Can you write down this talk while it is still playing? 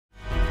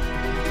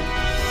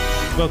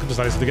welcome to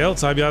Slice of the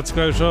Gelts. I'm Yard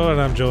Scroshaw, and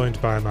I'm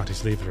joined by Marty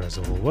Sleeper as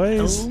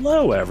always.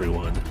 Hello,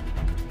 everyone.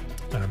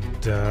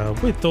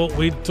 And we thought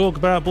we'd talk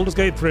about Baldur's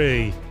Gate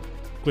 3,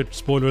 which,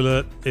 spoiler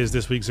alert, is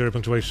this week's Zero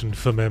Punctuation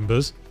for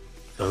members.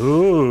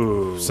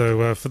 Ooh.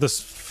 So for this,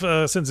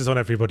 since it's on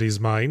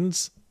everybody's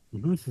minds,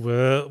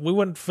 we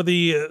went for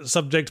the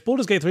subject,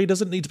 Baldur's Gate 3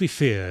 doesn't need to be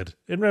feared,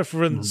 in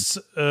reference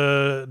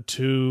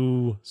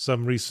to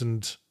some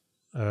recent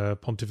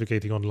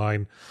pontificating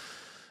online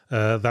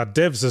that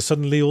devs are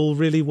suddenly all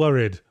really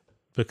worried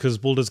because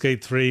Baldur's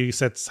Gate 3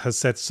 has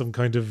set some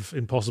kind of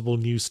impossible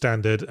new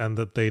standard, and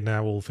that they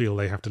now all feel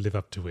they have to live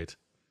up to it.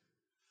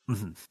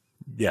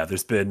 Yeah,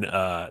 there's been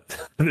a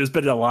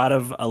lot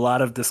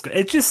of discussion.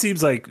 It just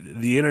seems like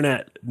the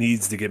internet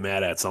needs to get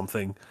mad at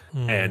something,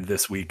 and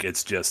this week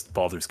it's just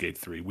Baldur's Gate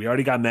 3.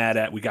 We got mad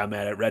at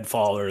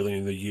Redfall earlier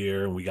in the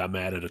year, and we got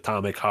mad at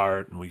Atomic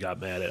Heart, and we got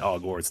mad at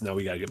Hogwarts. Now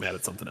we got to get mad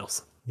at something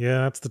else. Yeah,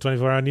 that's the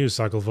 24-hour news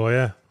cycle for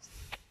you.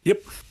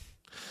 Yep.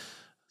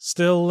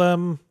 Still,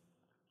 I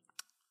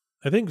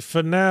think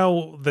for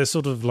now they're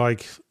sort of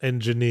like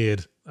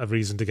engineered a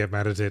reason to get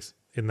mad at it,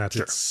 in that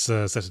it's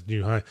set a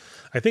new high.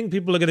 I think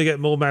people are going to get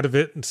more mad at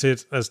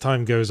it as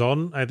time goes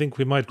on. I think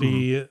we might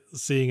be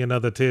seeing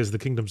another Tears of the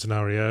Kingdom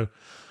scenario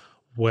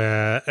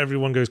where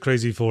everyone goes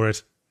crazy for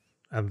it,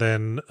 and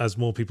then as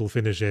more people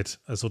finish it,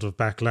 a sort of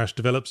backlash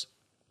develops.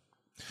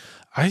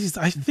 I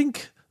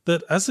think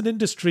that as an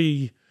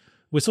industry,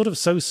 we're sort of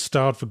so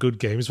starved for good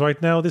games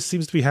right now. This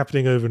seems to be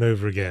happening over and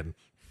over again.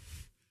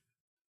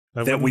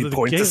 That we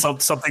point to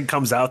something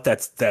comes out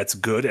that's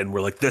good, and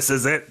we're like, this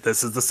is it.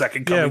 This is the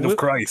second coming of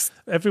Christ.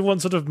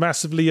 Everyone's sort of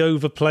massively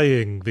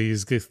overplaying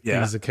these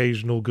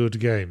occasional good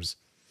games.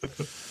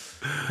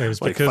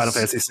 Like Final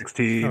Fantasy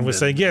 16. And we're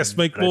saying, yes,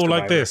 make more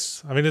like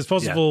this. I mean, it's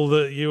possible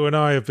that you and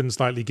I have been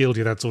slightly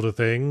guilty of that sort of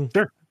thing.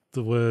 Sure.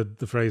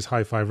 The phrase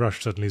hi-fi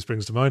rush suddenly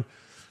springs to mind.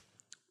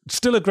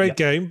 Still a great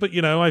game, but,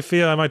 I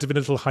fear I might have been a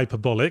little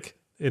hyperbolic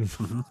in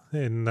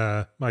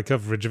my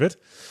coverage of it.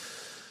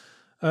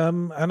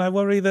 And I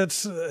worry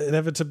that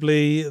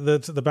inevitably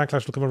that the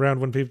backlash will come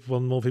around when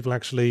more people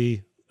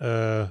actually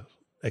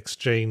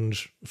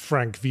exchange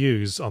frank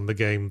views on the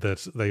game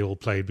that they all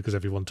played because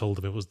everyone told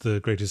them it was the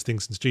greatest thing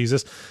since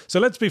Jesus. So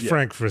let's be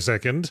frank for a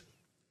second.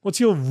 What's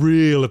your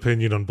real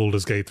opinion on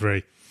Baldur's Gate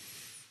 3?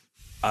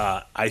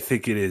 I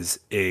think it is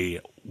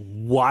a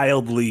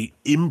wildly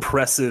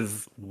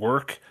impressive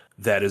work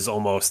that is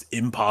almost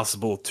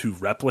impossible to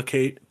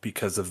replicate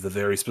because of the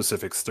very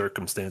specific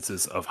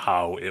circumstances of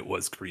how it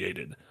was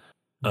created.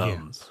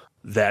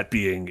 That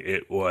being,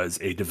 it was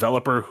a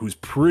developer who's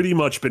pretty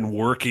much been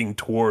working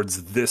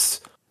towards this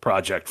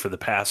project for the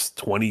past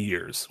 20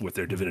 years with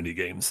their Divinity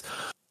games,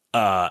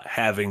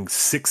 having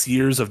 6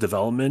 years of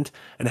development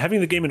and having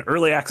the game in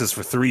early access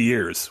for 3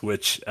 years,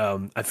 which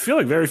I feel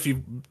like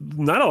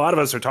not a lot of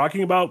us are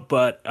talking about,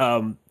 but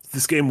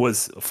this game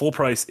was full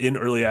price in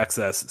early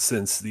access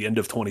since the end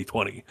of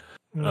 2020.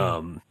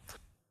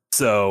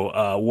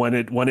 So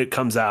when it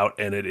comes out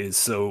and it is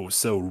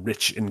so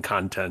rich in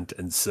content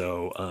and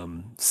so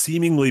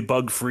seemingly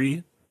bug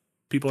free,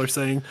 people are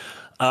saying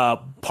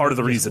part of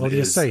the reason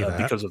is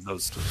because of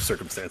those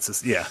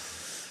circumstances. Yeah,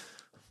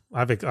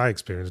 I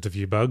experienced a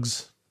few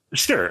bugs.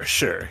 Sure,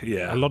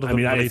 yeah. A lot of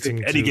them I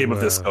think any game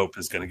of this scope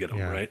is going to get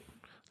them, right?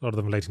 A lot of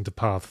them relating to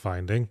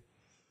pathfinding.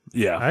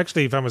 Yeah, I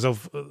actually found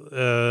myself,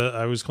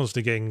 I was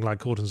constantly getting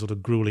caught in sort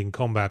of grueling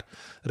combat,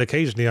 and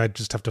occasionally I'd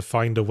just have to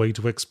find a way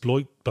to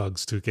exploit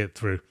bugs to get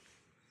through.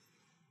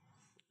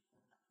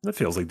 That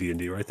feels like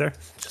D&D right there.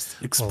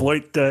 Just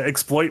exploit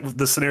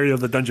the scenario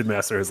the Dungeon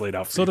Master has laid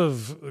out for you. Sort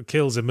of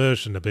kills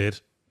immersion a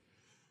bit.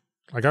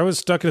 I was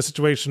stuck in a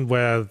situation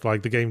where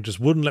the game just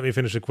wouldn't let me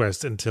finish a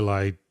quest until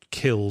I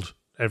killed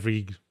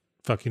every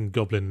fucking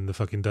goblin in the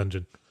fucking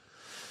dungeon.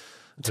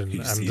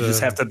 You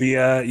just have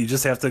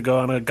to go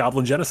on a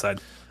goblin genocide.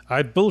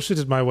 I'd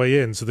bullshitted my way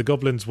in, so the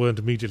goblins weren't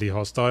immediately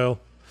hostile.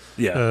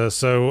 Yeah.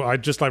 So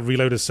I'd just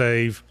reload a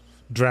save,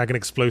 drag an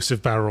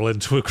explosive barrel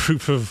into a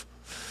group of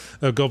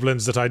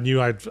goblins that I knew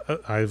I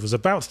was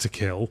about to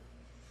kill,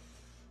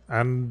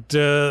 and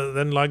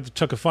then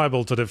chuck a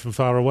firebolt at it from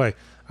far away.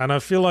 And I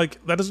feel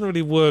like that doesn't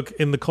really work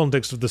in the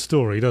context of the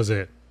story, does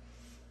it?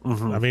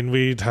 I mean,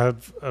 we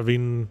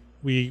didn't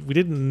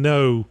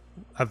know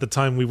at the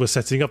time we were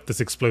setting up this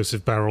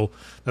explosive barrel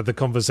that the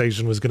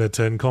conversation was going to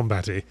turn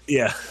combat-y.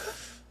 Yeah.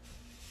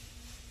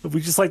 But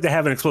we just like to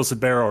have an explosive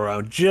barrel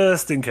around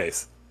just in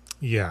case.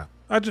 Yeah.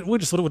 We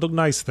just thought it would look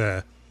nice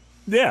there.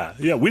 Yeah.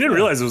 We didn't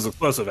realize it was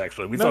explosive,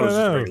 actually. We thought it was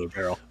just a regular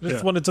barrel. I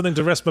just wanted something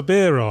to rest my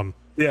beer on.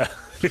 Yeah,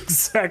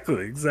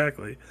 exactly.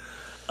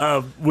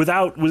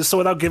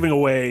 Without giving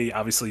away,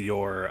 obviously,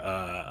 your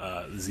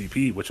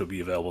ZP, which will be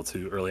available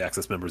to early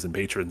access members and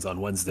patrons on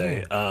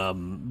Wednesday.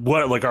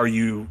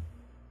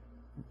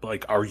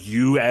 Are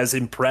you as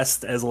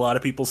impressed as a lot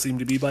of people seem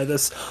to be by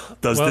this?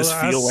 Does this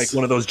feel like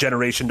one of those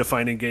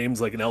generation-defining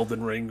games, like an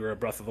Elden Ring or a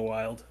Breath of the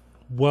Wild?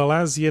 Well,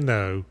 as you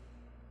know,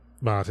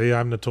 Marty,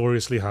 I'm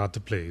notoriously hard to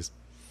please.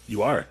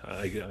 You are.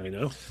 I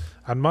know.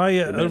 And my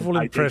overall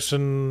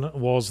impression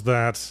was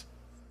that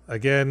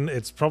again,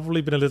 it's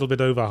probably been a little bit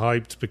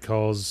overhyped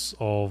because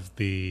of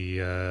the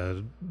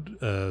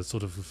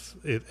sort of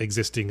it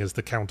existing as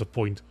the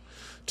counterpoint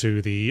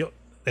to the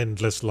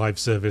endless live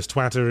service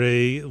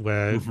twattery,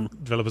 where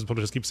developers and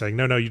publishers keep saying,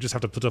 no, you just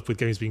have to put up with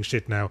games being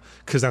shit now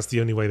because that's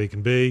the only way they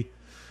can be.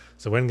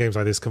 So when games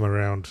like this come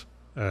around,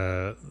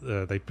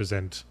 they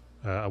present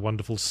a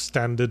wonderful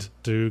standard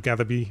to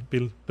gather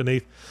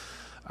beneath.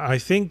 I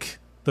think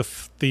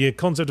the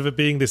concept of it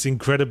being this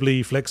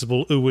incredibly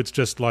flexible, it's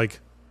just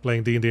like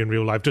playing D&D in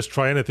real life, just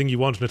try anything you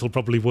want and it'll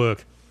probably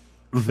work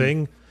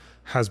thing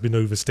has been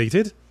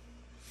overstated.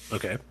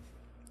 Okay.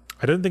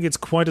 I don't think it's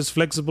quite as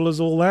flexible as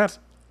all that.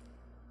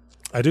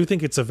 I do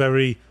think it's a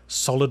very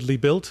solidly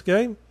built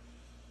game.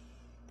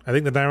 I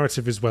think the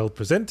narrative is well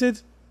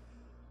presented.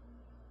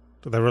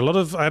 I had a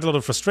lot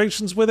of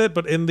frustrations with it,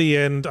 but in the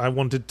end, I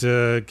wanted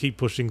to keep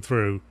pushing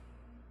through,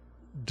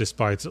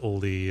 despite all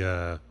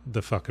the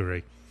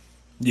fuckery.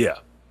 Yeah,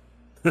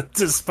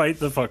 despite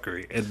the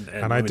fuckery,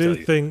 and I do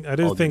think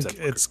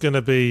it's going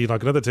to be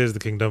like another Tears of the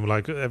Kingdom.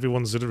 Like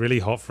everyone's really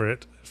hot for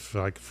it,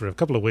 for a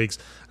couple of weeks,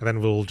 and then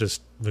we'll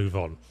just move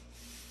on.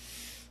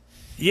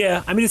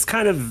 Yeah, I mean, it's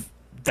kind of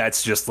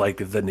that's just like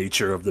the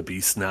nature of the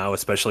beast now,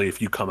 especially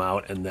if you come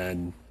out and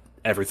then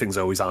everything's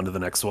always on to the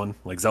next one.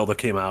 Like Zelda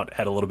came out,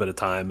 had a little bit of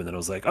time, and then it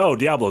was like, oh,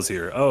 Diablo's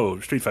here. Oh,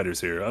 Street Fighter's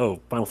here.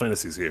 Oh, Final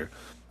Fantasy's here.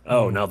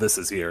 Oh, now this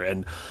is here.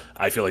 And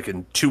I feel like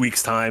in 2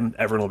 weeks' time,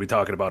 everyone will be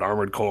talking about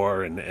Armored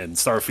Core and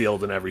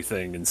Starfield and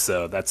everything. And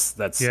so that's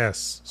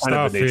yes,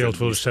 Starfield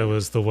will show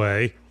us the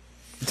way.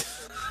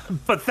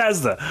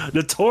 Bethesda,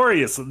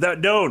 notorious,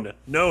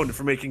 known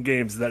for making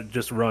games that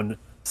just run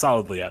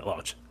solidly at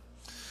launch.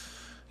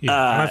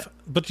 Yeah,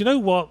 but you know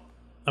what?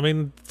 I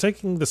mean,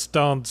 taking the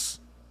stance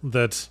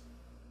that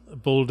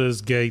Baldur's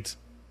Gate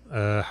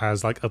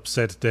has like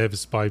upset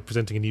devs by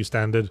presenting a new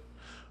standard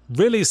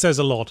really says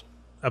a lot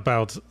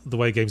about the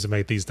way games are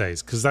made these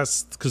days. Because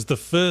the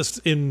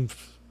first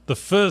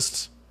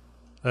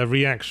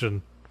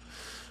reaction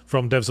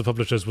from devs and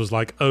publishers was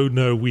like, "Oh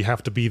no, we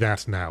have to be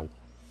that now."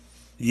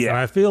 Yeah, and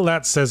I feel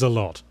that says a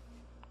lot.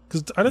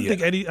 Because I don't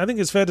think I think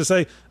it's fair to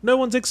say no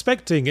one's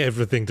expecting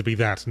everything to be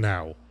that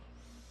now.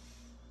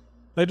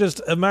 They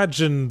just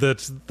imagine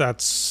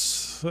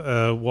that's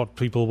what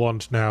people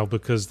want now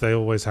because they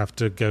always have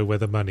to go where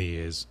the money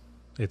is.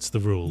 It's the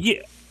rule.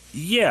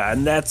 Yeah,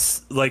 and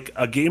that's like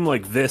a game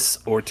like this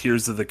or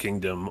Tears of the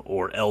Kingdom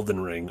or Elden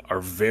Ring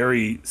are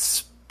very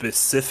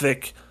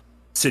specific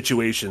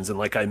situations, and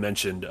like I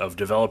mentioned, of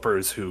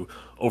developers who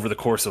over the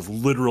course of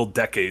literal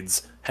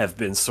decades have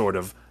been sort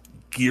of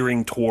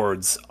gearing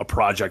towards a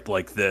project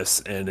like this,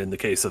 and in the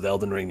case of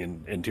Elden Ring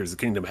and Tears of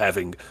the Kingdom,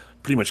 having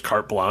pretty much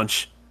carte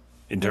blanche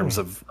in terms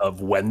of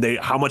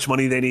how much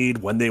money they need,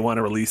 when they want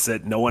to release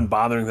it, no one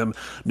bothering them,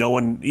 no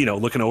one,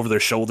 looking over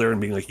their shoulder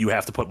and being like, you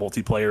have to put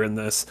multiplayer in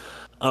this.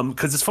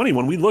 Because it's funny,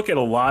 when we look at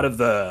a lot of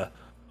the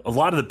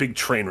big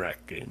train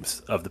wreck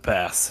games of the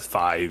past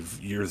 5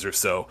 years or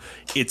so,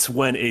 it's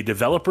when a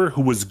developer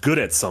who was good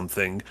at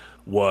something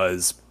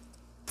was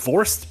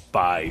forced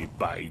by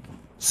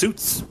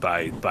suits,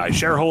 by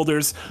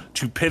shareholders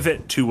to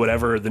pivot to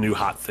whatever the new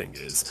hot thing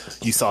is.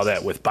 You saw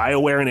that with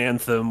BioWare and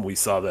Anthem. We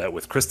saw that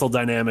with Crystal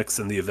Dynamics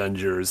and the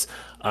Avengers.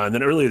 And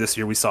then earlier this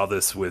year, we saw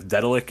this with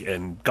Daedalic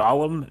and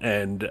Gollum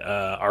and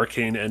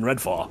Arcane and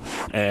Redfall.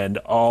 And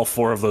all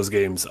four of those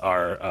games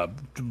are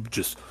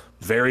just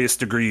various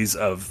degrees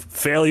of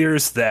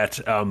failures that,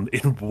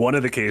 in one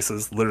of the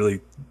cases,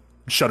 literally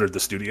shuttered the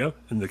studio.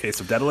 In the case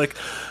of Daedalic,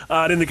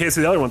 and in the case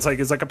of the other ones,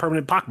 it's like a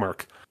permanent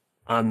pockmark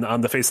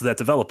on the face of that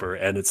developer.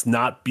 And it's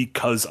not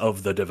because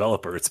of the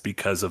developer, it's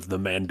because of the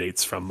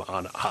mandates from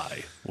on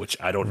high, which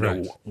I don't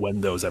know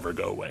when those ever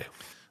go away.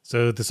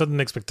 So the sudden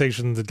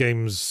expectation that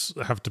games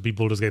have to be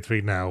Baldur's Gate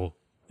 3 now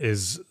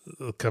is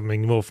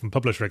coming more from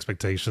publisher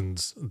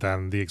expectations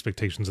than the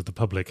expectations of the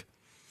public,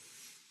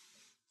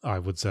 I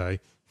would say.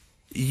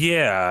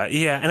 Yeah.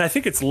 And I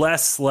think it's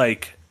less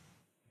like,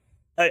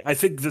 I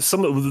think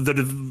some of the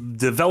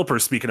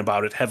developers speaking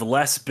about it have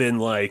less been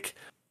like,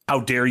 how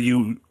dare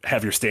you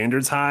have your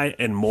standards high,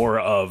 and more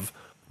of,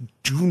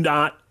 do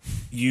not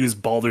use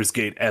Baldur's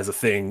Gate as a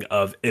thing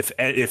of if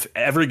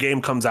every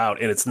game comes out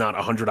and it's not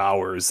 100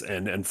 hours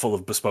and full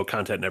of bespoke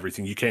content and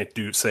everything, you can't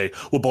say,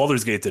 well,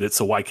 Baldur's Gate did it,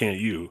 so why can't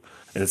you?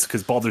 And it's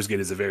because Baldur's Gate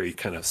is a very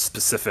kind of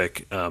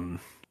specific...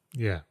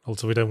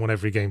 Also, we don't want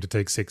every game to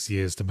take 6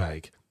 years to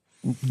make.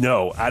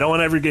 No, I don't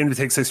want every game to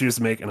take 6 years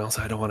to make, and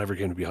also I don't want every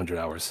game to be 100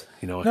 hours.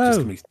 No. Just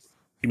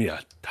give me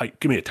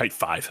a tight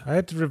 5. I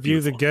had to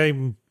review the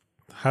game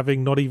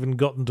having not even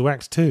gotten to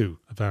Act 2,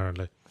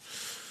 apparently.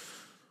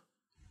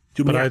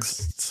 But I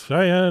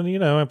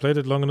played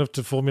it long enough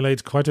to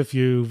formulate quite a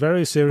few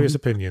very serious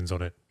opinions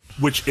on it.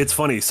 Which, it's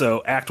funny,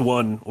 so Act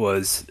 1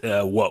 was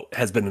what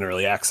has been in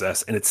early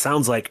access, and it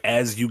sounds like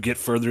as you get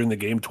further in the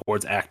game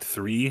towards Act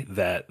 3,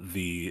 that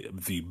the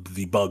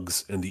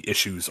bugs and the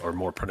issues are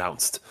more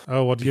pronounced.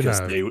 Oh, what do you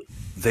know? Because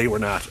they were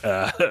not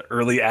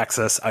early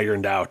access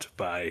ironed out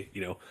by,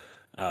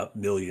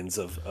 millions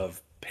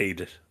of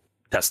paid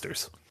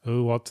testers.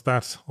 Oh, what's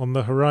that on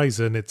the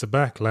horizon? It's a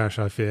backlash,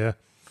 I fear.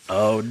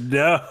 Oh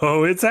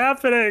no, it's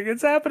happening.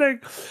 It's happening.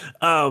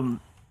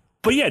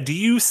 But yeah, do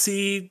you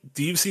see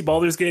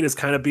Baldur's Gate as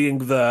kind of being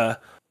the,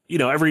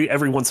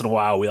 every once in a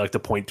while we like to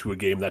point to a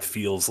game that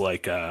feels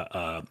like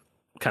a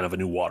kind of a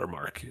new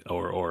watermark,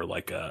 or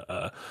like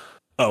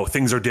oh,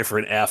 things are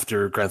different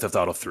after Grand Theft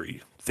Auto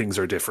 3. Things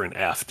are different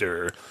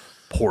after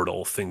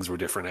Portal. Things were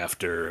different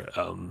after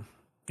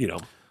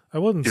I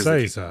wouldn't Here's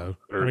say the- so.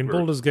 or- I mean, or-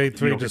 Baldur's Gate you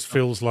 3 don't just think so?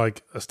 feels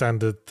like a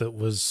standard that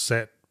was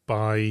set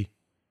by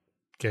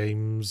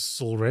games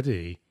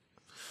already.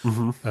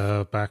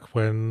 Back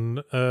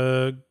when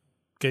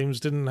games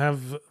didn't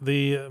have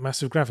the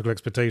massive graphical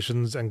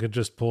expectations and could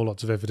just pour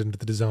lots of effort into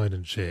the design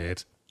and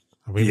shit.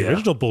 I mean, the Yeah.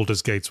 original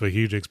Baldur's Gates were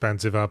huge,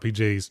 expansive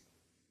RPGs.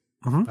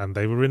 And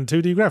they were in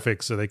 2D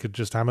graphics, so they could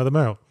just hammer them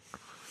out.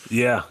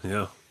 Yeah,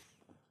 yeah.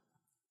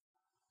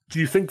 Do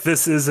you think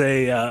this is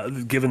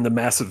given the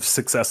massive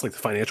success, like the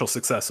financial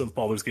success of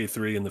Baldur's Gate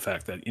 3 and the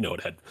fact that,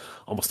 it had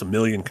almost 1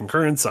 million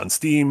concurrents on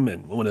Steam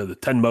and one of the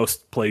 10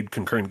 most played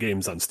concurrent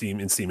games on Steam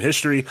in Steam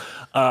history,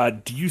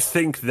 do you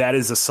think that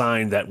is a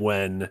sign that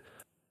when,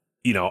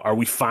 are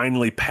we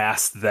finally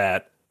past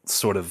that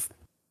sort of,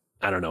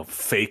 I don't know,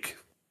 fake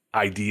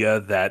idea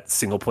that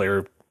single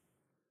player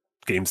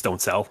games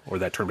don't sell or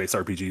that turn-based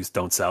RPGs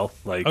don't sell?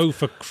 Like, Oh,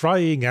 for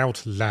crying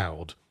out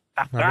loud.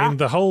 I mean,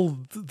 the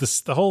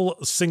whole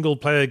single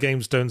player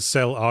games don't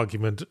sell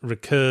argument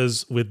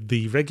recurs with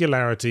the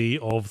regularity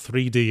of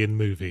 3D in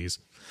movies.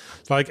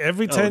 Like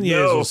every 10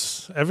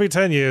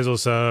 years or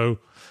so,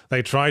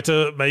 they try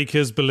to make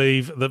us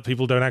believe that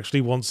people don't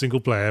actually want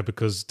single player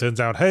because it turns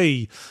out,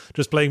 hey,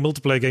 just playing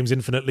multiplayer games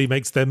infinitely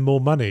makes them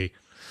more money.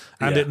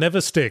 And Yeah. it never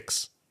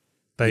sticks.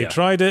 They Yeah.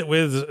 tried it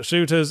with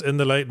shooters in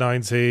the late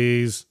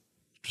 90s,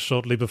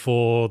 shortly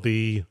before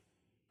the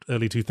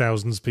early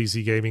 2000s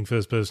PC gaming,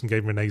 first-person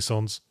game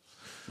renaissance.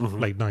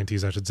 Late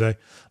 90s, I should say.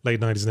 Late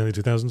 90s and early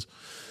 2000s.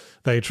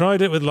 They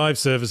tried it with live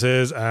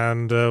services,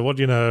 and what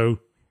do you know?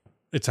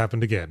 It's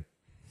happened again.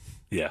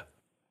 yeah.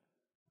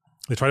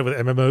 They tried it with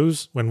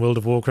MMOs when World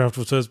of Warcraft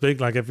was first big.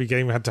 Like, every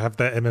game had to have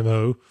their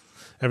MMO.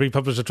 Every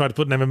publisher tried to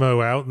put an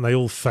MMO out, and they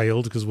all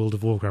failed because World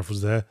of Warcraft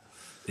was there.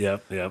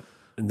 Yep, yep.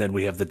 And then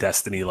we have the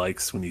Destiny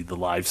likes. We need the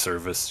live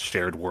service,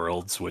 shared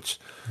worlds, which,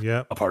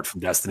 Yeah. apart from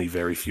Destiny,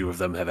 very few of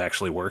them have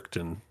actually worked,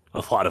 and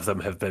a lot of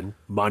them have been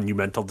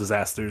monumental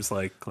disasters,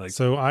 like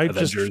So I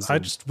Avengers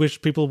just wish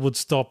people would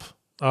stop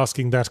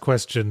asking that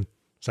question.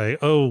 Say,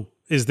 oh,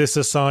 is this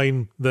a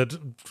sign that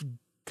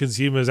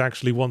consumers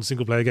actually want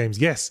single-player games?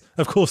 Yes,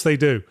 of course they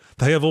do.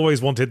 They have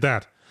always wanted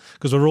that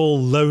because we're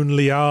all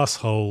lonely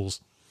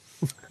assholes.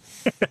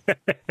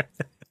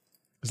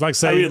 It's like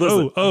saying,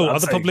 listen, I'm not are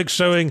the saying-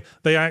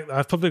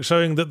 public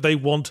showing that they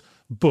want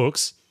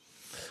books?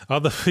 Are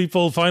the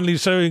people finally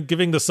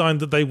giving the sign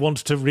that they want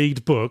to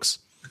read books?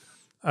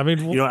 I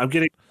mean, I'm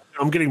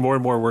getting more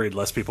and more worried.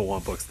 Less people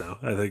want books now.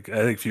 I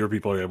think fewer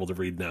people are able to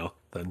read now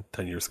than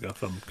 10 years ago.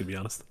 If I'm gonna be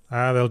honest.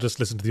 they'll just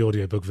listen to the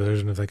audiobook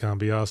version if they can't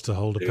be asked to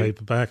hold a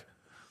paperback.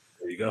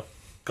 There you go.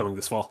 Coming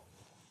this fall.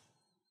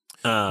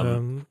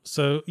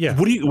 So yeah,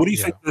 What do you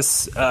think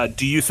this?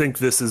 Do you think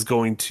this is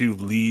going to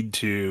lead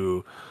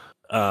to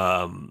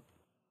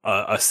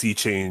a sea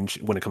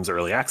change when it comes to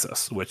early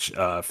access? Which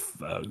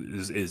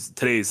is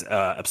today's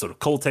episode of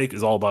Cold Take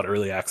is all about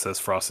early access.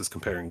 Frost is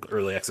comparing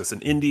early access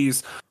in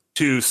indies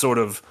to sort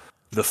of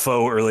the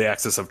faux early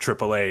access of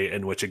AAA,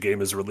 in which a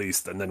game is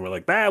released and then we're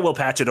like, we'll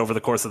patch it over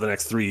the course of the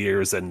next 3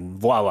 years, and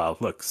voila,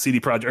 look, CD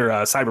Projekt or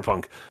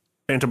Cyberpunk.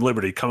 Phantom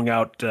Liberty coming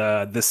out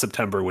this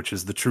September, which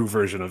is the true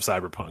version of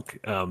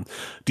Cyberpunk.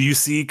 Do you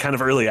see kind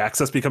of early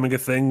access becoming a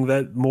thing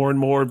that more and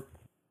more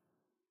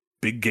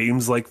big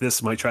games like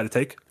this might try to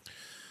take?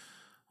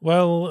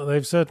 well,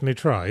 they've certainly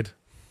tried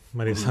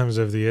many times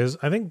over the years.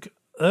 I think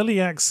early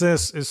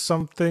access is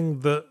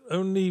something that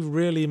only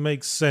really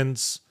makes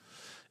sense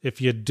if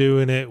you're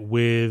doing it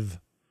with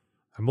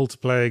a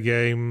multiplayer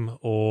game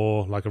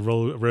or like a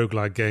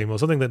roguelike game or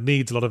something that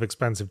needs a lot of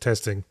expansive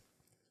testing.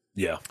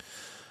 Yeah.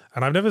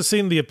 And I've never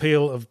seen the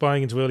appeal of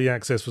buying into early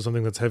access for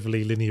something that's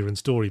heavily linear and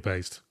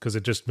story-based, because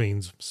it just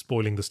means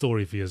spoiling the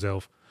story for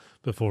yourself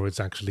before it's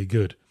actually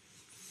good.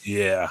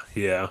 Yeah.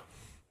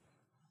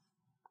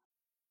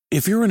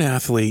 If you're an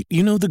athlete,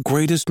 you know the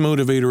greatest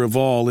motivator of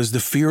all is the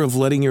fear of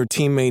letting your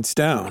teammates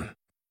down.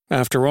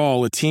 After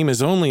all, a team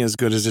is only as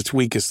good as its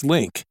weakest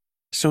link.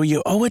 So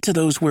you owe it to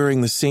those wearing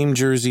the same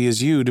jersey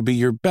as you to be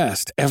your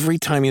best every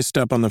time you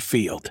step on the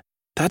field.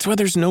 That's why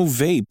there's no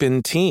vape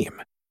in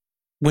team.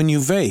 When you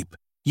vape,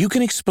 you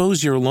can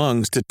expose your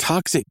lungs to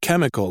toxic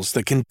chemicals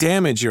that can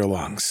damage your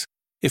lungs.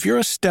 If you're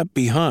a step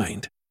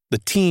behind, the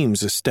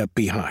team's a step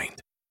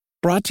behind.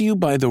 Brought to you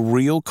by The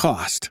Real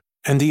Cost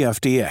and the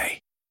FDA.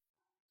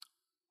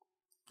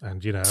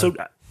 And, So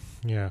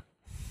yeah.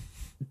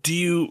 do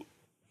you?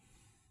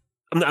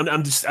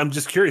 I'm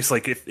just curious.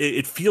 Like, if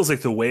it feels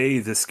like the way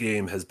this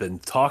game has been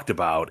talked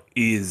about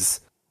is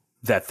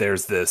that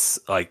there's this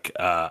like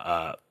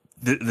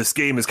this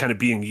game is kind of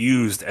being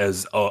used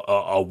as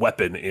a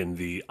weapon in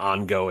the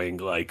ongoing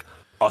like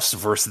us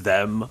versus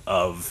them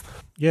of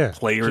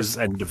players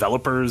and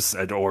developers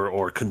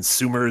or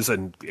consumers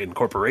and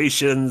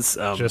corporations.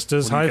 Just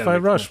as Hi-Fi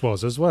Rush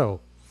was as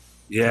well.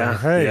 Yeah,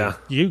 hey,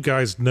 you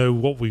guys know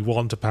what we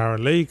want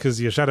apparently because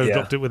your Shadow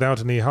dropped it without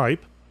any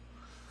hype.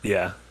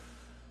 Yeah.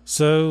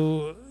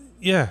 So,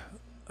 yeah.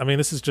 I mean,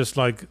 this is just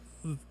like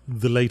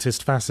the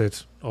latest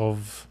facet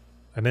of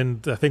an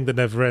end, a thing that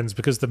never ends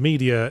because the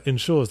media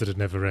ensures that it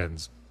never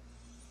ends.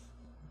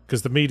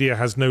 Because the media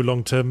has no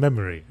long-term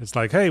memory. It's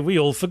like, hey, we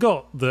all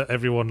forgot that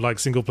everyone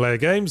likes single-player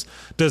games.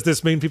 Does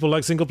this mean people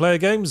like single-player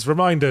games?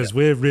 Remind us,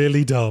 we're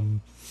really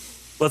dumb.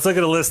 Let's look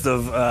at a list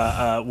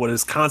of what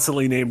is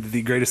constantly named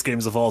the greatest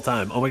games of all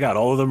time. Oh my god,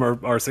 all of them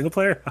are single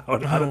player? How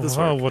did this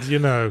work? Oh, what do you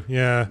know?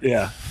 Yeah.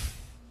 Yeah.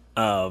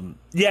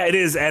 Yeah, it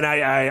is, and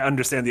I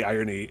understand the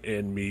irony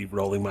in me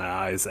rolling my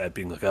eyes at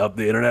being like, oh,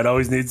 the internet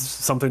always needs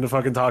something to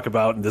fucking talk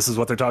about, and this is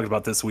what they're talking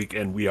about this week,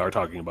 and we are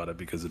talking about it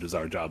because it is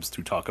our jobs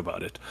to talk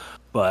about it.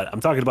 But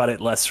I'm talking about it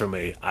less from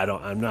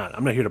I'm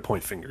not here to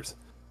point fingers.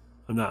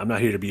 I'm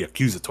not here to be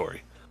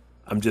accusatory.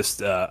 I'm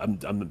just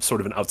I'm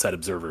sort of an outside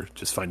observer,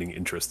 just finding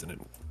interest in it.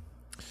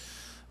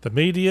 The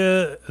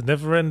media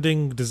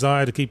never-ending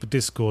desire to keep a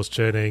discourse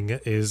churning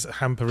is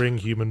hampering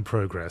human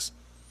progress.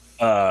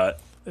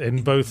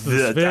 In both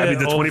the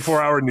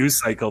 24-hour news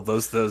cycle,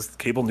 those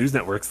cable news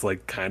networks,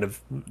 like, kind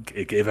of,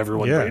 it gave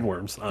everyone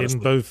brainworms, honestly.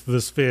 In both the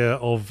sphere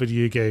of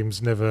video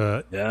games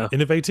never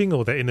innovating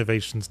or their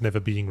innovations never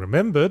being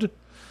remembered,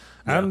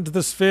 and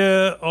the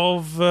sphere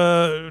of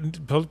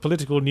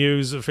political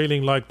news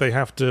feeling like they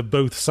have to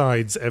both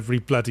sides every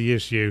bloody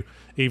issue,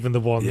 even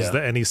the ones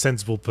that any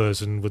sensible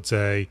person would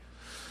say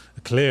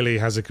clearly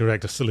has a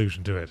correct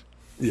solution to it.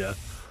 Yeah.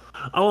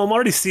 Oh, I'm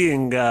already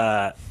seeing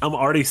like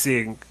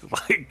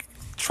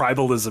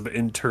tribalism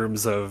in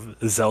terms of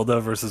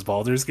Zelda versus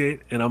Baldur's Gate,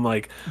 and I'm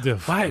like,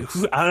 why?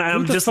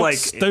 I'm just like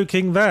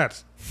stoking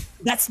that.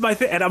 That's my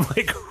thing, and I'm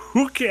like,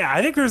 who cares?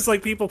 I think there's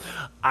like people.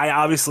 I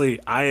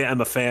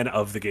am a fan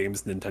of the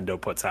games Nintendo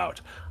puts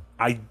out.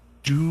 I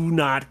do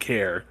not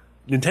care.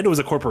 Nintendo is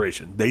a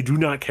corporation. They do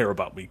not care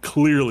about me,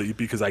 clearly,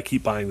 because I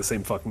keep buying the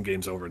same fucking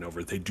games over and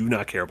over. They do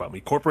not care about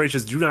me.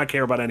 Corporations do not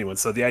care about anyone.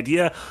 So the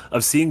idea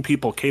of seeing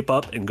people cape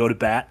up and go to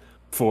bat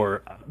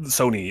for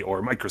Sony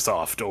or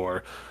Microsoft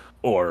or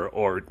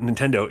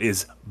Nintendo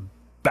is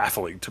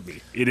baffling to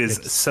me.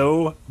 It's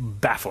so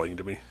baffling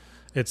to me.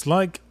 It's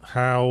like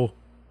how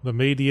the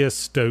media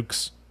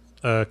stokes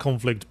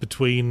conflict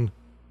between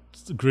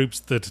groups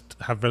that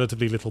have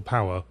relatively little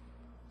power.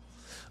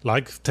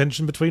 Like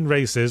tension between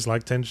races,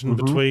 like tension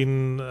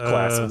between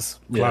classes,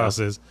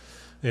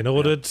 in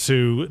order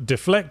to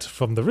deflect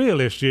from the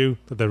real issue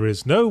that there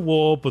is no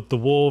war but the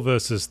war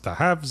versus the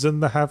haves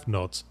and the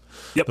have-nots.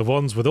 Yep. The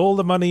ones with all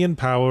the money and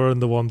power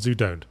and the ones who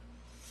don't.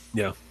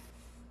 Yeah.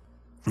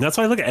 And that's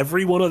why I look at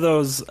every one of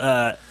those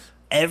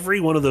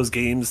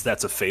games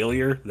that's a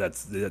failure.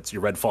 That's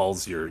your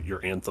Redfalls,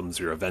 your Anthems,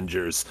 your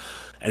Avengers,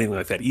 anything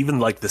like that. Even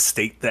like the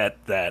state that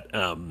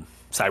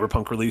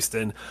Cyberpunk released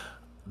in,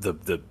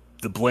 the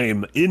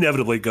blame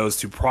inevitably goes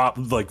to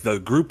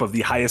the group of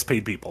the highest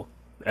paid people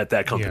at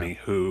that company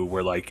who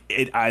were like,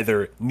 it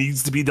either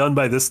needs to be done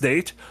by this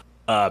date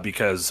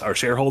because our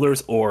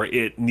shareholders, or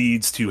it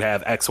needs to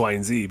have X, Y,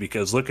 and Z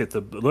because look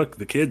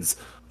the kids.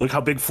 Look how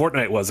big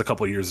Fortnite was a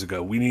couple of years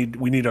ago. We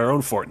need our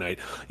own Fortnite,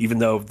 even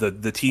though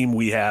the team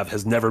we have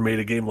has never made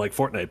a game like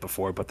Fortnite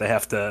before, but they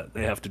have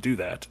to do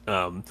that.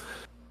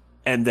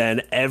 And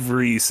then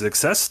every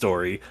success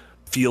story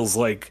feels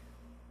like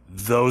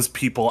those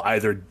people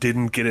either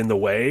didn't get in the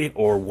way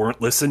or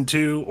weren't listened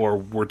to or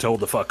were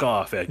told to fuck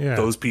off.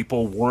 Those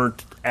people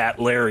weren't at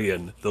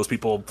Larian. Those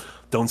people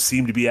don't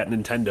seem to be at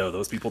Nintendo.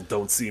 Those people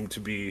don't seem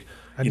to be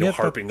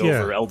harping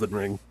over Elden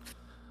Ring.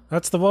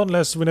 That's the one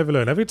lesson we never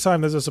learn. Every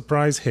time there's a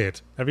surprise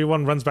hit,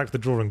 everyone runs back to the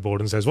drawing board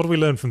and says, what do we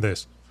learn from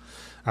this?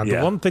 And the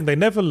one thing they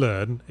never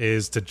learn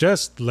is to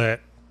just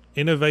let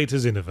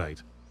innovators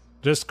innovate.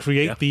 Just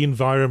create the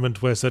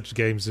environment where such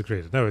games are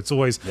created. No, it's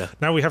always,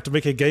 now we have to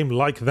make a game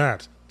like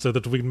that so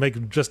that we can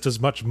make just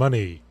as much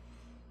money.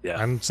 Yeah.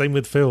 And same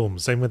with film,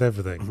 same with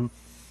everything.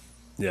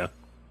 Mm-hmm. Yeah.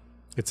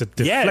 It's a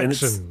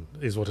deflection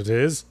is what it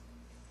is.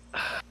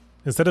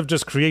 Instead of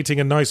just creating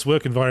a nice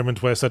work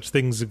environment where such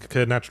things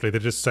occur naturally, they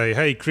just say,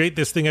 hey, create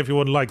this thing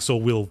everyone likes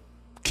or we'll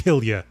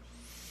kill you.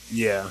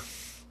 Yeah.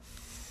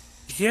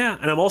 Yeah,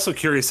 and I'm also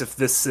curious if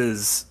this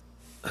is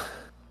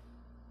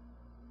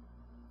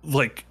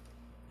like,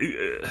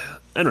 I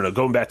don't know,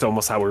 going back to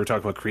almost how we were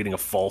talking about creating a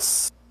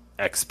false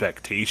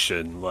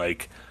expectation,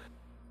 like,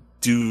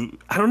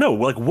 I don't know,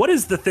 like, what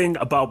is the thing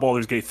about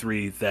Baldur's Gate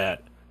 3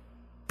 that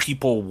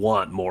people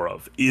want more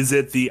of? Is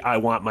it I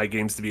want my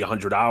games to be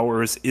 100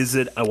 hours? Is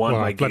it I want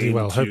my game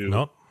to... hope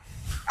not.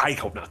 I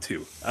hope not,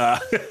 too.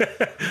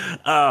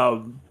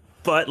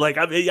 But, like,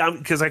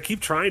 because I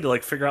keep trying to,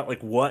 like, figure out,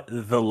 like, what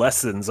the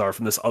lessons are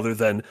from this other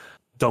than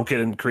don't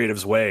get in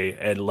creative's way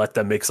and let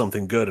them make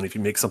something good. And if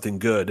you make something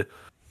good,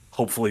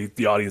 hopefully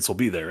the audience will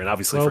be there. And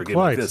obviously for a game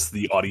like this,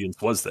 the audience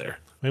was there.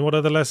 I mean, what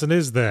other lesson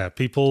is there?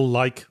 People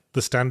like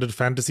the standard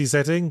fantasy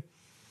setting.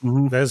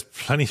 Mm-hmm. There's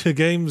plenty of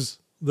games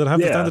that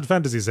have the standard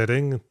fantasy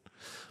setting.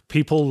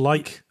 people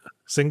like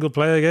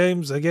single-player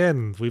games.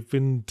 Again, we've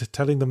been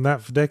telling them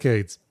that for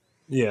decades.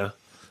 Yeah.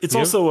 It's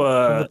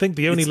I think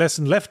the only it's-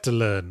 lesson left to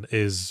learn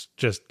is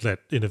just let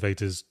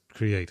innovators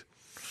create.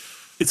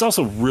 It's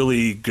also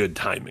really good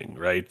timing,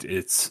 right?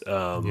 It's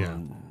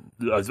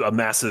a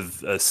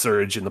massive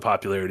surge in the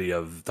popularity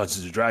of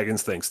Dungeons and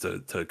Dragons thanks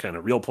to kind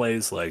of real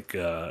plays like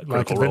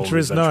Critical Role Adventure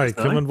is and Nigh.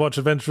 Adventure is Come and watch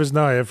Adventure is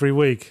Nigh every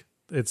week.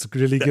 It's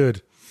really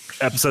good.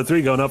 Episode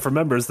 3 going up for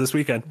members this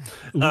weekend.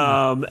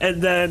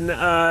 And then,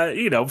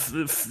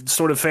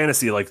 sort of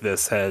fantasy like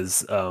this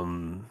has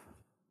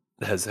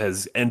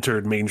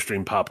entered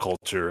mainstream pop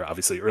culture,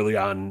 obviously early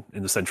on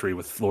in the century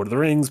with Lord of the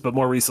Rings, but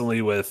more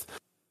recently with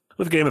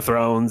Game of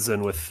Thrones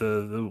and with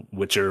The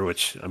Witcher,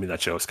 which, I mean,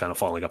 that show is kind of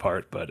falling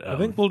apart. But I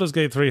think Baldur's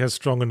Gate 3 has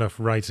strong enough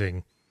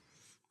writing.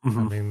 I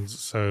mean,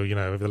 so,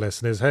 if the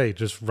lesson is, hey,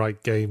 just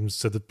write games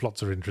so the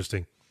plots are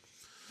interesting.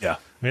 yeah.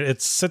 I mean,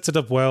 it sets it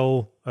up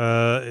well.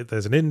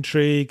 There's an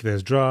intrigue,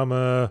 there's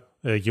drama.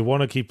 You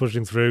want to keep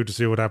pushing through to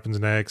see what happens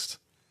next.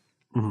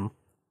 Mm-hmm.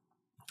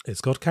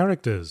 It's got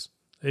characters.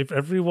 If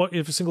every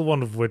single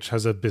one of which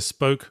has a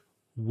bespoke,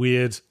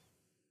 weird,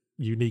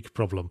 unique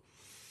problem.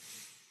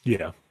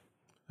 Yeah.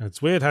 And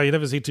it's weird how you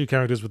never see two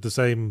characters with the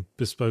same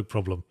bespoke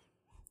problem.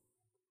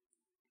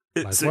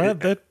 Why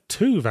aren't there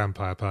two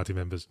vampire party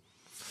members?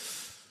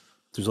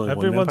 There's only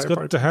Everyone's one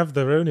got to have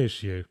their own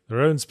issue,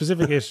 their own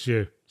specific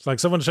issue. It's like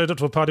someone showed up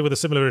to a party with a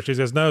similar issue and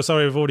says, no,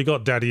 sorry, we've already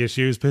got daddy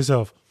issues, piss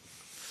off.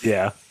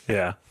 Yeah,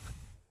 yeah.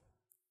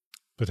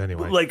 But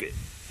anyway. Like,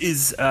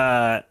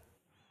 I'm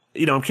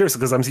curious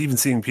because I'm even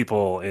seeing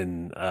people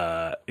in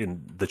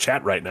the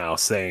chat right now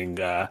saying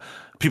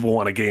people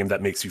want a game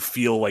that makes you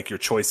feel like your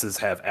choices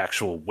have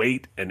actual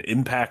weight and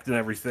impact and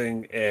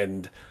everything.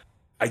 And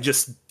I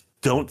just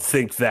don't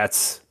think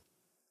that's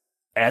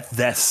at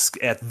this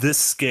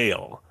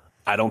scale.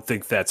 I don't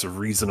think that's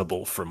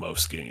reasonable for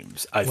most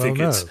games. I think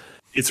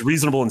it's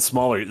reasonable in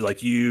smaller.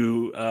 Like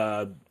you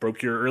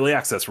broke your early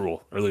access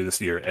rule earlier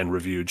this year and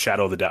reviewed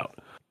Shadow of the Doubt.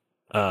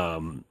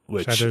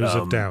 Which Shadows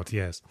of Doubt,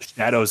 yes.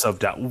 Shadows of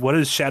Doubt. What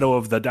is Shadow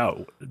of the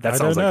Doubt? That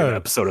sounds like an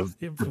episode of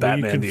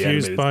Batman. Were you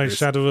confused by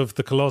Shadow of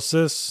the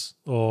Colossus?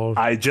 Or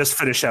I just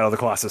finished Shadow of the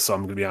Colossus, so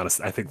I'm going to be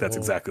honest. I think that's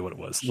exactly what it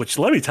was. Which,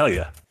 let me tell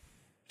you,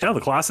 Shadow of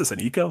the Colossus and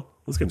Eco,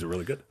 those games are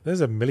really good.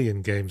 There's a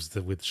million games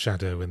with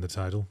Shadow in the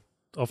title.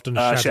 Often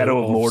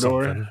Shadow of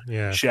Mordor, something.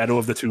 Yeah. Shadow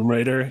of the Tomb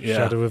Raider, yeah.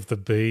 Shadow of the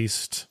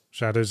Beast,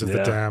 Shadows of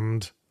the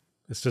Damned.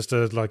 It's just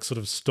a sort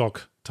of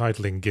stock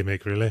titling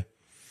gimmick, really.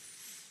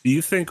 Do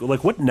you think,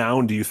 what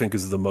noun do you think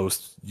is the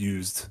most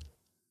used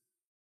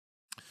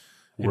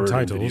word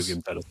in video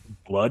game titles?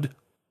 Blood?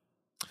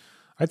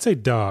 I'd say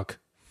dark.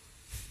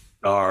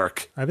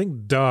 Dark. I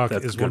think dark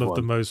is one of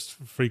the most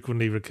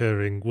frequently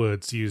recurring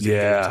words used in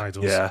game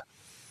titles.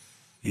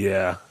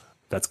 Yeah,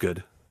 that's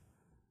good.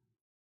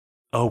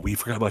 Oh, we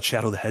forgot about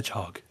Shadow the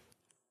Hedgehog.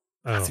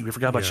 See, we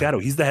forgot about Shadow.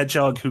 He's the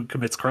hedgehog who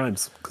commits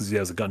crimes because he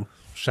has a gun.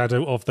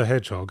 Shadow of the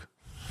Hedgehog.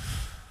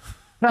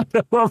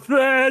 Shadow of the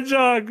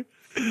Hedgehog.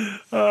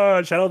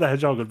 Shadow of the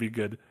Hedgehog would be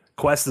good.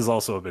 Quest is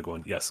also a big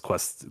one. Yes,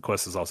 Quest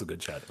is also good,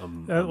 Chad.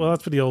 Well,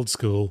 that's pretty old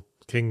school.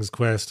 King's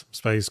Quest,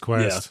 Space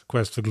Quest,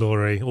 Quest for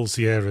Glory, all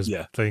Sierra's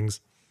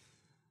things.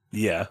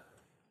 Yeah.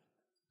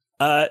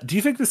 Do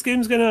you think this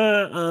game's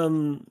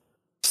gonna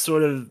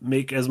sort of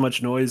make as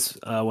much noise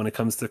when it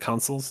comes to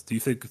consoles? Do you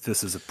think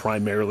this is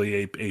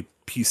primarily a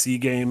PC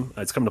game?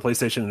 It's coming to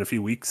PlayStation in a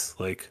few weeks.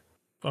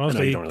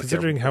 Honestly,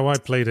 considering how I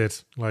played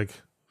it,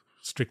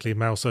 strictly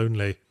mouse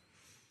only.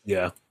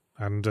 Yeah.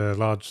 And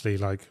largely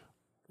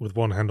with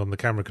one hand on the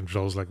camera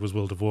controls, was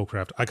World of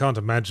Warcraft. I can't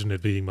imagine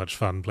it being much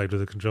fun played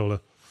with a controller.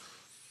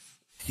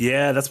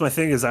 Yeah, that's my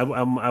thing. Is I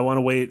want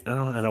to wait. I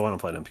don't want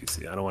to play it on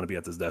PC. I don't want to be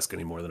at this desk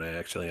any more than I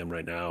actually am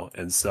right now.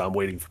 And so I'm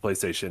waiting for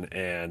PlayStation,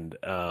 and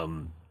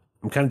I'm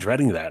kind of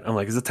dreading that. I'm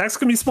like, is the text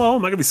gonna be small?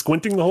 Am I gonna be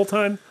squinting the whole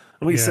time?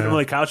 I'm gonna be sitting on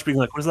my couch being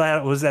like, what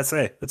does that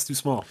say? That's too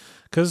small.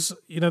 Because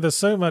there's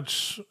so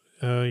much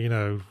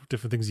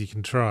different things you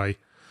can try.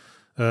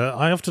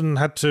 I often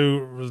had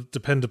to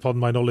depend upon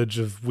my knowledge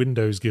of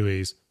Windows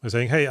GUIs by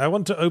saying, hey, I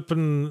want to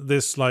open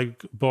this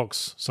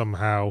box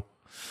somehow.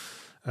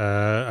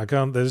 I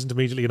can't, there isn't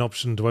immediately an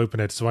option to open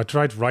it. So I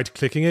tried right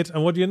clicking it.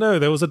 And what do you know?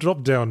 There was a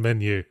drop down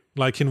menu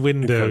like in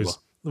Windows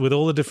with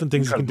all the different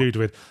things you can do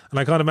to it. And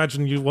I can't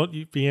imagine you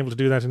being able to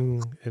do that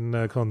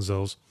in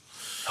consoles.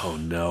 Oh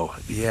no.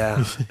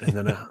 Yeah. And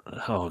then,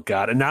 oh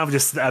God. And now I'm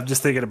just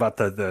thinking about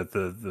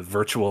the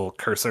virtual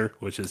cursor,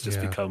 which has just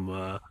become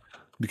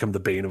the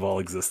bane of all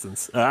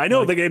existence. I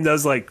know the game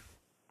does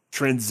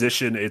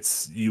transition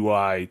its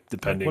UI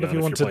depending on if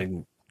you're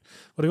playing.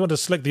 What do you want to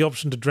select the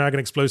option to drag an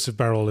explosive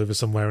barrel over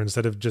somewhere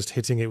instead of just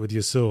hitting it with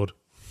your sword?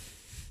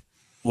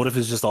 What if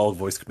it's just all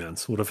voice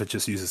commands? What if it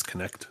just uses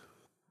Connect?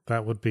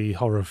 That would be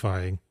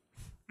horrifying.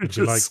 Would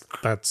you like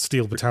that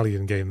Steel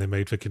Battalion game they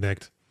made for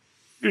Connect?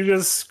 You're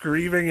just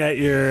screaming at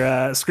your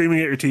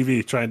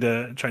TV, trying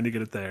to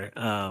get it there.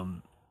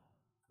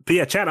 But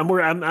yeah, Chad,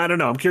 I don't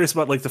know. I'm curious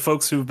about the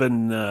folks who've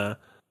been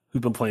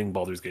playing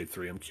Baldur's Gate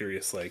 3. I'm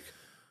curious,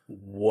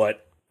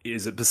 what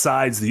is it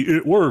besides the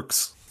it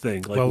works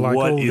thing? Like,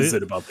 what is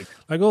it about the game?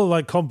 Like all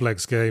like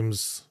complex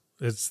games?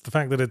 It's the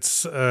fact that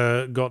it's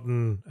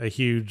gotten a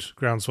huge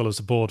groundswell of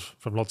support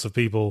from lots of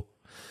people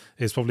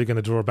is probably going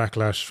to draw a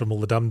backlash from all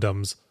the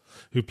dum-dums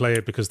who play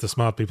it because the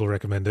smart people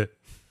recommend it.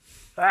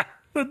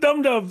 The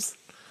dum-dums.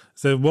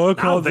 So why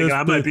can't this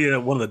I might be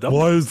one of the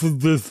dum-dums. Why isn't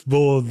this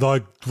more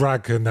like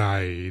Dragon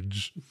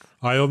Age?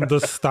 I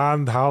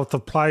understand how to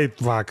play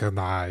Dragon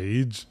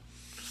Age.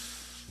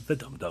 The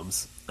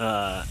dum-dums.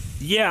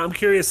 Yeah, I'm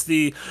curious.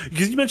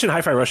 Because you mentioned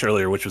Hi-Fi Rush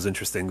earlier, which was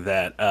interesting.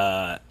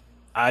 That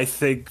I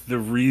think the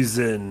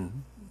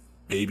reason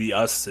maybe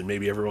us and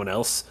maybe everyone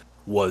else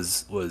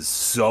was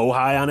so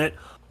high on it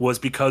was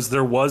because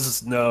there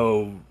was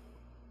no,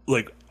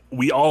 like,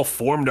 we all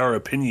formed our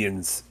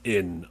opinions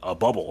in a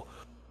bubble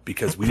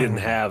because we didn't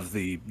have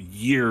the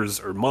years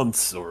or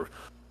months or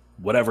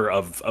whatever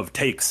of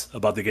takes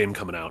about the game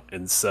coming out.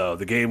 And so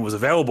the game was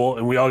available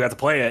and we all got to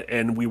play it,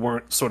 and we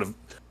weren't sort of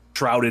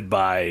shrouded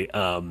by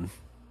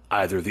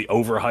either the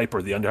overhype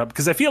or the underhype,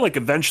 because I feel like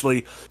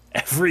eventually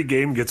every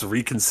game gets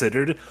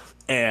reconsidered,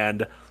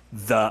 and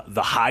the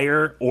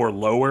higher or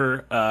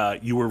lower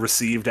you were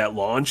received at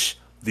launch,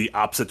 the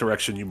opposite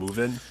direction you move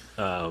in.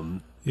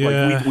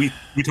 Like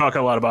we talk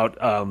a lot about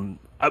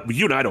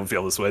you and I don't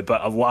feel this way,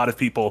 but a lot of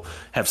people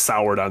have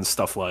soured on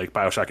stuff like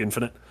BioShock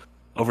Infinite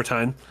over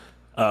time,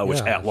 which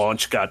at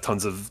launch got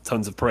tons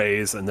of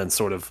praise and then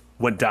sort of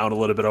went down a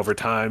little bit over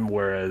time.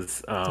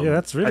 Whereas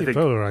that's really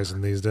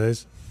polarizing these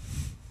days.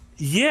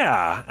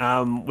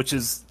 Yeah, which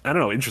is, I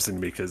don't know, interesting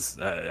to me because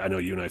I know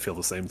you and I feel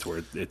the same, to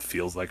where it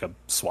feels like a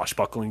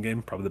swashbuckling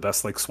game, probably the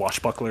best like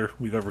swashbuckler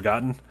we've ever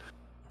gotten.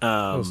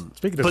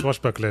 Speaking of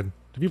swashbuckling,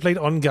 have you played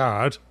On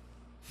Guard?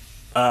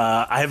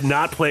 I have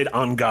not played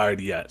On Guard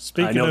yet.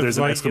 I know there's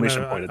an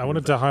exclamation point. I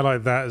wanted to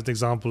highlight that as an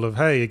example of,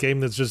 hey, a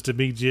game that's just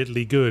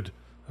immediately good,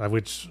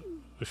 which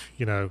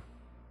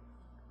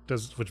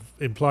which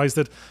implies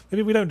that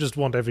maybe we don't just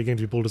want every game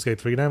to be Baldur's Gate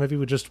 3 now. Maybe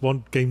we just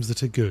want games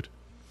that are good.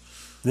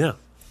 Yeah.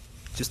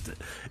 Just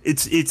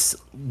it's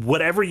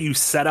whatever you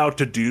set out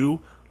to do,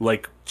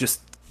 like,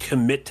 just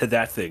commit to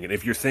that thing. And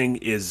if your thing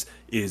is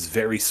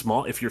very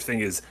small, if your thing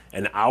is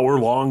an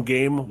hour-long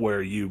game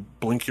where you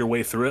blink your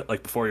way through it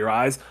like before your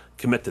eyes,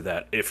 commit to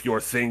that. If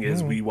your thing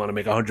is we want to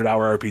make a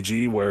 100-hour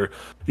RPG where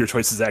your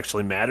choices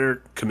actually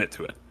matter, commit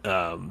to it.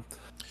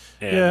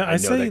 I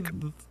say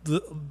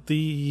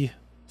the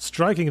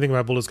striking thing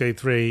about Baldur's Gate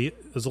 3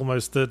 is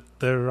almost that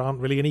there aren't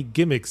really any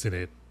gimmicks in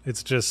it.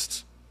 It's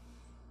just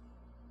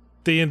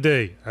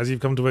D&D, as you've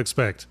come to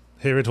expect.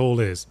 Here it all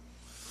is.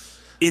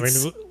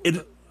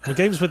 The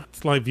games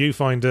with like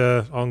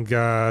Viewfinder, On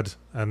Guard,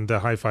 and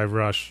Hi-Fi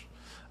Rush,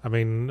 I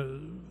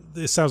mean,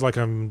 it sounds like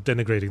I'm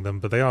denigrating them,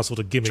 but they are sort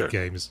of gimmick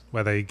games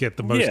where they get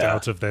the most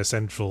out of their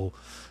central,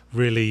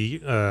 really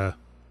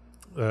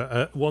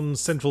one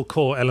central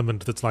core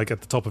element that's like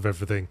at the top of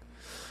everything,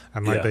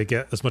 and like they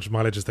get as much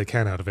mileage as they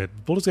can out of it.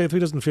 Baldur's Gate 3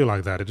 doesn't feel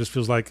like that. It just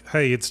feels like,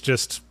 hey, it's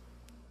just,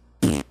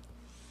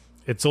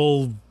 it's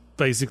all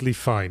basically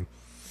fine.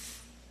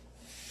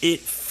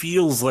 It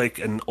feels like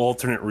an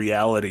alternate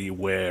reality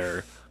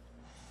where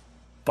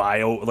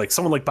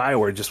someone like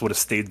BioWare just would have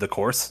stayed the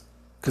course,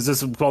 because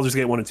this Baldur's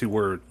Gate 1 and 2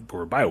 were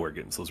BioWare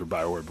games. Those were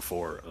BioWare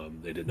before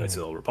they did Knights of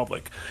the Old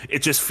Republic. It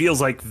just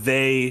feels like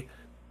they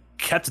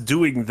kept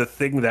doing the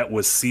thing that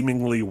was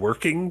seemingly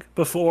working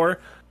before.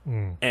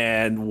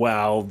 And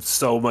while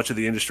so much of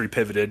the industry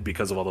pivoted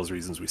because of all those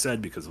reasons we said,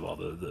 because of all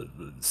the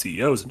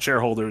CEOs and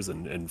shareholders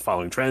and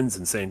following trends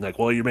and saying like,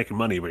 well, you're making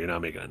money, but you're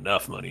not making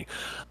enough money.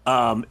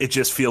 It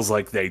just feels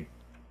like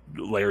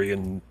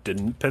Larian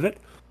didn't pivot.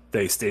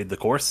 They stayed the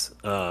course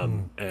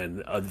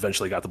and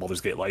eventually got the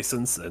Baldur's Gate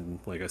license. And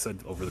like I said,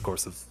 over the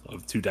course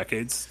of 2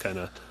 decades, kind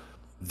of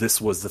this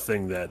was the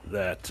thing that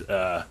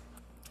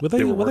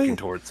they were working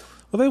towards.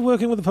 Were they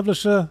working with a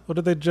publisher, or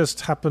did they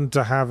just happen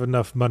to have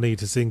enough money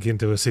to sink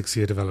into a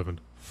 6-year development?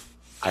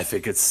 I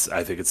think it's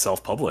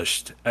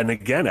self-published, and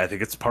again, I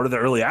think it's part of the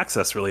early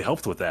access really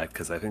helped with that,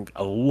 because I think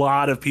a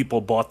lot of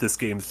people bought this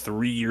game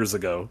 3 years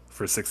ago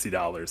for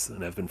 $60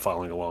 and have been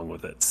following along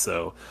with it.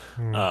 So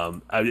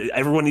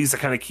everyone needs to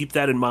kind of keep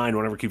that in mind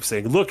whenever keep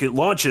saying, "Look, it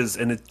launches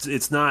and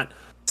it's not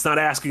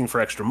asking for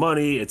extra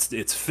money.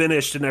 It's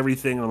finished and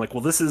everything." I'm like,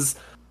 well, this is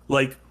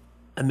like,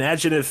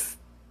 imagine if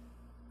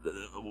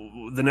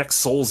the next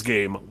Souls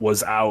game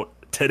was out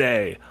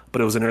today, but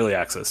it was in early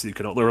access. You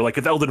could, or like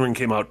if Elden Ring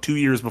came out 2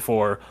 years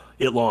before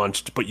it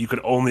launched, but you could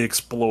only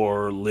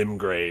explore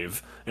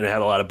Limgrave, and it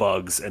had a lot of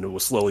bugs, and it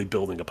was slowly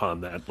building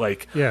upon that.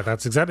 Like, yeah,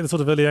 that's exactly the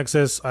sort of early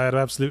access I had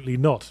absolutely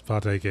not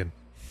partake in.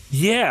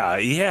 Yeah,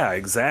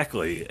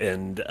 exactly.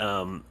 And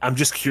I'm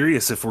just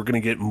curious if we're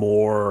going to get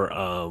more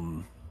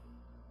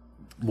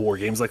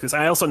games like this.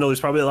 I also know there's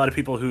probably a lot of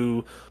people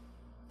who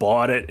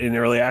bought it in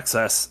early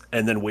access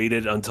and then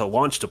waited until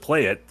launch to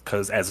play it,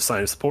 because as a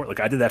sign of support,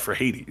 like I did that for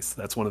Hades.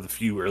 That's one of the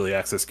few early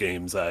access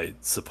games I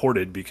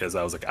supported, because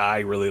I was like, I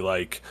really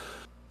like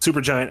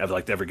Supergiant. I've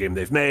liked every game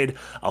they've made.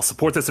 I'll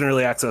support this in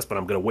early access, but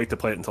I'm going to wait to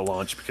play it until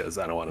launch because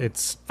I don't want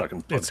to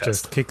fucking bug It's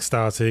test. just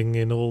kickstarting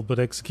in all but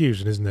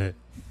execution, isn't it?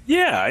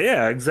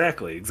 Yeah,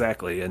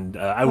 exactly. And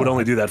I would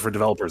only do that for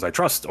developers I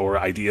trust or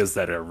ideas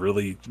that are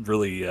really,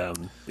 really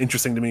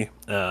interesting to me.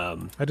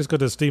 I just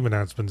got a Steam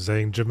announcement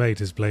saying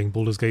Jermaine is playing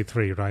Baldur's Gate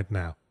 3 right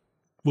now.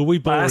 Were we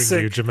boring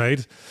Classic you,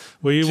 Jermaine?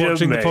 Were you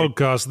watching the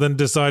podcast, then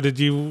decided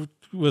you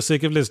were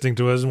sick of listening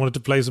to us and wanted to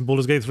play some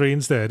Baldur's Gate 3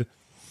 instead?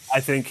 I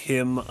think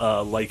him,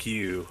 like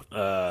you,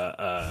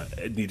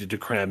 needed to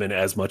cram in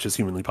as much as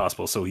humanly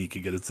possible so he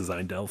could get his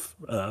design delve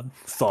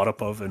thought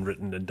up of and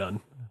written and done.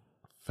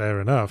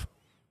 Fair enough.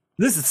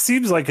 It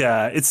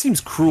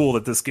seems cruel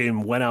that this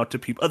game went out to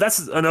people. That's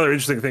another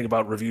interesting thing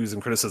about reviews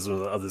and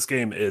criticism of this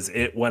game is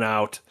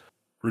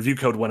review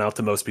code went out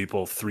to most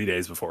people 3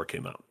 days before it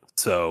came out.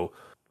 So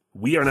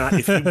we are not.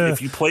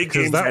 If you play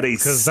games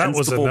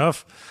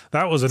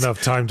that was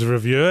enough time to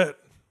review it.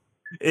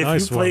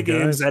 If you play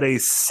games at a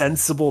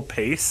sensible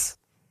pace,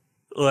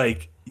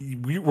 like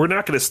we're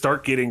not going to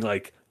start getting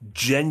like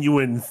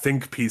genuine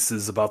think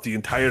pieces about the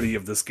entirety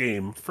of this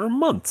game for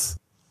months.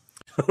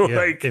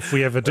 Yeah, if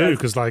we ever do,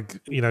 because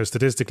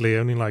statistically,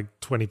 only like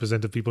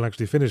 20% of people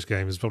actually finish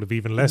games. Probably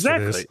even less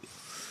than this.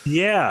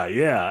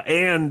 Yeah,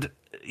 and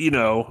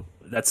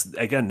that's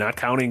again not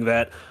counting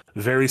that.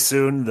 Very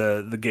soon,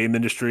 the game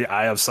industry,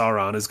 Eye of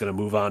Sauron, is going to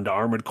move on to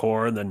Armored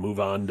Core and then move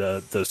on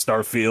to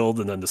Starfield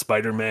and then to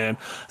Spider-Man.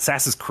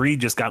 Assassin's Creed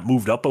just got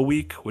moved up a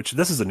week, which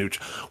this is a new...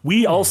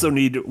 We also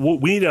need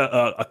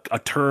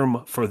a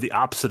term for the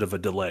opposite of a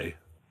delay.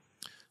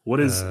 What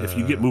is if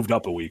you get moved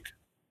up a week?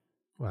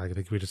 Well, I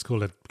think we just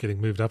call it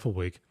getting moved up a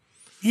week.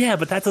 Yeah,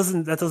 but that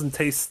doesn't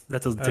taste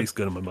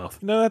good in my mouth.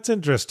 No, that's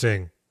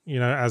interesting.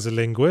 As a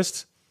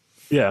linguist.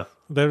 Yeah.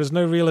 There is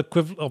no real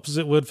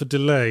opposite word for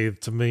delay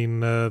to mean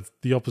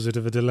the opposite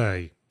of a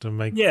delay. To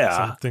make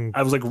something...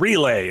 I was like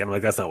relay. I'm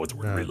like, that's not what the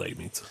word relay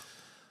means.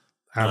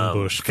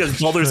 Ambush.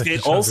 Because Baldur's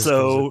Gate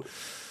also,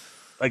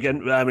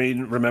 again, I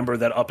mean, remember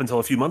that up until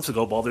a few months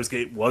ago, Baldur's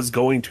Gate was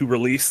going to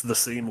release the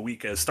same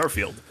week as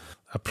Starfield.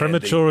 A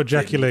premature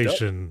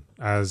ejaculation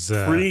as...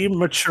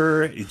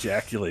 premature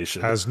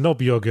ejaculation. As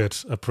knob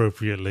yogurt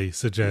appropriately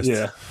suggests.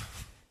 Yeah.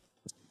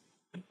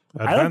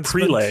 I like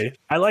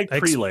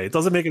prelay. It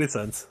doesn't make any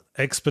sense.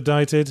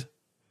 Expedited,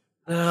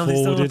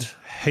 forwarded,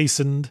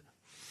 hastened.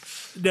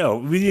 No,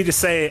 we need to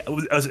say.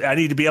 I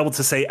need to be able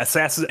to say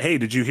Assassin. Hey,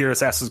 did you hear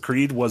Assassin's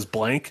Creed was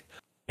blank,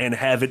 and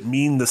have it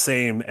mean the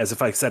same as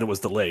if I said it was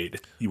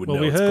delayed? You would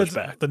know. We it's heard pushed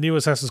back. The new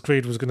Assassin's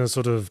Creed was going to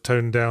sort of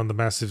tone down the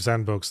massive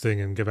sandbox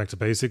thing and go back to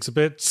basics a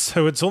bit.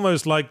 So it's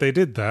almost like they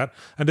did that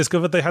and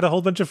discovered they had a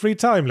whole bunch of free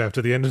time left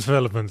at the end of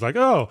development. Like,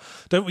 oh,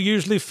 don't we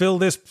usually fill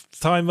this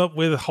time up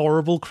with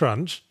horrible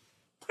crunch?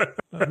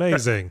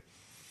 Amazing.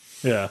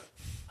 Yeah.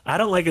 I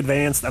don't like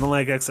advanced. I don't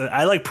like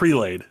I like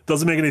prelayed.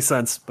 Doesn't make any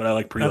sense, but I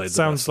like prelayed. That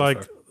sounds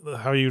like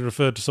how you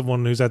referred to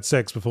someone who's had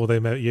sex before they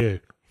met you.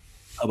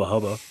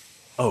 Hubba.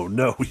 Oh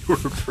no, you were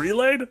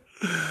prelayed?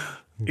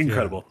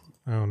 Incredible.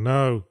 Yeah. Oh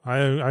no,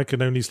 I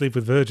can only sleep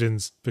with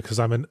virgins because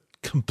I'm a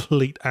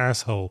complete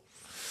asshole.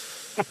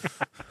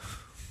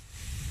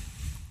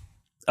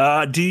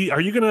 Are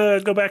you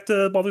gonna go back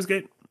to Baldur's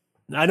Gate?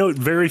 I know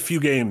very few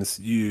games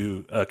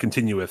you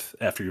continue with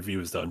after your review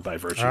is done by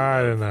virtue.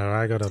 I don't know.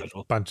 I got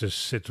a bunch of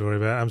shit to worry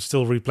about. I'm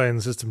still replaying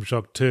System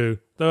Shock 2,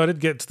 though I did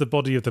get to the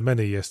body of the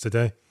many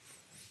yesterday.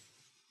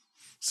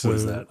 So what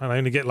is that? I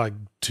only get like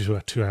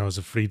 2 hours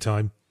of free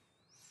time.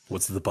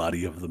 What's the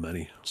body of the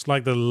many? It's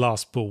like the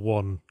last but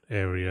one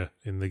area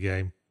in the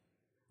game.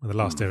 And the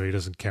last area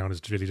doesn't count.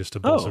 It's really just a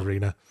boss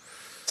arena.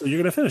 So you're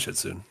going to finish it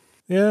soon?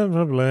 Yeah,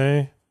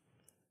 probably.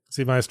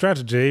 See, my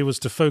strategy was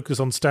to focus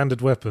on standard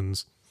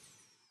weapons.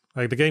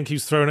 Like, the game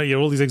keeps throwing at you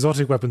all these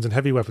exotic weapons and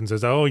heavy weapons.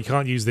 It's you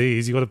can't use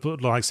these. You got to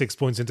put like 6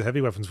 points into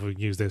heavy weapons before you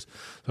can use this.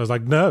 So I was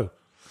like, no.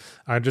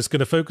 I'm just going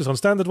to focus on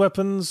standard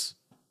weapons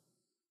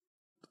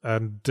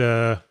and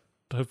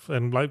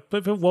like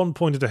put 1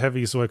 point into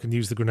heavy so I can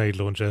use the grenade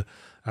launcher,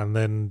 and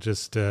then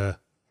just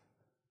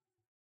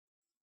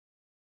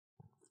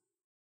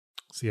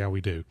see how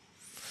we do.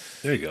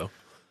 There you go.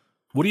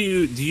 What do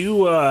you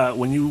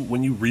when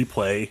you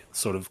replay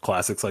sort of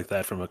classics like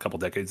that from a couple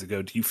decades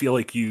ago, do you feel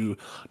like do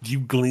you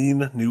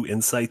glean new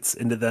insights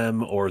into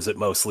them, or is it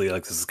mostly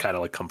like this is kind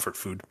of like comfort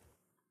food?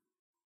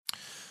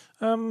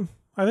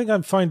 I think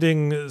I'm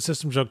finding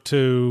System Shock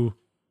 2,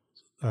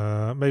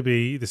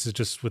 maybe this is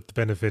just with the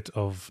benefit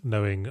of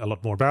knowing a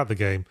lot more about the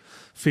game,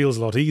 feels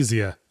a lot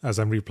easier as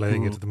I'm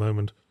replaying it at the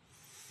moment.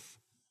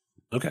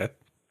 Okay.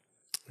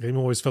 The game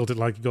always felt it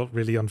like you got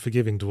really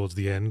unforgiving towards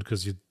the end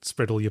because you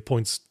spread all your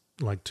points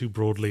like too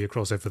broadly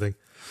across everything.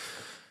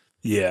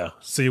 Yeah.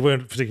 So you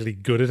weren't particularly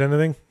good at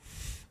anything.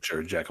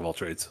 Sure, jack of all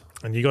trades.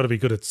 And you got to be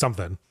good at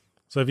something.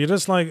 So if you're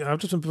just like, I've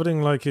just been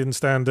putting like in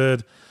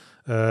standard,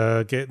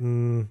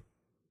 making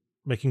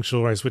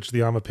sure I switch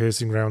the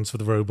armor-piercing rounds for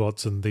the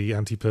robots and the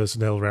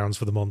anti-personnel rounds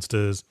for the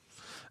monsters.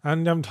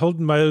 And I'm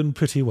holding my own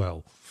pretty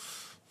well.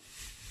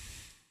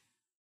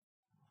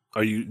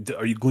 Are you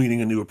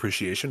gleaning a new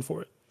appreciation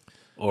for it?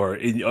 Or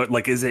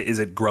like, is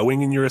it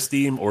growing in your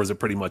esteem, or is it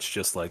pretty much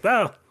just like,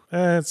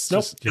 it's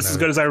just, this is as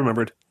good as I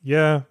remembered.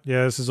 Yeah.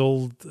 This is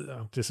all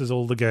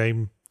the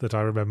game that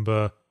I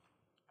remember.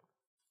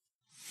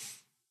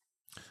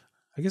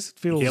 I guess it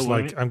feels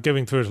like I'm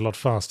going through it a lot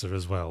faster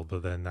as well.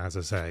 But then, as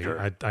I say,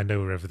 sure. I know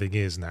where everything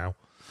is now.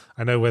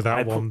 I know where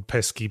that one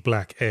pesky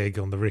black egg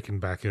on the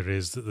Rickenbacker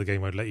is that the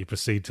game won't let you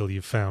proceed till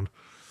you've found.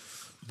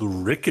 The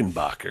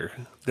Rickenbacker?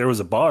 There was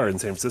a bar in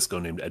San Francisco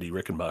named Eddie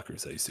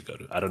Rickenbacker's I used to go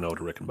to. I don't know what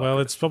a Rickenbacker Well,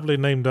 it's probably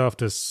named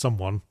after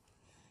someone.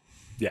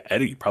 Yeah,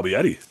 Eddie. Probably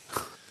Eddie.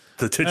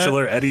 The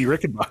titular Eddie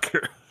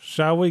Rickenbacker.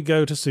 Shall we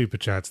go to Super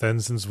Chats then,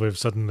 since we've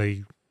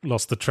suddenly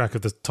lost the track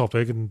of the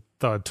topic and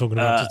started talking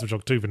about System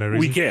Shock 2 for no reason?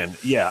 We can,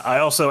 yeah. I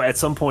also, at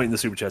some point in the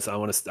Super Chats, I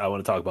want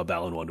to talk about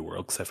Balan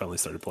Wonderworld because I finally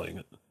started playing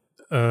it.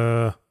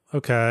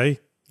 Okay,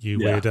 you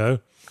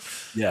weirdo.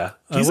 Yeah,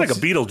 he's like a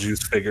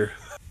Beetlejuice figure.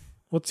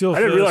 What's your? I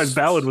didn't realize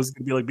Ballad was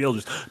going to be like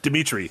Beetlejuice.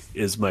 Dimitri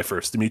is my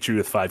first. Dimitri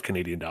with $5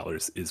 Canadian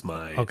is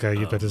my. Okay,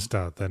 you better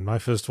start then. My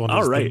first one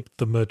is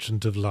the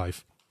Merchant of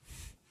Life.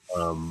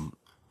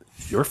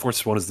 Your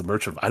first one is the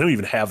Merchant of. I don't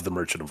even have the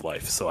Merchant of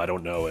Life, so I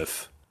don't know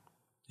if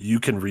you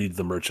can read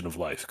the Merchant of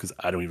Life because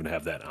I don't even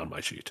have that on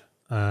my sheet.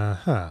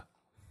 Okay,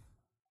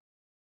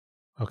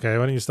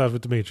 why don't you start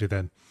with Dimitri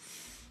then?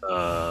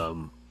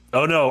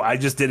 Oh, no, I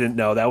just didn't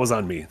know. That was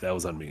on me.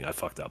 I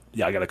fucked up.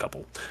 Yeah, I got a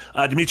couple.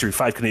 Dimitri,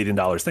 $5 Canadian.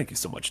 Thank you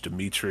so much,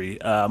 Dimitri.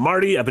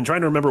 Marty, I've been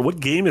trying to remember what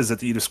game is it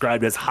that you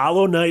described as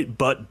Hollow Knight,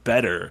 but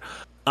better.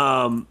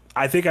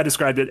 I think I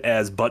described it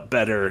as but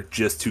better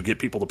just to get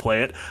people to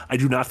play it. I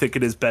do not think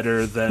it is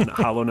better than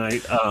Hollow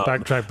Knight.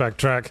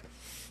 Backtrack.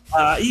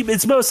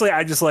 It's mostly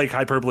I just like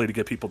hyperbole to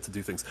get people to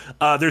do things.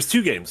 There's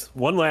two games,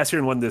 one last year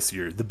and one this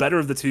year. The better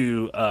of the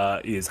two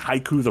is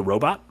Haiku the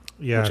Robot.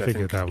 Yeah, I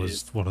figured that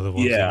was one of the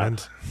ones you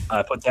meant.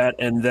 I put that.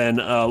 And then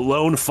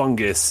Lone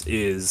Fungus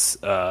is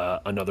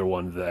another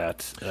one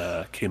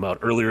that came out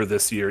earlier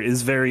this year.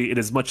 It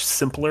is much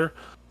simpler,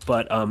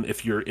 but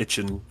if you're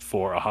itching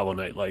for a Hollow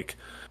Knight like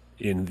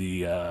in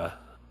the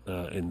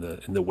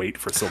wait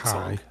for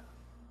Silksong.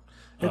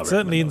 It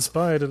certainly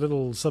inspired a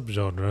little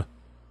subgenre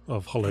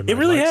of Hollow Knight. It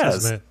really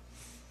has. Isn't it?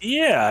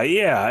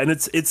 Yeah. And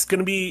it's going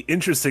to be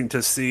interesting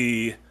to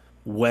see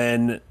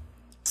when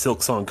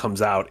Silksong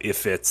comes out,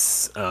 if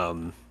it's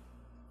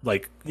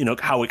like, you know,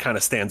 how it kind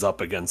of stands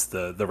up against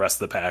the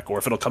rest of the pack, or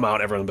if it'll come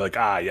out, everyone will be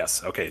like,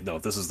 yes, okay, no,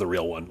 this is the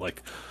real one.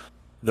 Like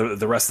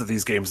the rest of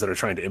these games that are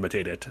trying to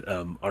imitate it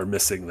are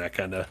missing that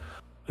kind of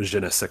je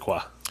ne sais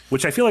quoi,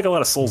 which I feel like a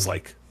lot of Souls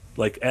like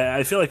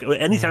I feel like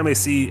anytime I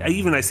see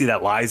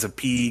that Lies of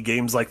P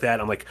games like that,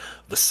 I'm like,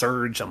 the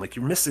Surge, I'm like,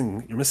 you're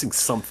missing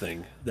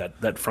something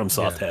that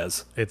FromSoft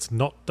has. It's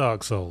not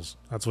Dark Souls.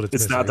 That's what it's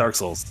missing. Not Dark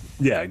Souls.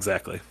 Yeah,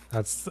 exactly.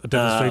 That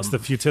demonstrates the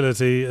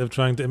futility of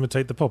trying to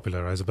imitate the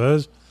popular, I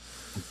suppose.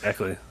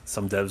 Exactly.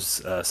 Some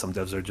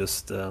devs are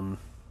just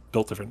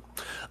built different.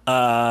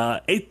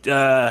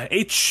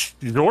 H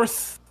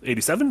North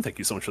 87, thank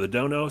you so much for the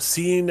dono.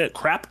 Seeing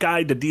Crap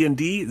Guide to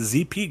D&D,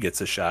 ZP gets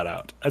a shout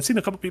out. I've seen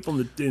a couple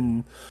people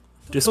in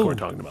Discord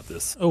talking about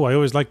this. Oh, I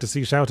always like to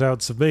see shout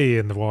outs of me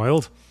in the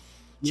wild.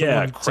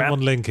 Someone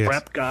link it.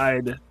 Crap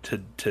Guide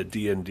to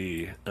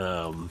D&D.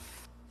 Well,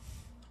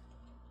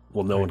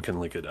 no one can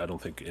link it, I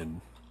don't think,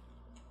 in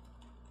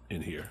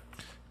here.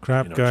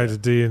 Crap Guide to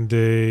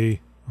D&D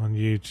on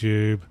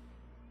YouTube.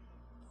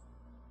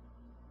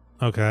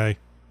 Okay.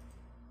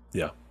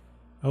 Yeah.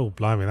 Oh,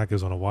 blimey, that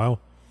goes on a while.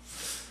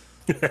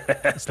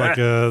 It's like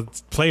a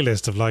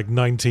playlist of like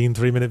 19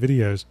 3-minute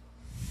videos.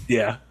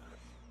 Yeah.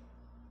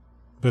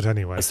 But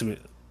anyway. I'm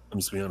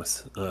just being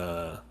honest.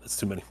 That's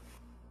too many.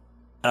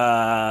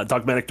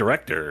 Dogmatic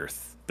Director.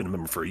 Been a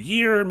member for a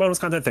year in bonus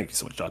content. Thank you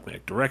so much,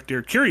 Dogmatic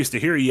Director. Curious to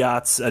hear,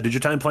 Yachts. Did your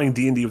time playing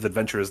D&D with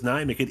Adventurers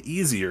 9 make it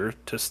easier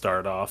to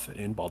start off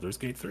in Baldur's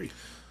Gate 3?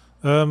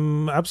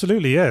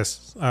 Absolutely,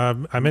 yes.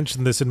 I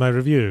mentioned this in my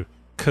review.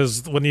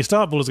 Because when you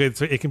start Baldur's Gate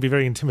 3, it can be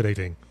very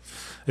intimidating.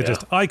 It's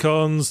just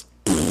icons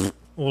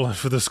all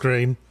over the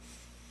screen.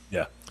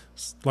 Yeah.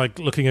 It's like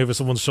looking over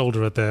someone's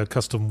shoulder at their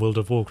custom World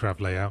of Warcraft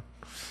layout.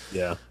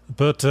 Yeah.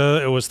 But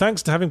it was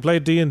thanks to having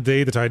played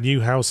D&D that I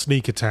knew how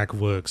sneak attack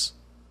works.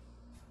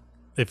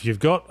 If you've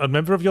got a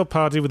member of your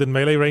party within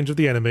melee range of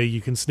the enemy,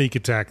 you can sneak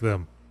attack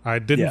them. I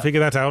didn't figure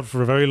that out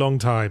for a very long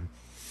time.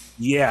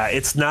 Yeah,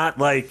 it's not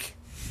like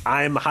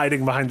I'm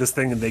hiding behind this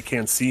thing and they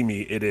can't see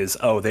me. It is,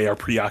 they are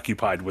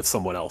preoccupied with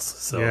someone else.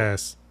 So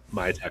yes.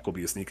 My attack will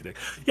be a sneak attack.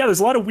 Yeah, there's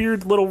a lot of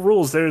weird little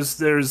rules.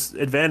 There's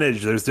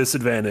advantage, there's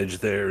disadvantage,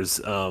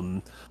 there's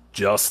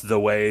just the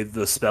way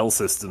the spell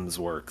systems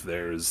work.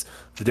 There's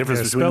the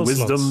difference between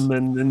wisdom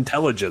and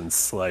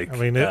intelligence. Like, I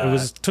mean,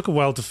 it took a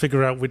while to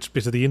figure out which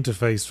bit of the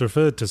interface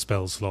referred to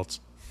spell slots.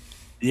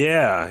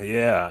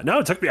 Yeah. No,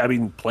 it took me. I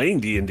mean,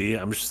 playing D&D,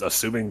 I'm just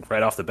assuming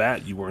right off the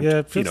bat you weren't.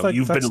 Yeah, like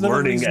you've been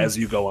learning as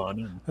you go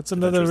on. That's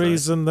another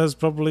reason there's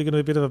probably going to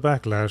be a bit of a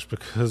backlash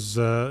because,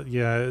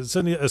 it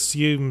certainly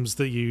assumes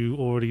that you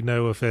already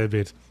know a fair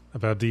bit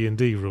about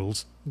D&D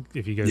rules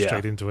if you go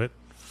straight into it.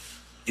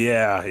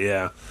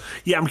 Yeah.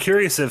 I'm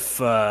curious if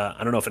I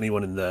don't know if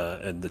anyone in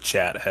the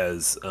chat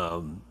has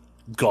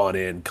gone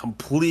in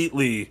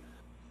completely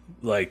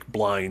like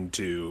blind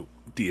to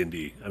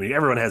D&D. I mean,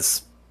 everyone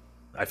has.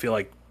 I feel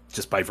like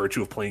just by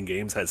virtue of playing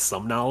games has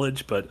some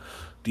knowledge, but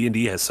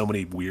D&D has so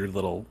many weird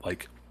little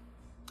like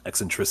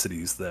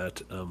eccentricities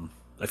that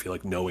I feel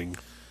like knowing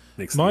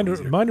makes it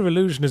easier. Minor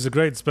Illusion is a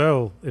great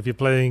spell if you're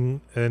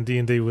playing in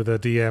D&D with a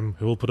DM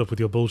who will put up with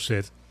your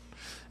bullshit.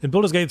 In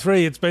Baldur's Gate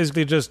 3, it's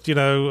basically just,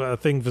 a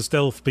thing for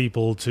stealth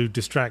people to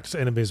distract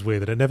enemies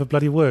with, and it never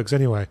bloody works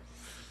anyway.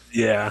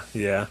 Yeah.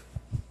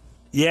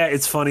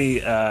 It's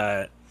funny.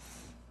 I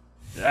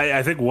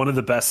think one of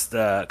the best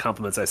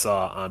compliments I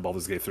saw on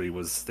Baldur's Gate 3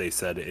 was they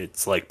said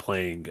it's like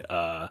playing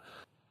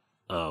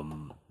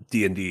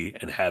D&D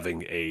and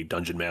having a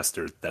dungeon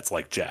master that's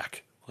like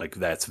Jack. Like,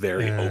 that's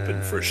very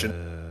open for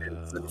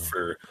shenanigans and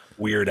for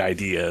weird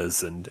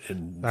ideas and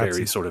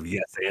very sort of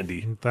yes,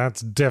 Andy.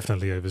 That's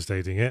definitely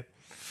overstating it.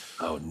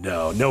 Oh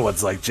no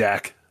one's like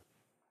Jack.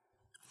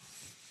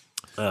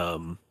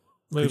 Could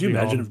you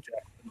imagine if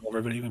Jack was all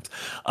over video games?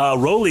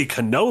 Roly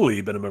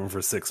Cannoli, been a member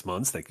for 6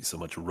 months. Thank you so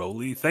much,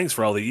 Roly. Thanks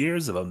for all the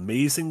years of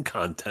amazing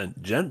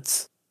content,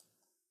 gents.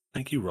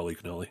 Thank you, Roly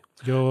Cannoli.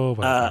 You're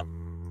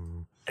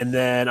welcome. And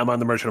then I'm on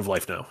the Merchant of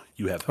Life now.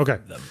 You have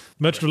them.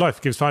 Merchant of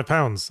Life gives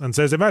 £5 and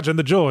says, imagine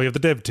the joy of the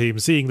dev team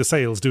seeing the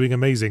sales doing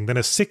amazing, then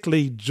a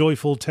sickly,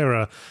 joyful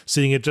terror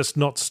seeing it just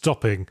not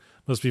stopping.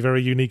 Must be a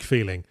very unique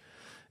feeling.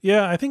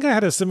 Yeah, I think I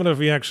had a similar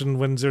reaction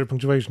when Zero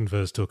Punctuation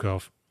first took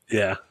off.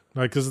 Yeah.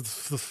 Because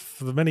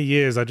for the many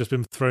years I've just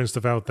been throwing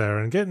stuff out there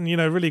and getting,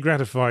 really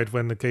gratified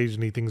when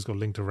occasionally things got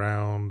linked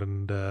around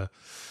and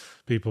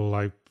people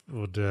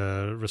would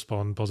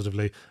respond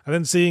positively. And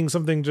then seeing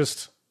something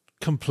just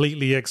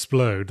completely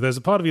explode. There's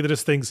a part of you that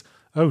just thinks,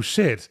 oh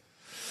shit.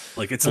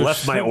 Like it's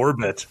left my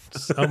orbit.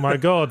 Oh my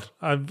God.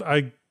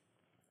 I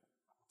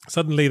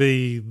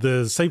suddenly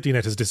the safety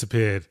net has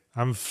disappeared.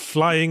 I'm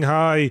flying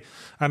high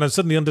and I'm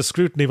suddenly under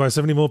scrutiny by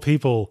so many more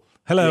people.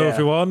 Hello,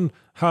 everyone.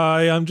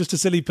 Hi, I'm just a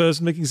silly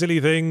person making silly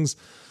things.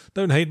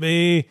 Don't hate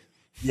me.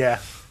 Yeah.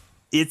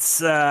 It's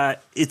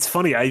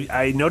funny.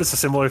 I noticed a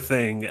similar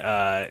thing.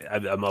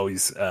 I'm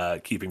always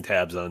keeping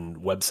tabs on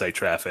website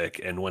traffic,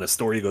 and when a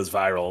story goes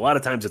viral, a lot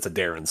of times it's a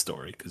Darren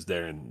story because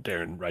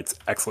Darren writes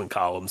excellent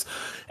columns,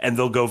 and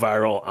they'll go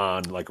viral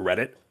on like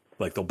Reddit.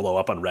 Like they'll blow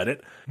up on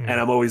Reddit, and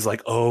I'm always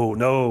like, oh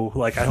no,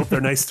 like I hope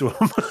they're nice to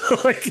him.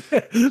 like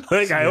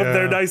I hope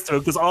they're nice to him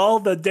because all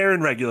the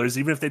Darren regulars,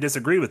 even if they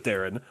disagree with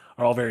Darren,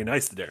 are all very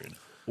nice to Darren.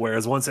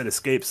 Whereas once it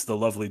escapes the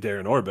lovely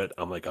Darren orbit,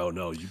 I'm like, oh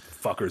no, you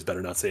fuckers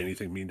better not say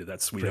anything mean to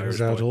that sweet Irish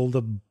boy. Brings out all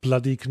the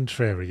bloody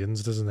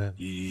contrarians, doesn't it?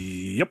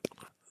 Yep.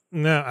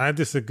 No, I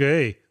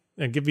disagree.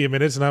 And give me a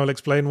minute and I will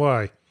explain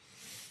why.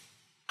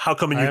 How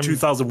come in your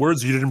 2,000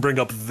 words you didn't bring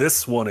up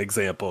this one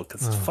example?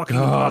 Because it's fucking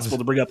impossible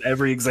to bring up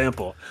every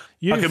example.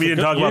 How come you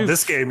didn't talk about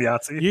this game,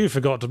 Yahtzee? You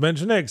forgot to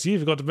mention X. You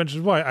forgot to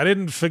mention Y. I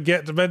didn't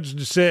forget to mention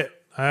shit.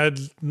 I had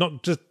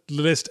not just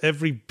list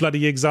every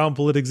bloody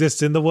example that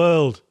exists in the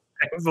world.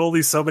 I have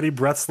only so many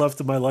breaths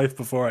left in my life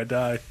before I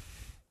die.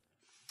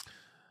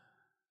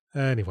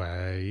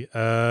 Anyway,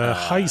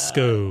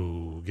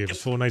 Highsco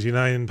gives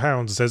 £4.99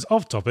 and says,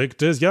 off topic,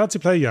 does Yahtzee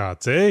play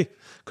Yahtzee?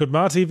 Could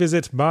Marty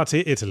visit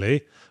Marty,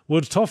 Italy?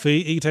 Would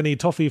Toffee eat any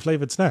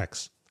toffee-flavoured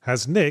snacks?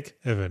 Has Nick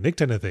ever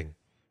nicked anything?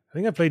 I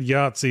think I played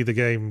Yahtzee the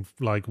game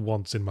like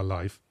once in my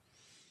life.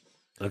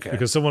 Okay.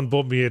 Because someone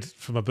bought me it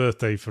for my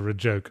birthday for a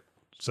joke.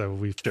 So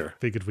we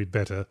figured we'd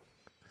better.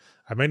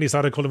 I mainly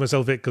started calling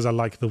myself it because I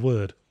like the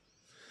word.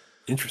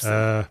 Interesting.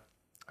 I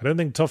don't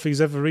think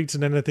Toffee's ever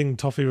eaten anything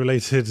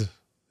toffee-related.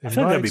 I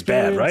feel like that'd be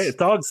bad, right? If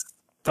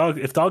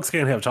dogs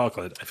can't have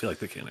chocolate, I feel like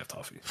they can't have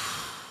toffee.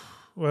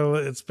 Well,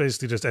 it's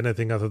basically just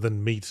anything other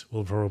than meat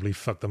will probably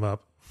fuck them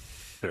up.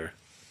 Sure.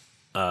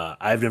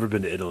 I've never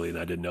been to Italy, and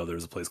I didn't know there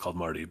was a place called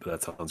Marty, but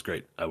that sounds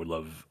great. I would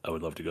love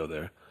to go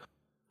there.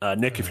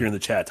 Nick, if you're in the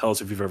chat, tell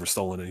us if you've ever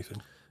stolen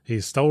anything.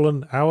 He's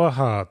stolen our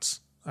hearts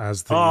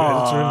as the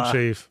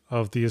editor-in-chief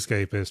of The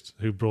Escapist,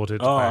 who brought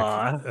it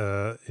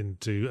back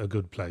into a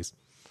good place.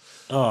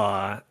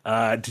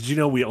 Did you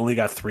know we only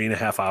got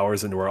 3.5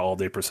 hours into our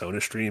all-day Persona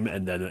stream,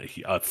 and then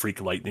a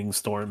freak lightning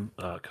storm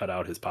cut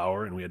out his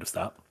power, and we had to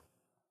stop?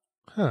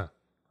 Huh.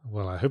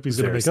 Well, I hope he's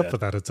going to make up for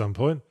that at some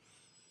point.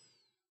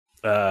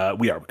 We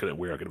are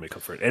gonna make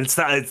up for it, and it's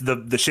not. It's the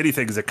shitty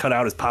thing is it cut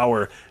out his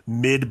power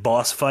mid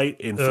boss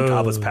fight in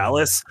Fukaba's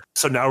palace.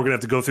 So now we're gonna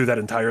have to go through that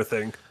entire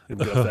thing and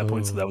get to that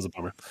point. So that was a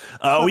bummer.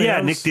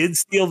 Nick did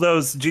steal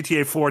those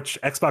GTA 4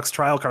 Xbox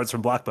trial cards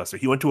from Blockbuster.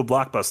 He went to a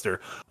Blockbuster,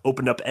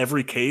 opened up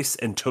every case,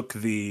 and took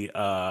the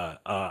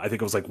I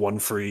think it was like one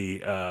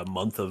free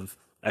month of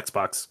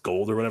Xbox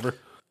Gold or whatever.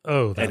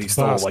 Oh, that's and he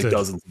stole like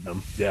dozens of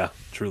them. Yeah,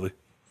 truly.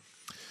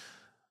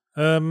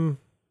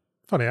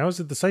 Funny, I was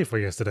at the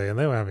Safeway yesterday and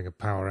they were having a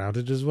power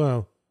outage as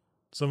well.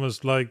 It's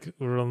almost like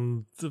we're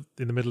in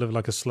the middle of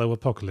like a slow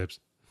apocalypse.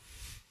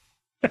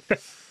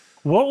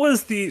 What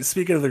was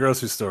speaking of the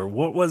grocery store,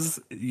 what was,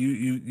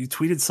 you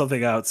tweeted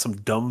something out, some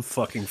dumb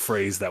fucking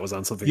phrase that was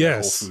on something at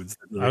Whole Foods.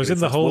 I was in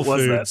the Whole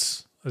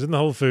Foods. I was in the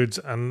Whole Foods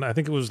and I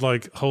think it was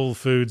like Whole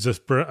Foods'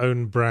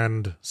 own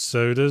brand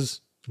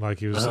sodas.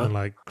 Like it was something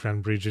like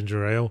cranberry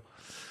ginger ale.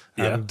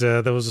 Yeah. And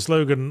there was a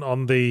slogan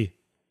on the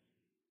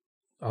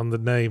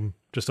name,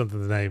 just under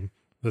the name,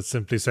 that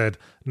simply said,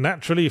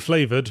 naturally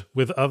flavoured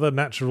with other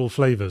natural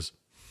flavours.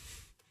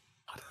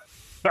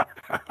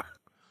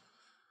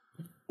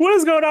 What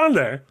is going on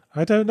there?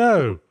 I don't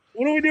know.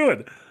 What are we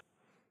doing?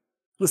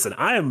 Listen,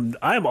 I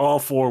am all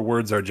for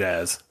words are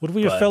jazz. Would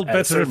we have felt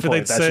better if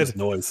they'd said just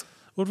noise?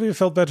 Would we have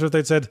felt better if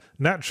they'd said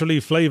naturally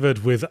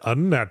flavored with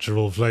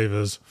unnatural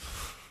flavors?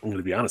 I'm going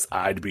to be honest.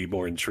 I'd be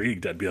more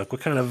intrigued. I'd be like,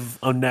 what kind of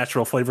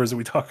unnatural flavors are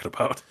we talking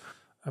about?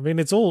 I mean,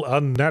 it's all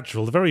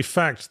unnatural. The very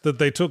fact that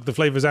they took the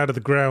flavors out of the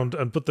ground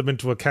and put them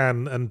into a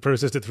can and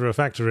processed it through a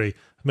factory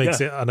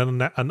makes it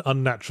an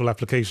unnatural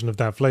application of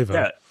that flavor.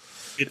 Yeah,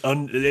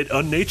 it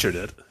unnatured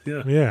it.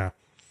 Yeah. Yeah.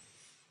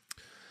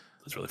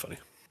 That's really funny.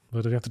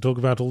 But we have to talk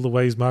about all the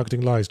ways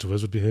marketing lies to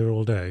us. Would be here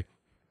all day.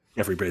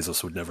 Jeffrey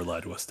Bezos would never lie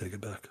to us. Take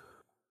it back.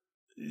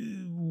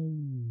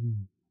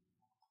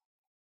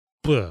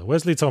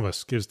 Wesley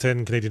Thomas gives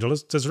 10 Canadian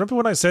dollars. Says, remember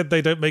when I said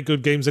they don't make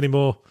good games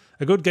anymore?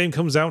 A good game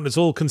comes out and it's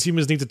all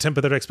consumers need to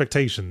temper their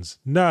expectations.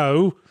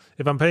 No.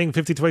 If I'm paying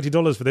 $50 to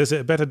 $80 for this,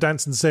 it better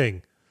dance and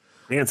sing.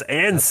 Dance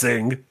and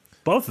sing.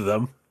 Both of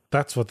them.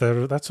 That's what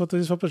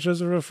these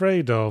publishers are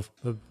afraid of.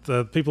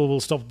 The people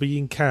will stop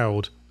being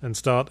cowed and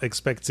start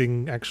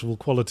expecting actual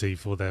quality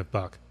for their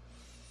buck.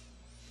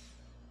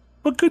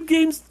 But good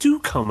games do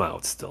come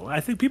out still.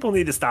 I think people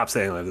need to stop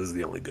saying like this is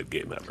the only good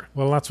game ever.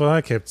 Well, that's what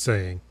I kept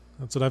saying.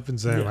 That's what I've been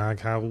saying.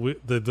 Like how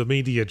the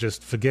media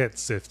just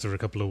forgets after a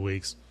couple of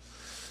weeks.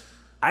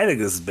 I think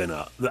this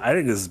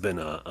has been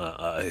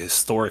a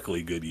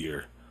historically good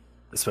year,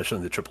 especially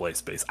in the AAA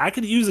space. I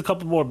could use a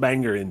couple more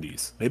banger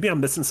indies. Maybe I'm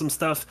missing some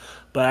stuff,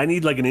 but I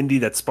need like an indie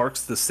that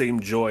sparks the same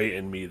joy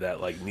in me that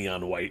like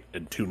Neon White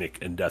and Tunic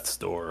and Death's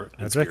Door.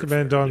 I'd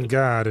recommend On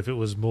Guard if it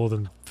was more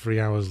than 3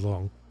 hours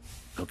long.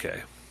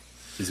 Okay.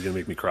 Is it going to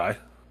make me cry?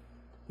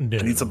 No.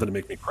 I need something to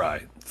make me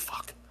cry.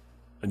 Fuck.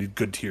 I need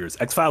good tears.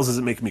 X-Files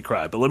isn't making me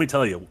cry, but let me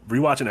tell you,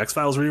 rewatching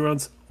X-Files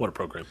reruns, what a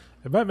program.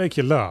 It might make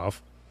you laugh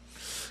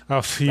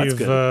after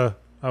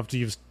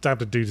you've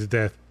stabbed a dude to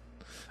death.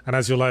 And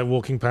as you're like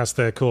walking past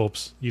their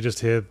corpse, you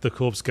just hear the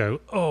corpse go,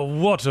 "Oh,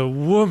 what a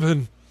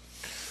woman."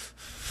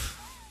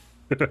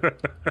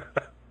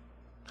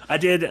 I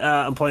did.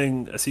 I'm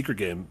playing a secret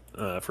game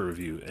for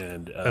review,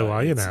 and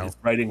are you now? It's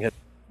writing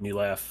me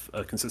laugh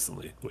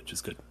consistently, which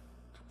is good.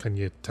 Can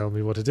you tell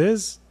me what it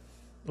is,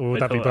 or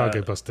would that be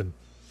bargo busting?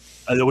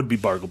 It would be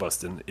bargo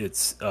busting.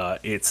 It's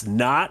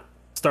not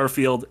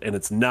Starfield, and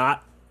it's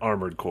not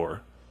Armored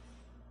Core.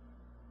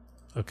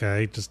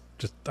 Okay, just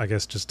I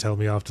guess just tell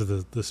me after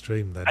the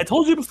stream then. I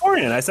told you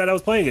beforehand. I said I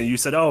was playing it. You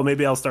said, "Oh,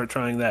 maybe I'll start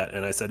trying that,"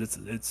 and I said,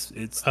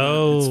 "It's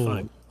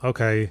fine."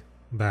 Okay,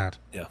 bad.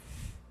 Yeah.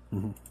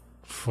 Mm-hmm.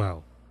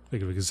 Well, I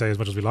think we can say as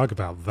much as we like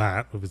about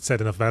that. We've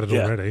said enough about it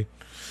already.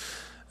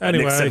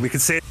 Anyway, Nick said we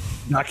could say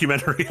a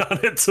documentary on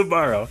it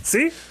tomorrow.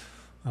 See,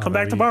 come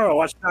back tomorrow,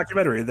 watch the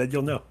documentary, then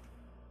you'll know.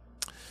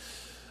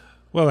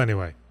 Well,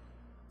 anyway.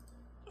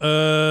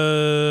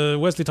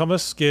 Wesley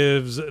Thomas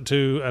gives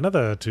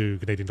another $2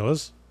 Canadian,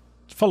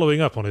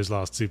 following up on his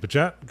last super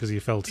chat because he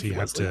felt he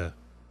had to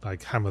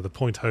like hammer the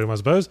point home, I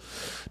suppose,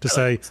 to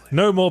say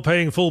no more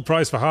paying full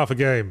price for half a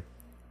game.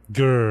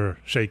 Grr,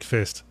 shake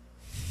fist.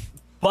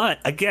 But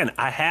again,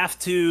 I have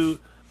to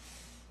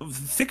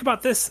think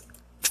about this.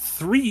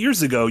 3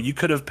 years ago, you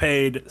could have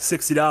paid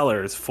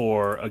 $60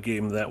 for a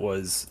game that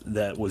was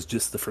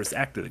just the first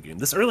act of the game.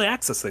 This early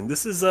access thing,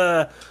 this is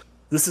a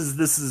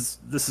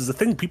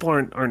thing people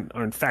aren't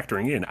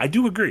factoring in. I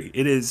do agree.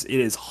 It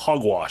is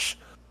hogwash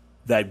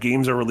that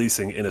games are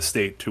releasing in a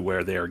state to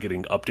where they are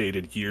getting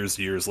updated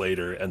years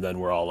later, and then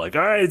we're all like,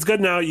 all right, it's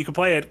good now, you can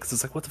play it, because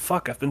it's like, what the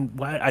fuck?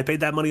 I paid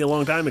that money a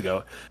long time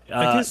ago.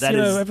 I guess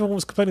everyone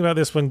was complaining about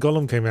this when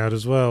Gollum came out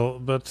as well,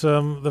 but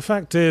the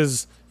fact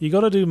is, you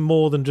got to do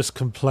more than just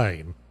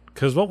complain,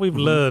 because what we've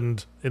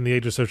learned in the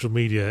age of social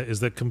media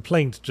is that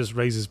complaint just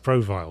raises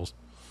profiles.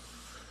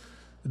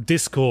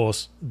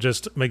 Discourse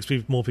just makes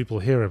more people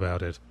hear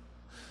about it.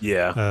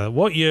 Yeah.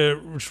 What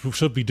you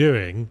should be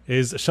doing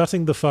is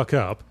shutting the fuck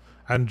up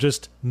and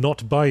just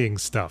not buying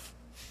stuff.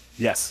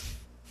 Yes.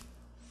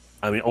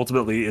 I mean,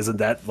 ultimately, isn't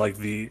that like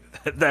the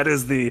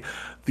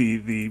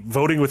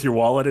voting with your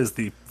wallet is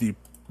the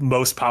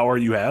most power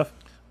you have?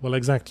 Well,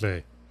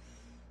 exactly.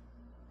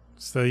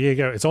 So there you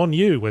go. It's on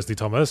you, Wesley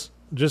Thomas.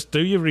 Just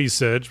do your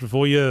research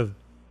before you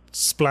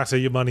splatter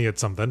your money at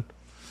something.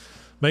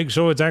 Make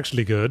sure it's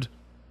actually good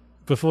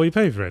before you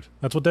pay for it.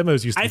 That's what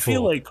demos used to be for. I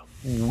feel like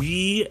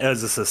we,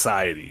 as a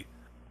society,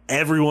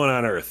 everyone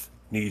on Earth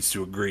needs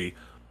to agree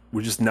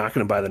we're just not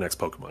going to buy the next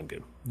Pokemon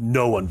game.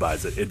 No one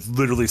buys it. It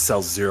literally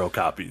sells 0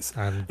 copies.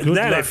 And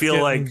then I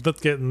feel like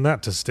getting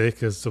that to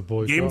stick as the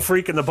boy. Game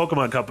Freak and the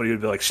Pokemon Company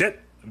would be like, shit,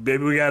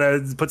 maybe we got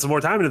to put some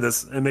more time into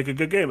this and make a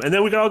good game. And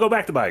then we can all go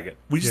back to buying it.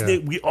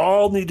 We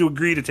all need to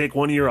agree to take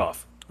 1 year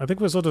off. I think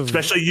we're sort of...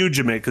 Especially you,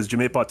 Jimmy, because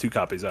Jimmy bought 2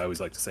 copies, I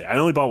always like to say. I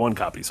only bought 1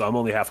 copy, so I'm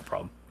only half a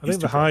problem. I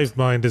think the hive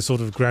mind is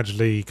sort of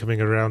gradually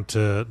coming around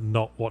to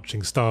not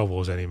watching Star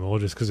Wars anymore,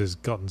 just because it's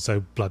gotten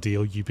so bloody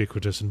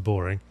ubiquitous and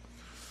boring.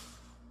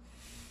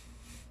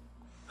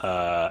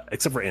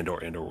 Except for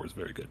Andor. Andor was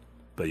very good.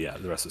 But yeah,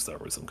 the rest of Star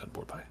Wars I'm kind of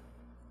bored by.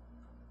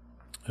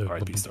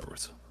 R.I.P. Star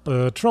Wars.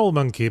 Troll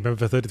Monkey, member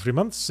for 33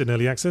 months in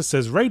early access,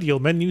 says radial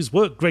menus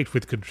work great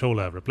with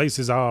controller.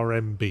 Replaces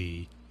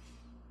RMB.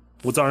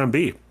 What's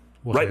RMB?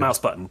 Right mouse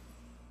button.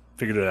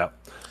 Figured it out.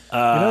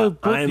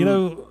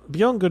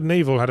 Beyond Good and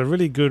Evil had a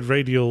really good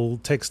radial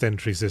text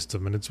entry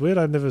system, and it's weird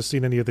I've never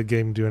seen any other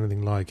game do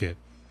anything like it.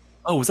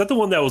 Oh, was that the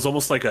one that was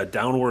almost like a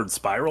downward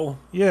spiral?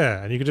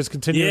 Yeah, and you could just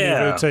continually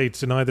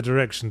rotate in either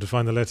direction to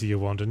find the letter you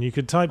want, and you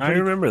could type. I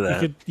remember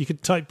that. You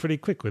could type pretty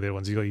quick with it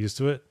once you got used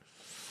to it.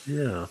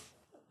 Yeah.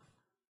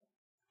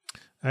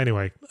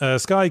 Anyway,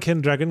 Sky Ken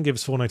Dragon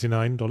gives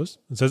 $4.99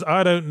 and says,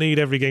 I don't need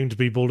every game to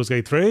be Baldur's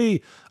Gate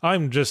 3.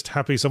 I'm just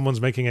happy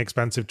someone's making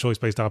expansive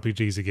choice-based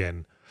RPGs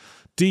again.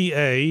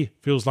 DA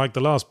feels like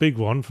the last big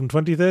one from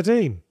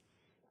 2013.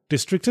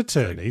 District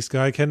Attorney,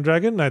 Sky Ken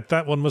Dragon?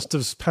 That one must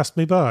have passed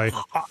me by.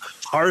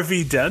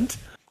 Harvey Dent?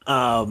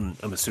 I'm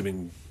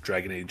assuming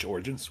Dragon Age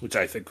Origins, which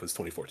I think was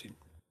 2014,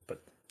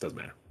 but doesn't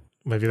matter.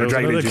 Maybe there was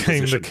another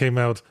game that came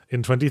out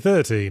in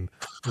 2013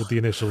 with the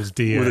initials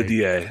DA. With a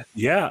DA.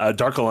 Yeah,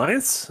 Dark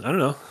Alliance? I don't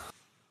know.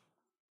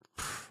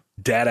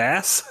 Dad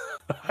Ass?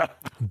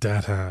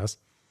 Dad Ass.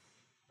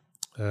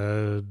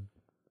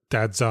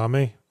 Dad's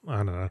Army? I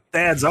don't know.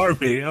 Dad's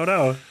Army? Oh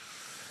no.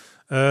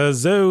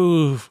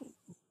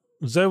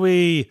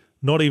 Zoe,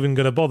 not even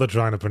going to bother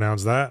trying to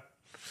pronounce that.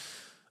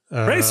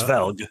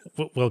 Racevelg.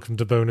 Welcome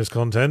to bonus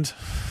content.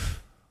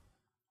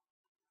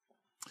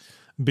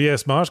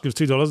 BS Marsh gives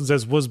 $2 and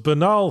says, was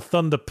Banal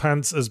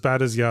Thunderpants as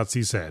bad as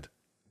Yahtzee said?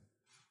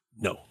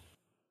 No.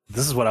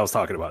 This is what I was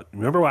talking about.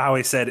 Remember how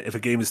I said if a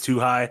game is too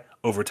high,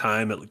 over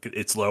time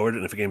it's lowered,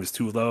 and if a game is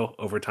too low,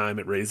 over time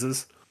it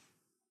raises?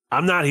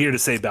 I'm not here to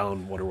say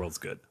Balan Wonderworld's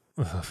good.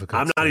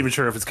 I'm not even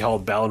sure if it's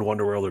called Balan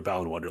Wonderworld or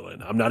Balan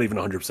Wonderland. I'm not even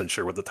 100%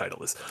 sure what the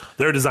title is.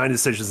 There are design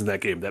decisions in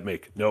that game that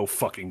make no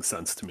fucking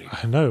sense to me.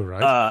 I know,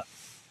 right?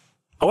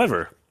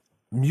 However,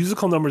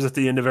 musical numbers at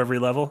the end of every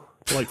level,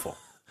 delightful.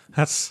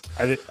 I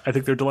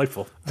think they're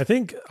delightful. I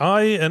think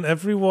I and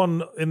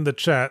everyone in the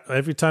chat,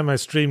 every time I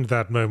streamed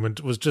that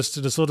moment, was just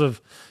in a sort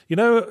of,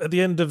 at the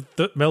end of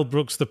Mel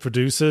Brooks, The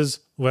Producers,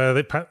 where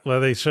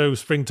they show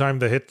Springtime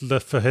the Hitler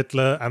for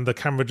Hitler, and the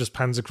camera just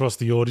pans across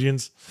the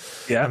audience,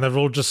 and they're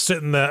all just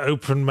sitting there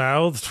open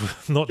mouthed,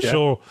 not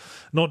sure,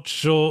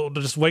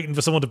 just waiting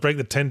for someone to break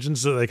the tension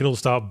so that they can all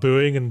start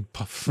booing and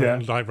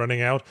like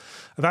running out.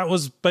 That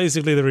was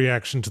basically the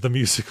reaction to the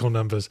musical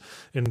numbers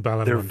in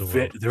Balan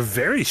Wonderworld. They're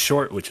very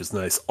short, which is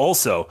nice.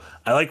 Also,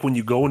 I like when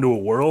you go into a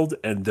world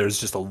and there's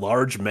just a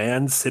large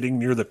man sitting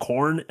near the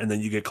corn, and then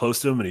you get close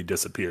to him and he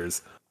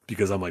disappears.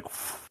 Because I'm like,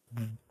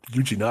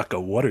 Yuji Naka,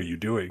 what are you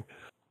doing?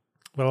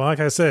 Well, like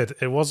I said,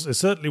 it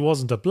certainly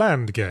wasn't a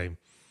bland game.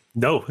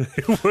 No,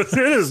 it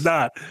is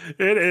not.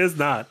 It is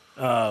not.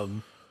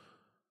 10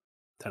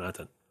 out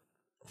of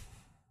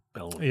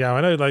 10. Yeah,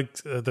 I know.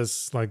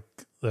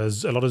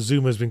 There's a lot of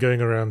Zoomers been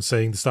going around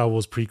saying the Star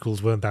Wars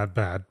prequels weren't that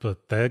bad,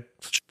 but they're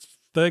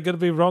going to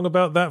be wrong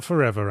about that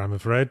forever, I'm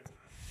afraid.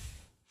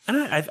 And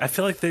I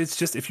feel like it's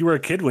just, if you were a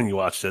kid when you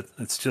watched it,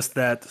 it's just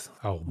that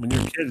when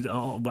you're a kid,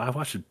 I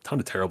watched a ton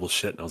of terrible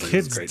shit, and I was like,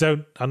 kids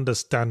don't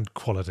understand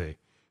quality.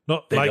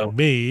 Not like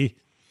me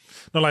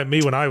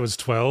when I was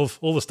 12.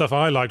 All the stuff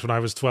I liked when I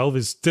was 12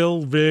 is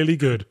still really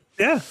good.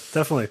 Yeah,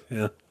 definitely.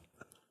 Yeah.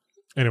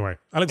 Anyway,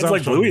 Alex Armstrong.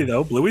 It's like Bluey,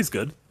 though. Bluey's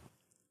good.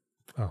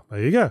 Oh,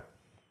 there you go.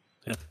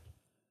 Yeah.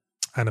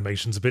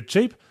 Animation's a bit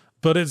cheap,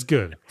 but it's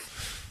good.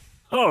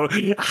 Oh,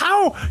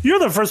 how? You're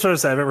the first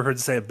person I've ever heard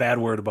to say a bad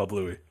word about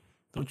Bluey.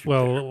 Don't you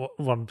dare.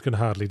 One can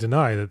hardly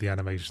deny that the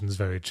animation's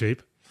very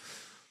cheap.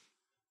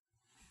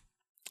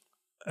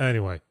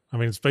 Anyway, I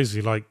mean, it's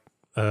basically like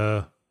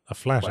a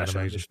flash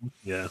animation.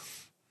 Yeah.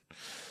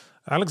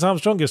 Alex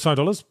Armstrong gives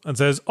 $5 and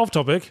says, off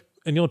topic,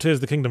 in your Tears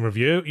of the Kingdom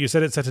review, you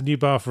said it set a new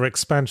bar for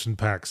expansion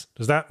packs.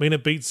 Does that mean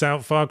it beats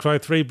out Far Cry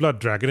 3 Blood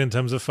Dragon in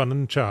terms of fun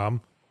and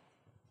charm?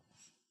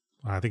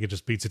 I think it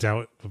just beats it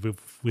out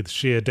with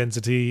sheer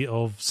density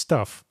of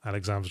stuff,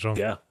 Alex Armstrong.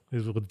 Yeah.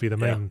 It would be the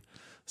main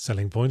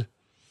selling point.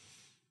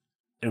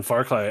 And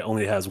Far Cry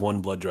only has one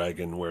blood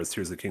dragon, whereas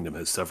Tears of the Kingdom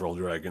has several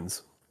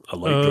dragons. A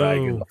light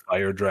dragon, a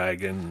fire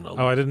dragon.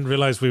 I didn't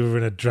realize we were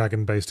in a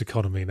dragon-based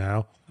economy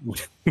now. We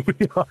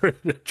are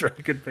in a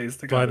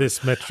dragon-based economy. By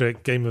this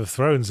metric, Game of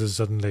Thrones has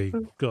suddenly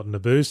gotten a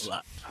boost.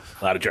 A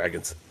lot of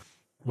dragons.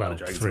 Well,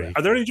 3.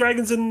 Are there any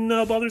dragons in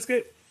Baldur's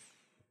Gate?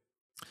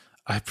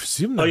 I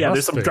presume there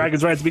there's some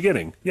dragons right at the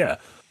beginning. Yeah.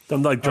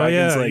 Some like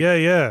dragons.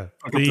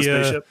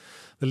 The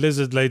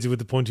lizard lady with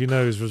the pointy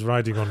nose was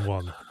riding on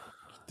one.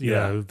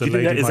 Is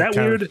that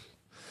weird?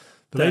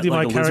 The lady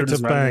my character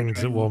banged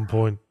at one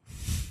point.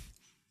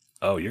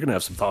 Oh, you're going to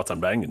have some thoughts on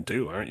banging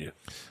too, aren't you?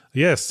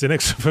 Yes, in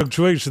extra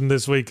punctuation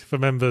this week for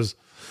members.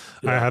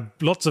 Yeah. I had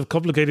lots of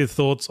complicated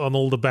thoughts on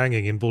all the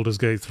banging in Baldur's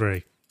Gate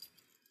 3.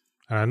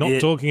 And I'm not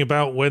talking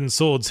about when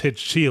swords hit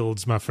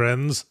shields, my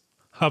friends.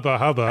 Hubba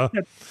hubba.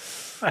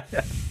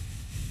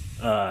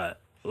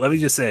 Let me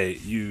just say,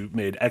 you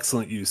made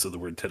excellent use of the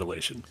word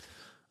titillation.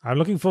 I'm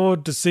looking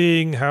forward to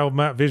seeing how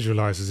Matt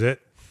visualizes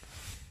it.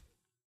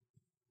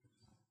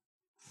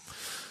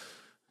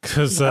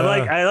 Because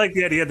I like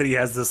the idea that he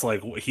has this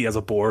he has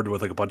a board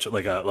with like a bunch of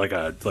like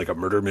a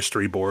murder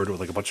mystery board with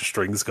like a bunch of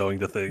strings going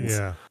to things.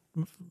 Yeah.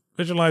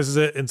 Visualizes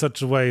it in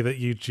such a way that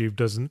YouTube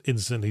doesn't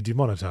instantly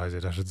demonetize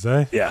it, I should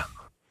say. Yeah.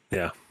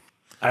 Yeah.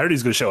 I heard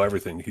he's going to show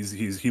everything.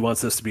 He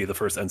wants this to be the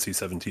first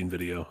NC-17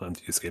 video on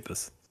The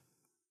Escapists.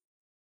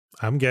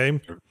 I'm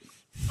game.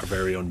 Our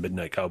very own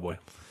Midnight Cowboy.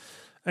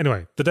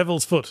 Anyway, The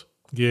Devil's Foot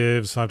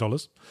gives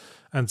 $5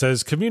 and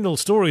says, communal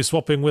story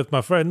swapping with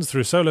my friends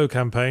through solo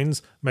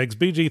campaigns makes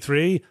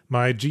BG3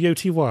 my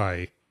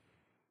GOTY.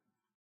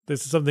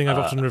 This is something I've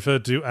often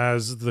referred to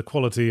as the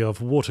quality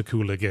of water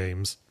cooler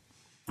games,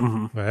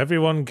 where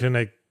everyone can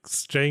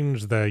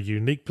exchange their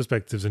unique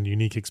perspectives and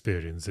unique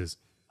experiences.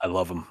 I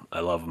love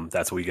them.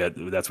 That's what we get.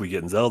 That's what we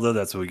get in Zelda.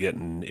 That's what we get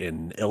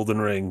in Elden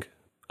Ring.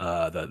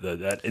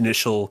 That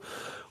initial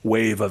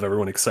wave of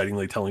everyone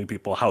excitingly telling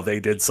people how they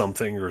did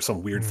something or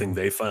some weird thing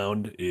they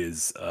found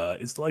is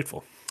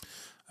delightful.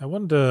 I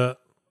wonder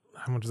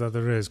how much of that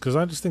there is, because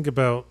I just think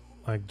about,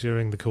 like,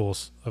 during the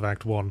course of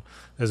Act 1,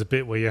 there's a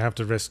bit where you have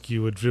to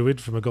rescue a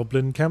druid from a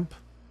goblin camp,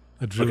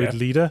 a druid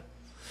leader.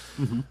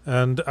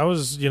 And I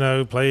was,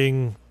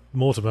 playing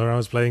Mortimer. I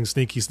was playing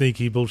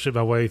sneaky, bullshit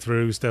my way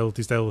through,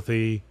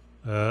 stealthy,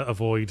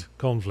 avoid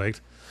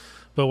conflict.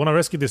 But when I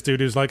rescued this dude,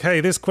 he was like, hey,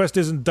 this quest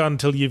isn't done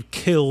till you've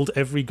killed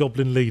every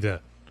goblin leader.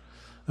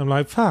 I'm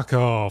like, fuck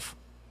off.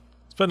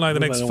 Spent like the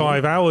next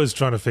 5 hours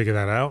trying to figure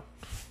that out.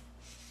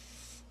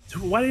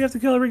 Why do you have to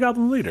kill every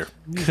goblin leader?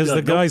 Because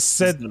the guy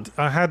said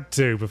I had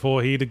to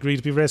before he'd agreed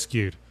to be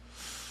rescued.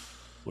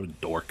 What a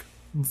dork.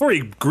 Before he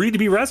agreed to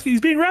be rescued,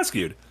 he's being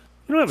rescued.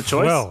 You don't have a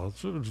choice. Well,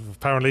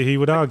 apparently he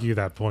would argue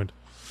that point.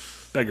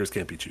 Beggars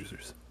can't be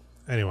choosers.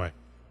 Anyway.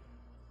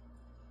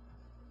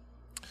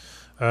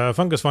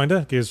 Fungus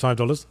Finder gives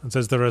 $5 and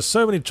says, there are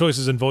so many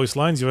choices in voice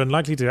lines you're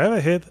unlikely to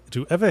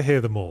ever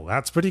hear them all.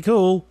 That's pretty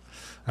cool.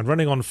 And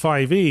running on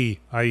 5e,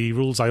 i.e.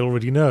 rules I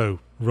already know,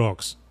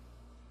 rocks.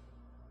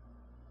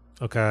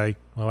 Okay,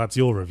 well, that's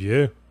your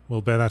review.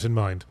 We'll bear that in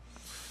mind.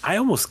 I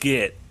almost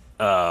get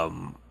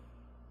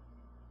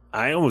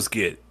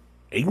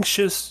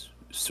anxious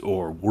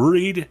or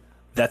worried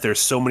that there's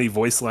so many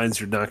voice lines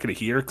you're not going to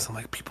hear, because I'm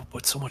like, people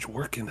put so much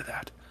work into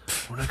that.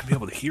 We're not going to be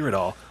able to hear it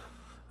all.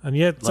 And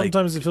yet,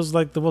 sometimes it feels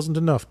like there wasn't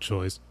enough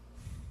choice.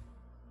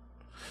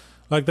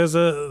 Like, there's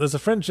a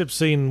friendship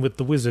scene with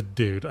the wizard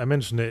dude. I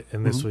mentioned it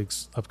in this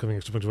week's upcoming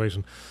Extra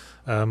Punctuation,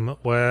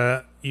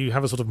 where you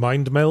have a sort of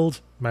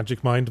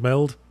magic mind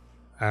meld,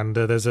 and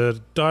there's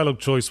a dialogue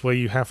choice where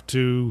you have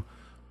to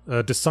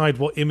decide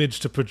what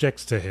image to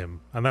project to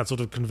him, and that sort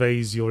of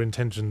conveys your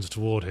intentions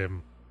toward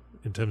him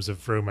in terms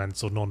of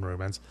romance or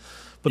non-romance.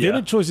 But the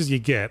only choices you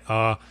get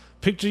are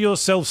picture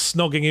yourself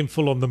snogging him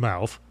full on the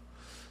mouth,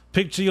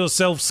 picture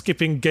yourself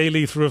skipping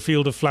gaily through a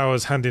field of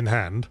flowers hand in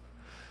hand,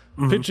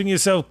 picturing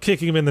yourself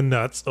kicking him in the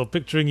nuts, or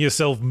picturing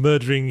yourself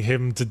murdering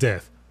him to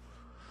death.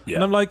 Yeah.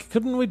 And I'm like,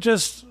 couldn't I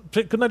just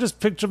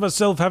picture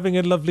myself having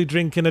a lovely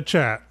drink in a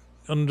chat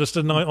on just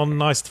on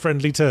nice,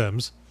 friendly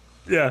terms?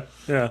 Yeah,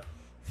 yeah.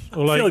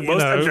 Or I feel like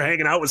most times you're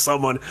hanging out with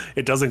someone,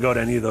 it doesn't go to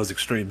any of those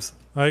extremes.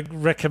 Like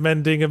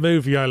recommending a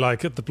movie I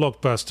like at the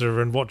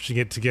Blockbuster and watching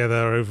it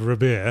together over a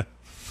beer.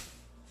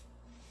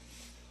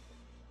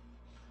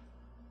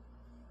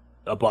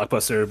 A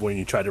Blockbuster when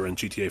you try to run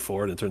GTA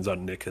 4 and it turns out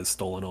Nick has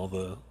stolen all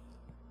the...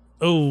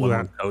 Oh,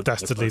 that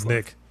dastardly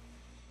Nick.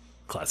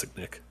 Classic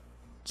Nick.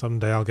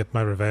 Someday I'll get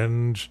my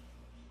revenge.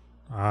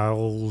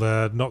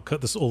 I'll not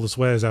cut all the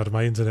swears out of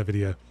my internet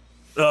video.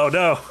 Oh,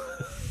 no.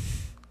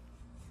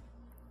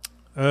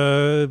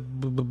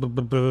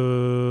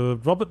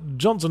 Robert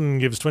Johnson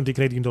gives $20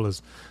 Canadian.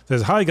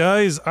 Says, hi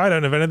guys, I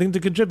don't have anything to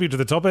contribute to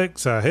the topic,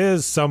 so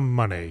here's some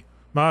money.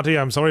 Marty,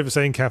 I'm sorry for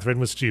saying Catherine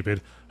was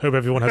stupid. Hope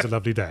everyone has a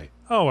lovely day.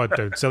 Oh,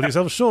 don't sell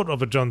yourself short,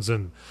 Robert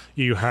Johnson.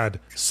 You had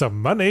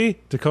some money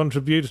to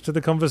contribute to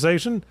the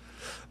conversation.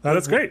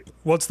 That's great.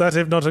 What's that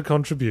if not a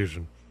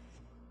contribution?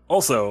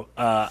 Also,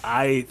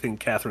 I think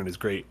Catherine is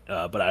great,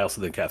 but I also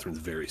think Catherine's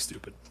very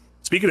stupid.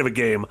 Speaking of a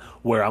game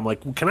where I'm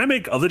like, can I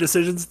make other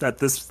decisions that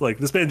this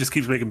man just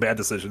keeps making bad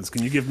decisions?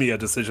 Can you give me a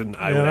decision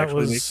I would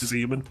actually make as a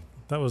human?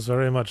 That was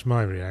very much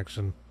my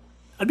reaction.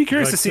 I'd be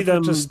curious to see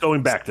them just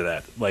going back to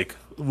that. Like,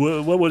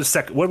 what would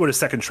a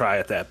second try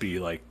at that be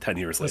like 10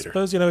 years later?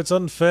 I suppose, it's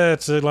unfair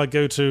to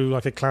go to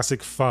a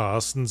classic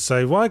farce and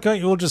say, why can't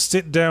you all just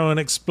sit down and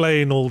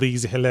explain all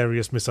these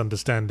hilarious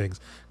misunderstandings?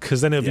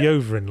 Because then it'll be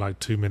over in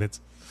 2 minutes.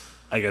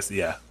 I guess,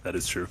 yeah, that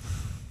is true.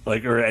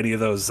 Or any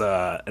of those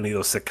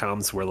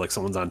sitcoms where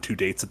someone's on 2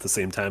 dates at the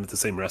same time at the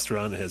same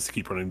restaurant and has to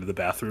keep running to the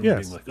bathroom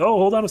and being like, oh,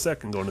 hold on a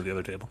second, going to the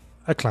other table.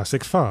 A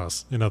classic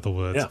farce, in other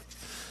words. Yeah.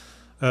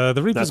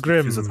 The Reaper's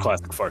Grim. With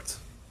classic farts.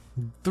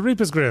 The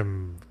Reaper's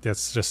Grim.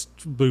 Let's just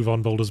move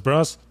on Baldur's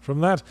Brass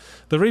from that.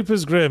 The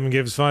Reaper's Grim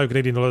gives $5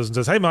 Canadian and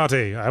says, hey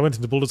Marty, I went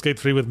into Baldur's Gate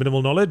 3 with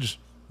minimal knowledge.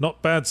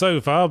 Not bad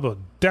so far, but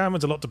damn,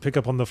 it's a lot to pick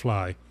up on the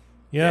fly.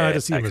 Yeah, I'd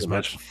assume as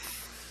much.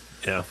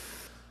 Yeah.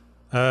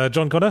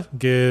 John Connor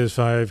gives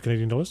 $5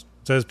 Canadian.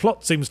 Says,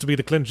 plot seems to be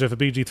the clincher for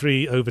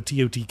BG3 over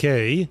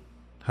TOTK.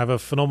 Have a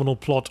phenomenal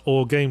plot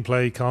or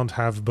gameplay, can't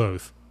have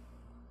both.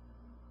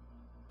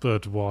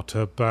 But what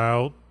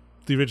about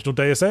the original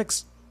Deus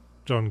Ex?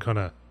 John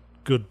Connor,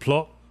 good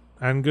plot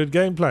and good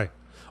gameplay.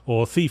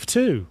 Or Thief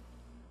 2,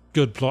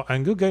 good plot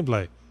and good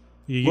gameplay.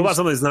 What about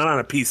something that's not on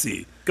a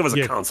PC? Give us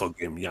a console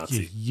game,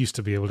 Yahtzee. You used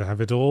to be able to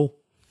have it all.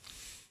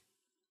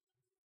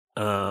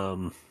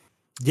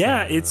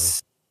 Yeah,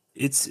 it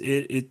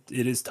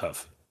is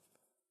tough.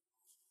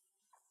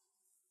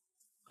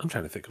 I'm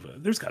trying to think of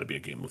it. There's got to be a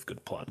game with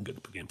good plot and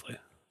good gameplay.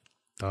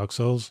 Dark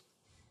Souls.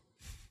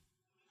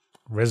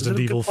 Resident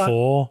Evil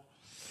 4.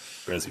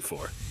 Resi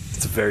 4.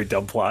 It's a very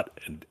dumb plot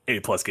and A+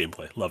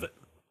 gameplay. Love it.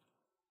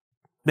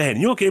 Man,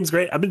 you know what game's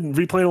great? I've been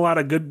replaying a lot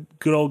of good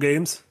old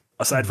games.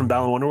 Aside from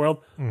Balan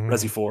Wonderworld,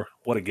 Resi 4,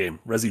 what a game.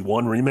 Resi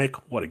 1 remake,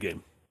 what a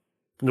game.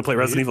 I'm going to play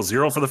Resident Evil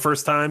 0 for the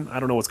first time. I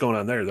don't know what's going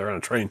on there. They're on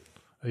a train.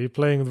 Are you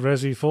playing the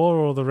Resi 4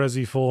 or the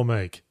Resi 4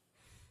 make?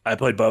 I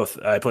played both.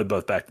 I played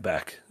both back to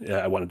back. Yeah,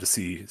 I wanted to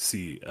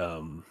see.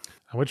 And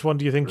which one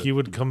do you think you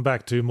would come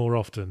back to more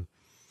often?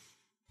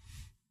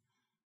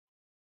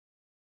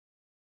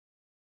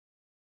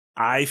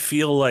 I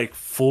feel like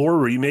 4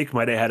 remake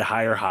might have had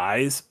higher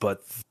highs,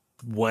 but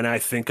when I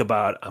think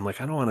about, I'm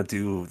like, I don't want to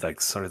do like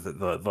sort of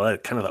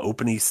the kind of the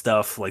open-y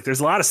stuff. Like, there's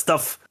a lot of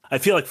stuff. I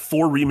feel like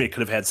 4 remake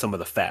could have had some of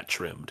the fat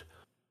trimmed,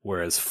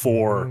 whereas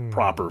 4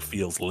 proper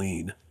feels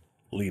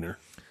leaner.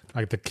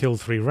 Like the Kill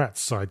 3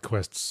 Rats side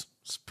quests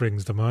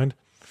springs to mind.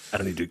 I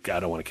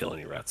don't want to kill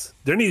any rats.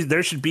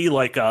 There should be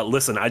like,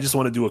 listen, I just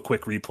want to do a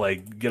quick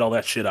replay, get all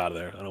that shit out of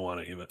there. I don't want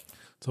any of it.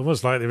 It's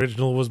almost like the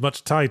original was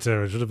much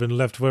tighter. It should have been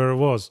left where it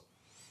was.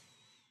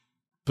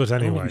 But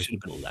anyway, it should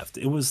have been left.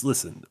 It was.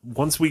 Listen,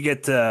 once we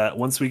get to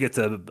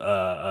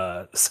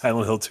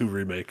Silent Hill 2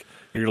 remake,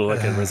 you're gonna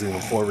look at Resident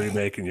Evil 4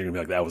 remake, and you're gonna be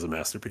like, that was a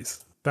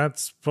masterpiece.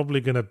 That's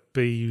probably gonna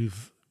be,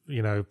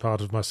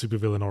 part of my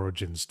supervillain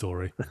origin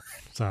story.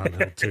 Silent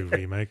Hill 2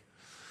 remake.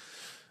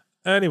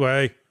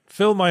 Anyway,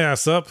 fill my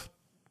ass up.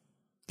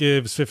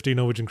 Gives 50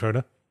 Norwegian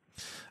kroner.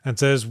 And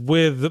says,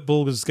 with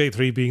Baldur's Gate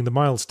 3 being the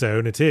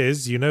milestone it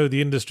is,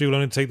 the industry will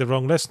only take the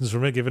wrong lessons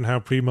from it given how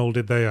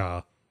pre-molded they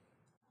are.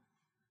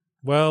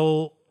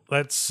 Well,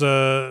 let's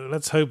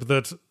hope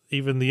that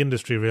even the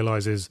industry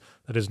realizes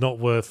that it's not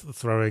worth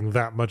throwing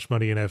that much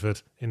money and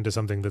effort into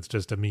something that's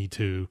just a Me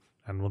Too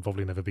and will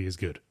probably never be as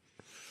good.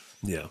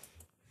 Yeah.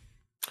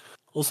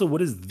 Also,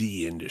 what is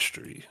the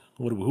industry?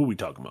 Who are we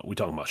talking about? We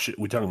talking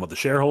about the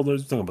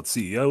shareholders? We talking about the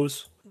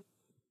CEOs? We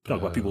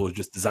talking about people who are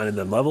just designing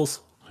them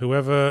levels?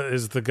 Whoever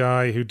is the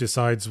guy who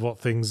decides what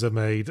things are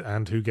made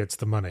and who gets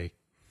the money.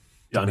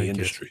 The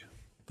industry.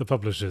 The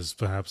publishers,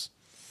 perhaps.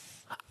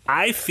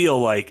 I feel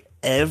like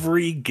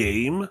every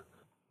game,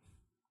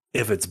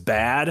 if it's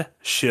bad,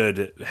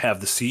 should have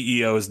the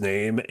CEO's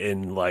name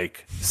in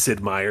like Sid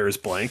Meier's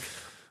blank.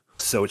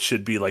 So it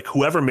should be like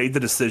whoever made the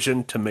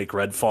decision to make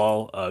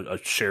Redfall a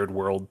shared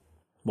world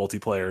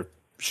multiplayer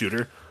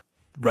shooter.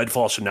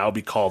 Redfall should now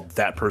be called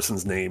that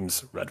person's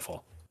name's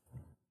Redfall.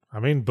 I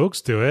mean,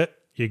 books do it.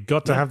 You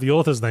got to have the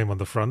author's name on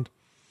the front.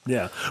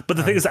 Yeah, but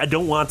the thing is, I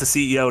don't want the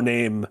CEO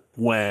name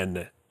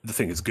when the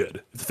thing is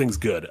good. If the thing's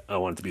good, I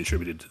want it to be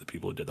attributed to the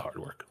people who did the hard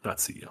work, not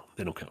CEO.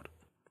 They don't count.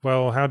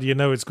 Well, how do you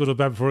know it's good or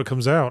bad before it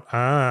comes out?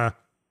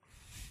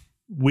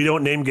 We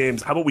don't name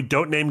games. How about we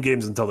don't name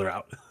games until they're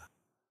out?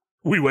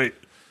 We wait.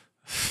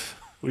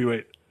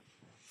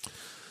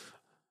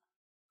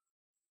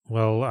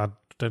 Well, I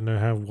don't know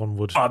how one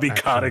would. Bobby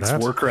Kotick's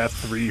Warcraft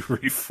 3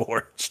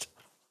 Reforged.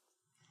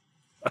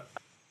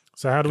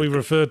 So how do we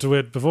refer to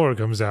it before it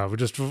comes out? We're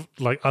just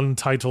like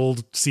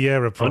Untitled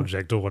Sierra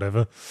Project or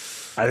whatever.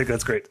 I think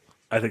that's great.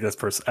 I think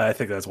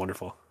that's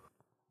wonderful.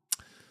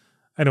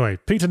 Anyway,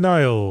 Peter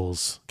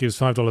Niles gives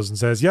 $5 and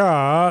says,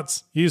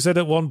 Yards, you said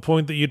at one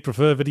point that you'd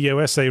prefer video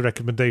essay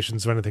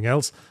recommendations to anything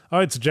else.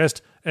 I'd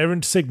suggest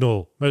Errant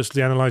Signal,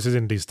 mostly analyses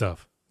indie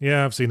stuff.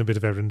 Yeah, I've seen a bit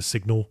of Errant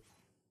Signal.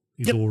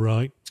 He's all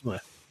right.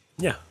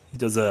 Yeah, he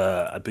does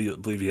I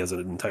believe he has an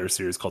entire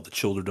series called The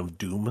Children of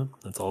Doom.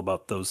 That's all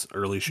about those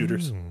early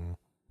shooters.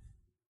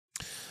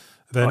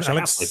 Then I watched a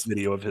Alex, Half-Life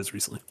video of his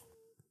recently.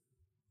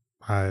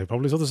 I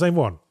probably saw the same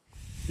one.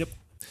 Yep.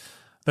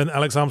 Then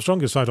Alex Armstrong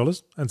gives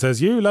 $5 and says,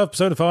 you love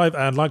Persona 5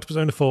 and liked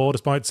Persona 4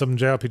 despite some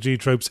JRPG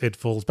tropes it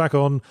falls back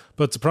on,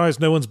 but surprised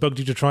no one's bugged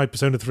you to try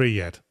Persona 3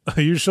 yet.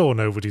 Are you sure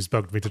nobody's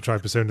bugged me to try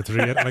Persona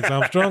 3 yet, Alex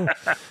Armstrong?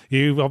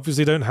 You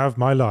obviously don't have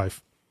my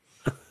life.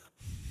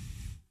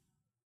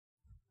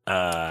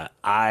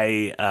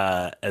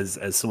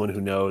 As someone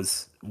who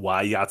knows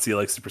why Yahtzee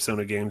likes the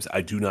Persona games,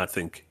 I do not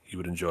think he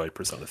would enjoy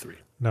Persona 3.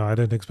 No, I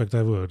don't expect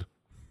I would.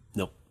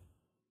 Nope.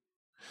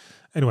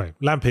 Anyway,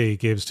 Lampy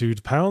gives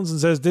 £2 and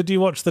says, did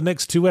you watch the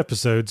next 2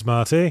 episodes,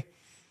 Marty?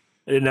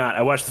 I did not.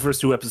 I watched the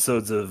first 2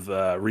 episodes of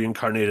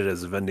Reincarnated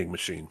as a Vending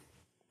Machine.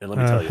 And let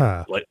me tell you,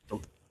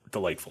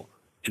 delightful.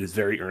 It is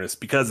very earnest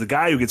because the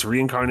guy who gets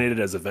reincarnated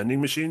as a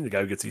vending machine, the guy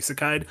who gets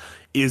isekai'd,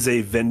 is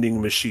a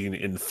vending machine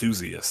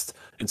enthusiast.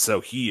 And so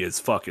he is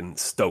fucking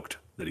stoked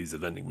that he's a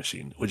vending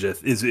machine, which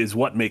is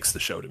what makes the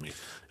show to me.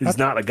 He's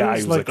not a guy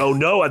who's like, oh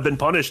no, I've been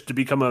punished to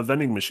become a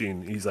vending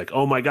machine. He's like,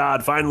 oh my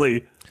God,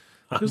 finally,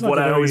 what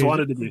I always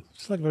wanted to be.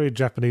 It's like a very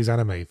Japanese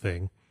anime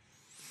thing.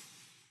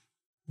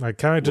 Like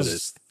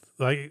characters,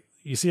 like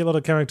you see a lot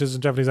of characters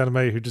in Japanese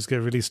anime who just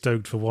get really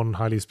stoked for one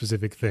highly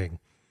specific thing.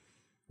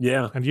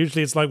 Yeah. And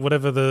usually it's like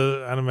whatever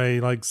the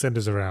anime like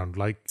centers around,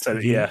 like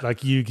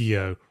like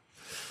Yu-Gi-Oh!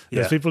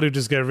 There's people who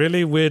just get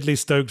really weirdly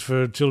stoked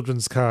for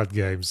children's card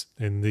games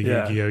in the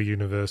Yu-Gi-Oh!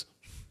 Universe.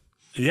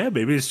 Yeah,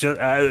 maybe it's just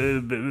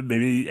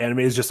maybe anime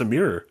is just a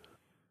mirror.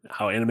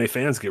 How anime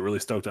fans get really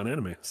stoked on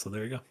anime. So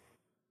there you go.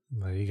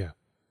 There you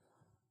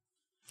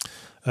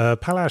go.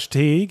 Palash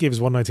T gives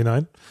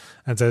 $1.99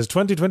 and says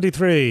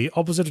 2023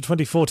 opposite of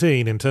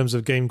 2014 in terms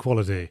of game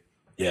quality.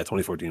 Yeah,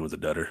 2014 was a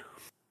dudder.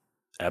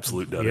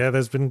 Absolute dudder. Yeah,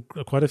 there's been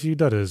quite a few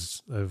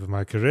dudders over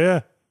my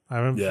career.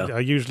 I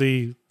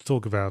usually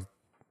talk about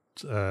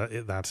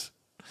that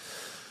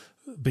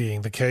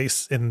being the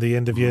case in the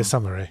end of year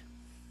summary.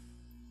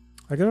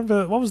 I can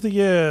remember, what was the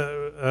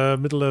year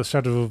Middle-earth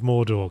Shadow of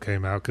Mordor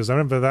came out? Because I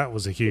remember that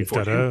was a huge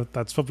dudder.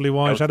 That's probably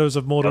why Shadows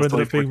of Mordor ended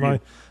up being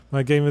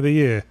my game of the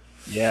year.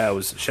 Yeah, it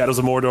was Shadows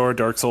of Mordor,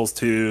 Dark Souls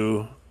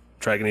 2,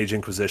 Dragon Age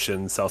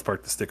Inquisition, South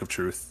Park: The Stick of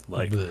Truth.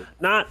 Like,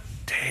 not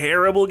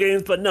terrible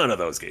games, but none of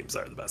those games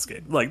are the best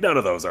game. Like, none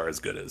of those are as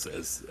good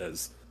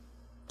as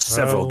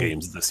several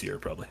games this year,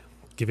 probably.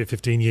 Give it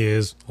 15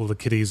 years, all the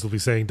kiddies will be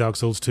saying Dark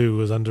Souls 2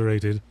 was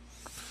underrated.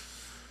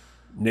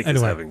 Nick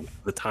is having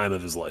the time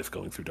of his life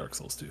going through Dark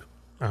Souls 2.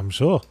 I'm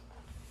sure.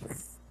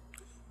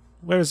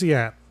 Where is he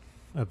at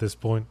this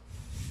point?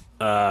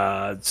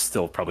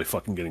 Still probably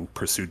fucking getting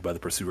pursued by the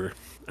pursuer.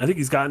 I think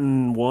he's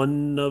gotten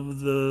one or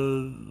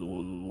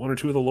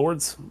two of the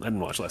lords. I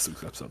didn't watch last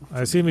week's episode.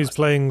 I assume he's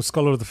playing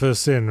Scholar of the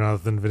First Sin rather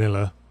than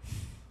vanilla.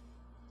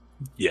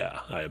 Yeah,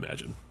 I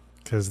imagine.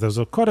 Because there's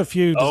quite a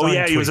few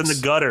design he was in the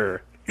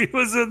gutter. He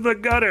was in the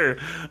gutter.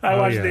 I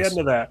watched the end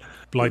of that.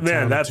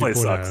 Man, that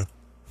place sucks.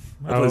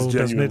 That place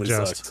genuinely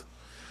sucks.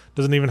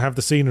 Doesn't even have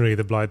the scenery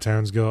that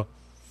Blighttown's got.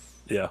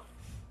 Yeah.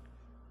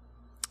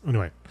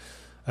 Anyway,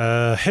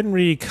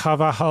 Henry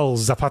Carvajal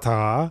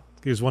Zapata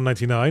gives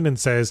 $1.99 and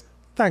says,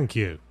 "Thank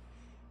you."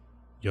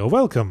 You're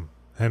welcome,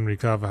 Henry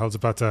Carvajal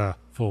Zapata,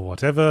 for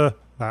whatever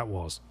that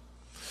was.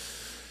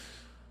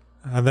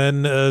 And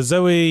then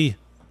Zoe,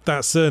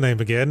 that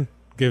surname again,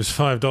 gives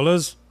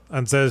 $5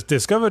 and says,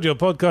 "Discovered your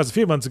podcast a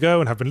few months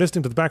ago and have been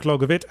listening to the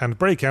backlog of it and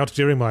breakout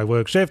during my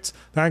work shifts.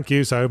 Thank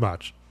you so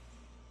much."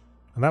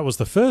 And that was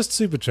the first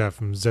super chat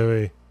from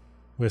Zoe.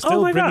 We're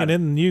still bringing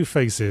in new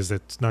faces.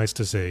 It's nice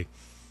to see.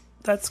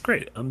 That's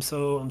great. I'm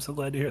so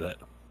glad to hear that.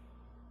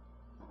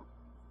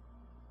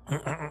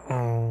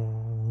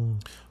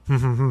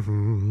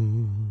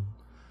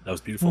 That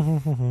was beautiful.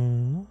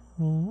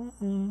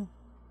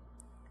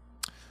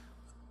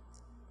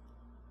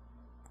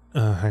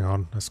 Hang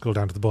on. Let's scroll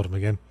down to the bottom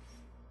again.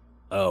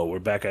 Oh, we're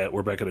back at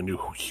a new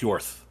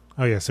Hjorth.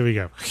 Oh yes, here we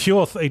go.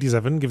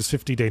 Hjorth87 gives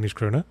 50 Danish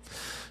kroner.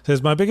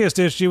 Says, "My biggest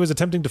issue is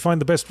attempting to find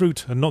the best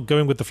route and not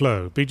going with the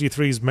flow.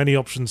 BG3's many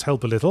options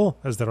help a little,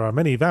 as there are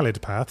many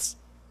valid paths."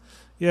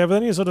 Yeah, but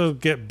then you sort of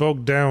get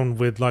bogged down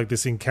with like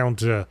this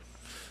encounter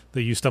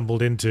that you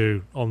stumbled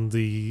into on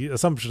the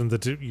assumption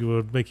that you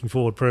were making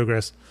forward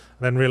progress,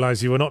 and then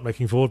realize you were not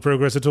making forward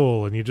progress at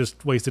all, and you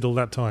just wasted all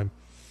that time.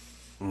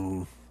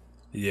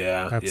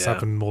 Yeah, that's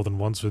happened more than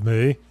once with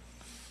me.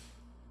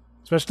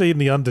 Especially in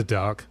the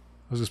Underdark.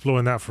 I was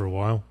exploring that for a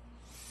while.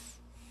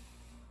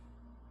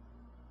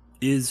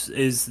 Is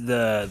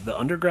the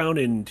underground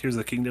in Tears of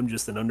the Kingdom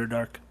just an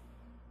Underdark?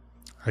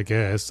 I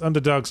guess.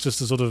 Underdark's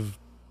just a sort of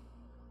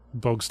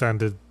bog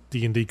standard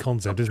D&D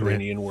concept, isn't it?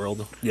 Subterranean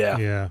world. Yeah.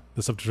 Yeah,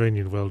 the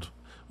subterranean world.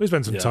 We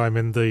spent some time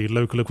in the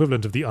local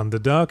equivalent of the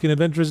Underdark in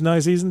Adventurers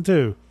Night Season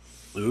 2.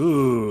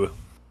 Ooh.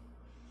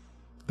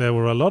 There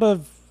were a lot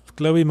of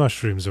glowy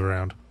mushrooms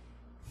around.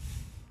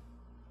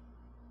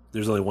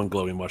 There's only one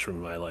glowy mushroom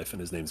in my life, and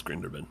his name's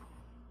Grindelwald.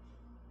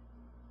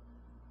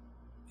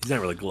 He's not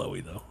really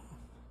glowy, though.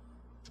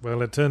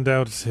 Well, it turned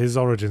out his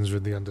origins were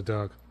in the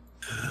Underdark.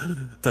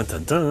 Dun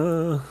dun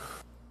dun.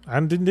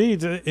 And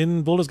indeed,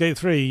 in Baldur's Gate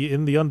 3,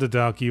 in the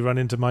Underdark, you run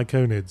into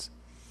Myconids.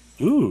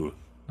 Ooh.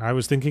 I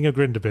was thinking of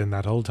Grindelwald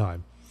that whole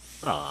time.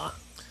 Ah.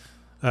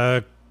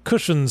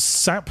 Cushion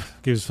Sap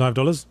gives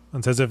 $5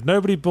 and says, "If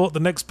nobody bought the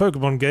next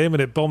Pokemon game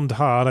and it bombed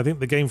hard, I think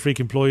the Game Freak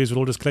employees would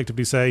all just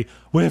collectively say,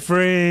 'We're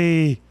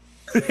free!'"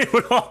 It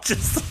would all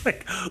just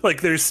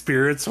like their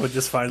spirits would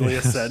just finally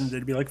ascend.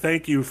 They'd be like,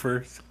 "Thank you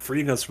for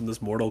freeing us from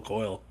this mortal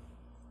coil."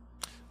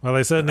 Well,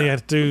 they certainly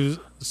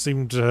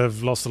seem to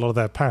have lost a lot of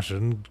their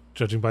passion,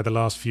 judging by the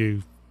last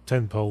few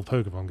tentpole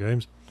Pokemon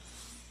games.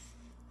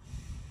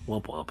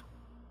 Womp womp.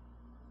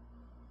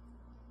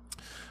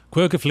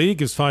 Quirkaflea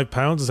gives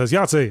 £5 and says,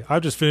 "Yahtzee,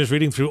 I've just finished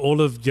reading through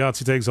all of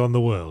Yahtzee Takes on the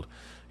World.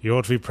 You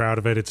ought to be proud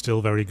of it. It's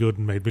still very good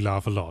and made me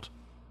laugh a lot."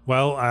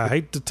 Well, I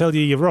hate to tell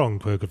you you're wrong,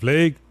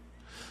 Quirkaflea,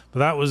 but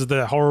that was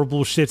the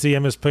horrible, shitty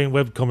MS Paint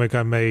webcomic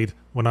I made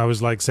when I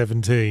was like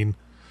 17.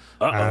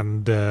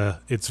 And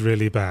it's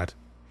really bad.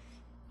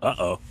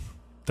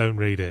 Don't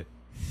read it.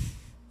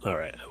 All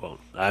right, I won't.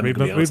 Read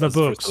my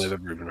books.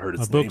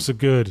 My books are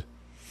good.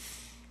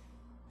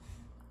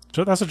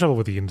 So that's the trouble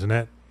with the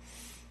internet.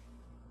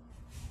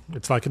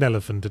 It's like an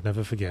elephant, it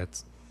never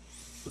forgets.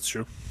 That's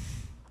true.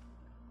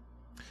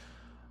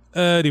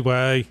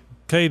 Anyway,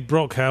 Cade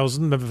Brockhausen,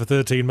 member for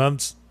 13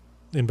 months,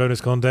 in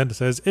bonus content,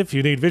 says, if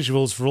you need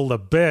visuals for all the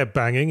bear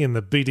banging in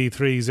the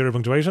BD3 zero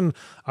punctuation,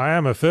 I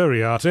am a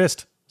furry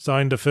artist.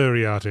 Signed a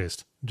furry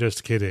artist.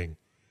 Just kidding.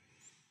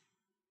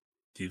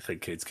 Do you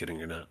think Kate's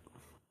kidding or not?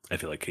 I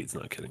feel like Kate's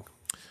not kidding.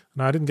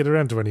 No, I didn't get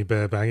around to any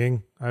bear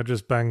banging. I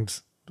just banged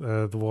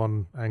the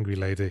one angry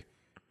lady.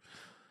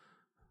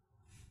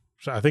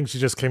 I think she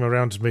just came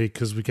around to me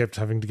because we kept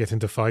having to get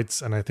into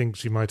fights, and I think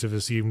she might have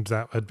assumed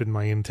that had been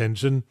my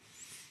intention.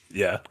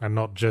 Yeah. And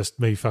not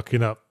just me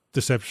fucking up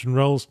deception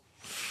rolls.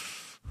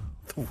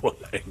 The one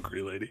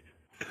angry lady.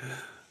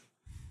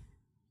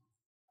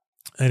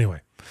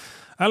 Anyway,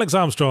 Alex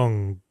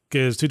Armstrong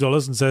gives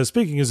 $2 and says,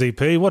 speaking of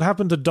ZP, what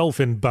happened to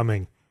dolphin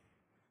bumming?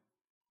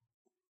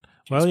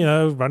 Well, you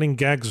know, running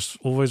gags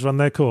always run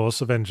their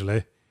course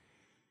eventually.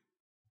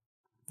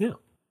 Yeah.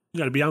 You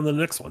got to be on to the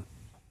next one.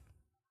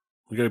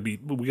 We got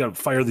to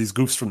fire these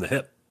goofs from the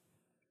hip.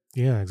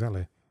 Yeah,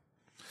 exactly.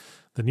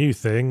 The new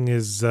thing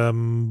is, I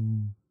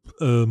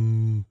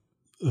don't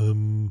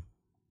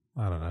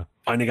know.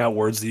 Finding out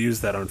words to use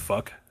that aren't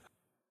fuck.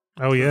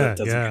 Oh, yeah, that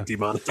doesn't get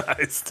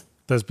demonetized.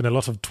 There's been a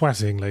lot of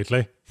twatting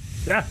lately.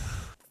 Yeah.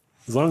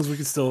 As long as we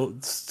can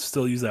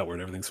still use that word,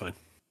 everything's fine.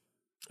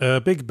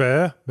 Big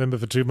Bear, member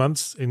for 2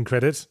 months, in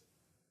credit.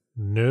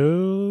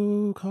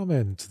 No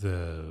comment,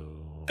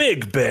 though.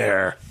 Big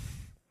Bear!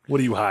 What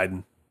are you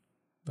hiding?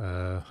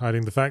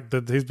 Hiding the fact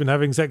that he's been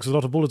having sex with a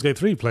lot of Baldur's Gate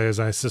 3 players,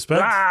 I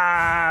suspect.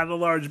 Ah, the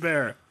large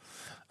bear.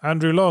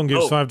 Andrew Long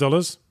gives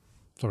 $5.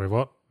 Sorry,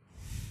 what?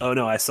 Oh,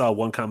 no, I saw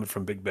one comment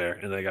from Big Bear,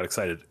 and I got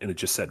excited, and it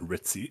just said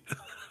Ritzy.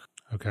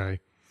 Okay.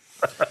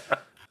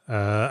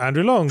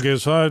 Andrew Long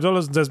gives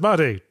 $5 and says,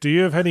 Marty, do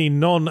you have any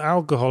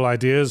non-alcohol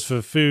ideas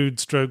for food,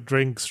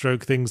 drink,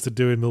 things to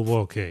do in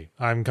Milwaukee?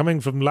 I'm coming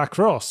from La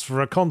Crosse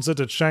for a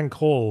concert at Shank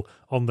Hall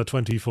on the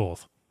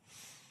 24th.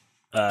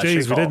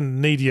 Jeez, we didn't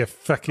need your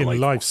fucking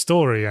life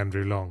story,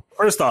 Andrew Long.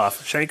 First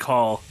off, Shank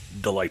Hall,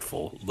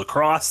 delightful.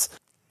 Lacrosse,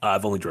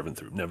 I've only driven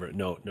through.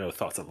 No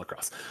thoughts on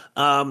lacrosse.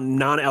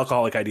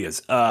 Non-alcoholic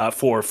ideas.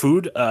 For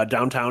food,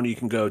 downtown you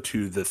can go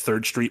to the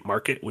 3rd Street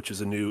Market, which is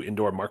a new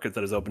indoor market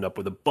that has opened up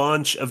with a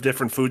bunch of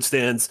different food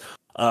stands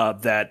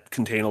that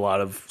contain a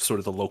lot of sort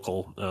of the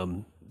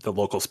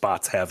local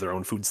spots have their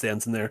own food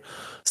stands in there.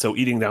 So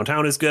eating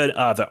downtown is good.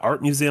 The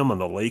art museum on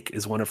the lake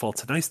is wonderful.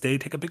 It's a nice day.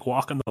 Take a big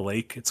walk on the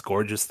lake. It's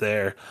gorgeous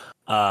there.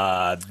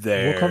 Walk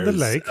on the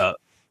lake?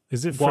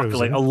 Is it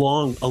frozen?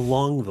 Walk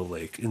along the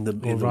lake in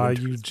the are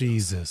you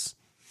Jesus?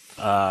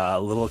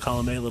 Little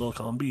column A, little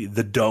column B.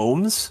 The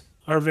domes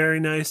are very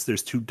nice.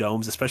 There's 2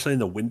 domes, especially in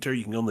the winter.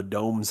 You can go in the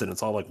domes and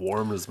it's all like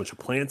warm. There's a bunch of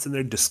plants in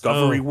there.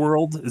 Discovery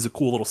World is a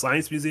cool little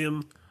science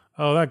museum.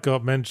 Oh, that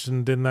got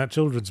mentioned in that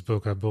children's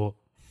book I bought.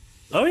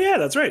 Oh, yeah,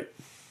 that's right.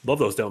 Love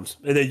those domes.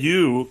 And then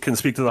you can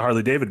speak to the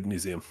Harley Davidson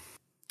Museum.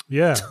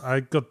 Yeah, I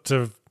got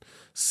to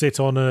sit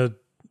on a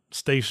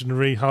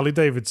stationary Harley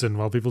Davidson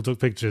while people took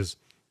pictures.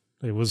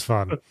 It was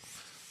fun.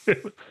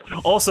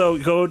 Also,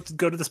 go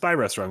to the Spy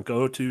Restaurant.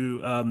 Go to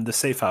the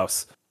Safe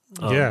House.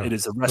 It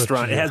is a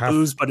restaurant. It has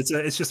booze, but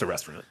it's just a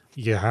restaurant.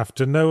 You have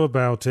to know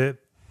about it.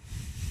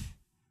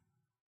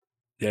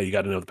 Yeah, you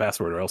got to know the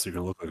password, or else you're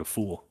going to look like a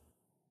fool.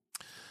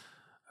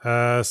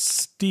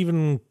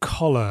 Stephen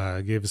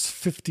Collar gives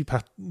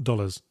 $50.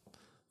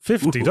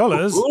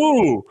 $50?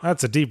 Ooh.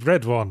 That's a deep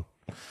red one.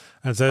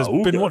 And says,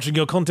 been watching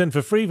your content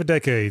for free for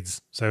decades.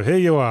 So here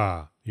you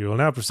are. You will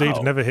now proceed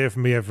to never hear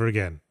from me ever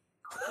again.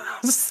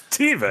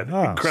 Stephen,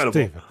 incredible.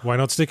 Stephen, why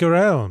not stick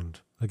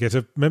around? I get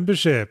a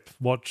membership,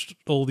 watch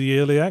all the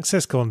early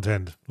access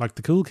content, like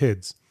the cool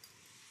kids.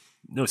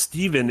 No,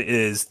 Stephen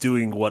is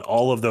doing what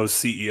all of those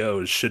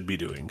CEOs should be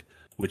doing,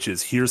 which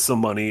is here's some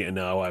money and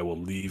now I will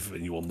leave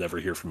and you will never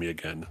hear from me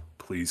again.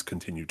 Please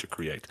continue to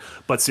create.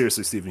 But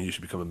seriously, Stephen, you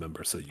should become a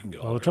member so you can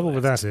go. Well, the trouble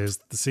with that is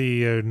the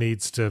CEO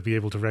needs to be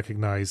able to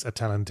recognize a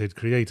talented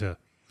creator.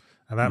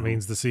 And that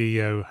means the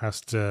CEO has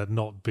to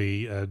not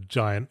be a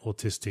giant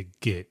autistic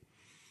git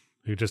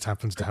who just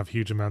happens to have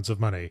huge amounts of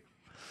money.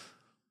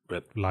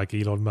 Rip. Like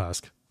Elon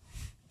Musk.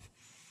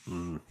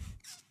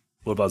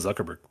 What about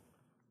Zuckerberg?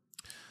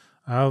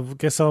 I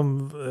guess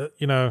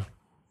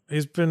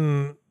he's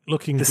been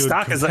looking good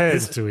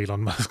compared to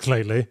Elon Musk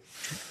lately.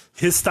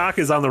 His stock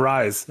is on the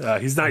rise.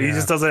 He's not. Yeah. He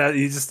just doesn't.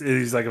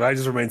 He's like, if I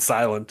just remain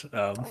silent,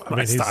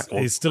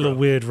 he's still a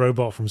weird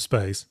robot from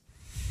space.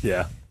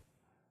 Yeah.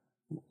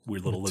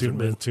 Weird little lizard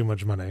man. Too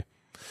much money.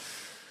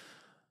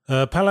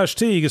 Palash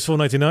Teague is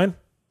 $4.99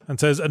 and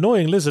says,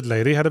 annoying lizard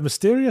lady had a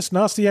mysterious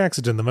nasty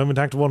accident the moment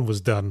Act 1 was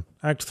done.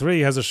 Act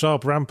 3 has a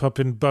sharp ramp up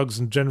in bugs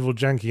and general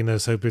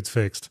jankiness. Hope it's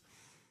fixed.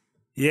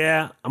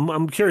 Yeah,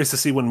 I'm curious to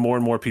see when more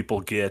and more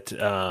people get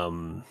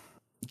into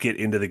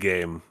the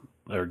game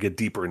or get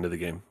deeper into the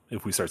game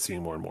if we start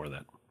seeing more and more of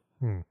that.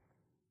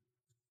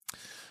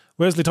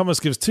 Wesley Thomas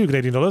gives $2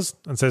 Canadian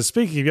and says,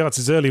 speaking of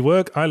Yachts' early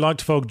work, I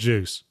liked Fog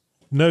Juice.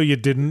 No, you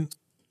didn't.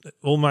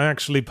 All my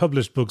actually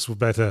published books were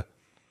better.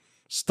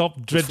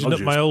 Stop dredging up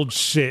my old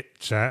shit,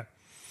 chat.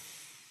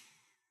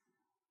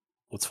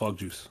 What's Fog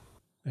Juice?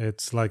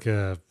 It's like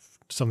a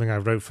something I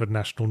wrote for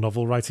National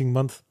Novel Writing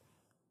Month,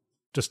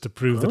 just to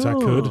prove that I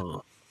could.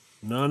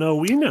 No,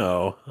 we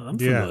know. I'm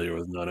familiar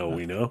with No,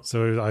 we know.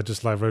 So I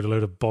just wrote a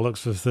load of bollocks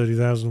for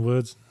 30,000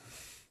 words.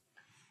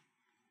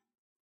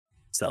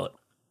 Sell it.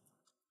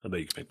 I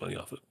bet you can make money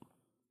off it.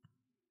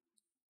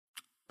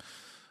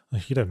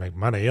 You don't make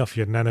money off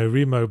your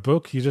NaNoWriMo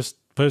book. You just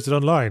post it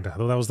online. I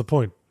thought that was the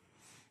point.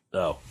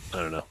 Oh, I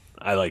don't know.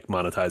 I like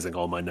monetizing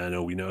all my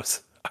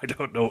NaNoWriMos. I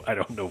don't know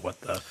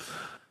what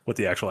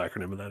the actual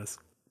acronym of that is.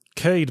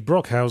 Cade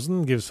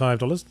Brockhausen gives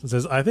 $5 and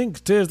says, I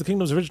think Tears of the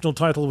Kingdom's original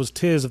title was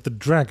Tears of the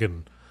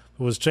Dragon,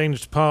 but was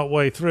changed part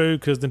way through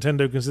because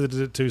Nintendo considered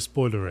it too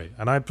spoilery.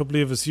 And I'd probably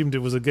have assumed it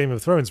was a Game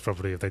of Thrones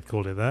property if they'd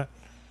called it that.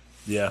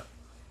 Yeah.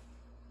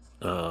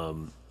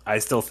 I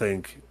still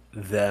think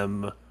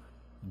them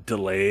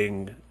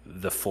delaying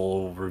the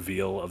full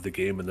reveal of the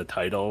game and the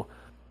title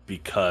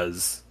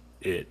because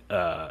it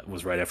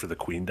was right after the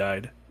Queen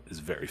died is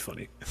very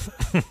funny.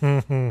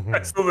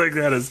 I still think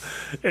that is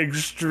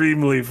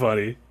extremely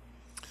funny.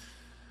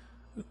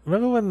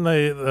 Remember when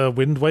the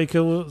Wind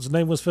Waker's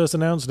name was first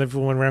announced and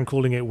everyone went around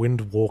calling it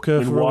Wind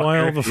Walker for a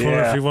while before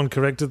everyone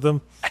corrected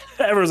them?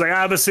 Everyone's like,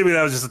 I'm assuming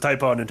that was just a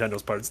typo on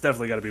Nintendo's part. It's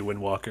definitely got to be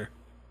Wind Walker.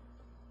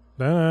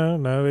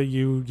 No.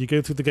 You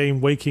go through the game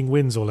waking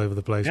winds all over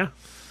the place.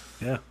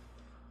 Yeah.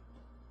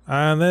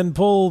 And then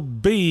Paul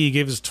B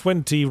gives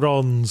 20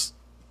 rons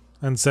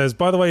and says,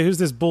 by the way, who's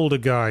this Baldur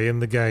guy in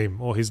the game,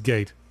 or his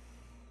gate?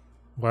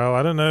 Well,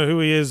 I don't know who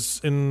he is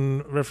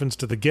in reference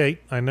to the gate.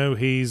 I know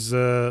he's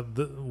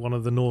one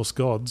of the Norse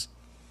gods.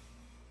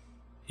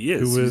 He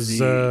is. Who was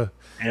the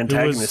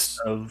antagonist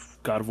of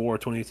God of War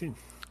 2018.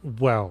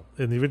 Well,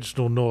 in the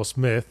original Norse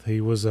myth,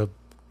 he was a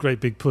great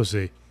big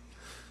pussy.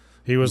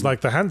 He was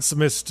like the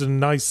handsomest and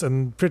nice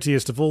and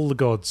prettiest of all the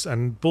gods.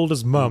 And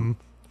Baldur's mum,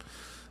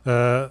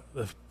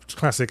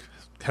 classic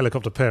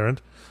helicopter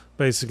parent,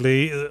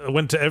 basically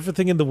went to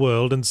everything in the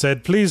world and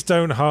said, please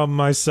don't harm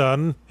my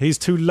son. He's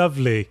too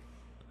lovely.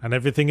 And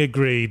everything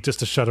agreed just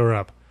to shut her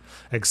up.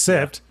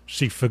 Except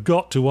she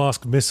forgot to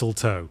ask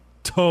Mistletoe.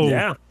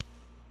 Yeah.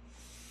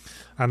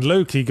 And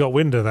Loki got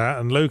wind of that,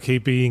 and Loki,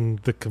 being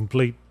the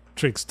complete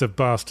trickster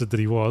bastard that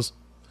he was,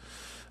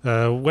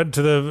 went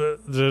to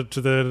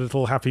the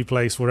little happy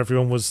place where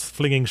everyone was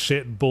flinging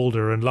shit at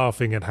Baldur and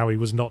laughing at how he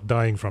was not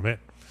dying from it,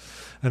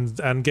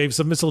 and gave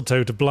some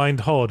mistletoe to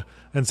Blind Hod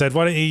and said,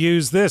 why don't you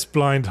use this,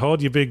 Blind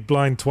Hod, you big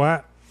blind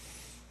twat?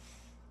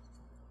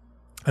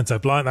 And so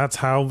that's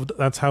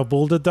how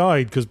Baldur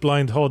died, because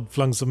Blind Hod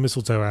flung some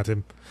mistletoe at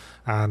him,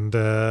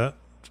 and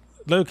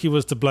Loki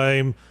was to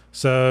blame.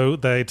 So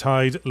they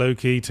tied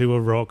Loki to a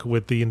rock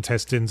with the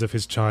intestines of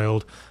his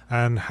child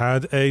and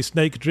had a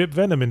snake drip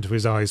venom into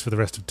his eyes for the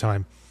rest of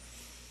time.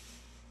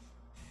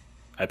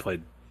 I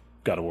played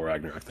God of War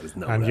Ragnarok. That is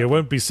not. And you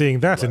won't be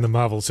seeing that in the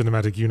Marvel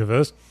Cinematic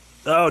Universe.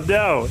 Oh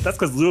no, that's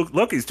because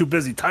Loki's too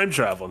busy time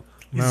traveling.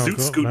 He's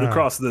scooting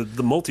across the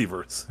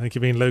multiverse. I think you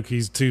mean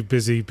Loki's too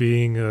busy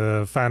being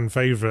a fan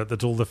favourite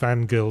that all the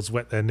fangirls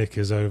wet their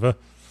knickers over.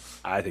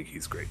 I think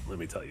he's great, let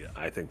me tell you.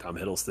 I think Tom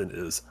Hiddleston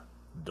is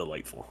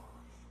delightful.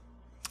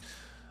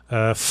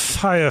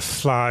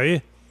 Firefly,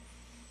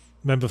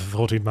 member for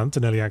 14 months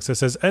in early access,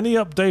 says, any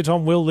update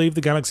on Will Leave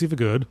the Galaxy for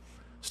Good?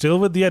 Still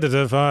with the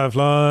editor,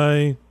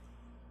 Firefly.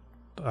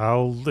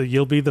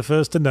 You'll be the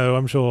first to know,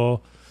 I'm sure,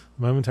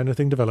 the moment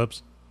anything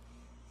develops.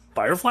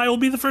 Firefly will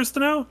be the first to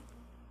know?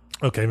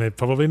 Okay, maybe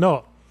probably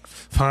not.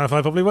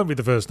 Firefly probably won't be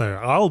the first to know.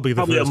 I'll be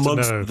the first to know.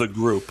 Amongst the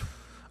group.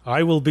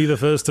 I will be the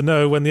first to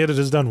know when the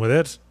editor's done with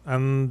it,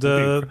 and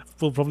we'll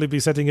probably be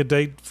setting a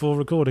date for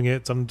recording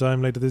it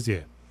sometime later this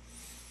year.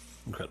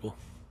 Incredible.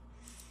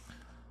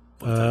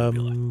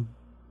 Right,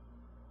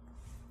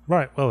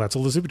 well, that's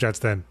all the super chats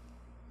then.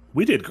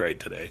 We did great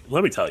today,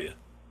 let me tell you.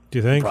 Do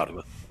you think? I'm proud of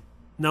it.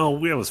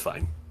 No, it was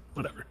fine.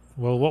 Whatever.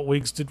 Well, what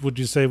weeks would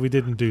you say we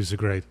didn't do so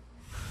great?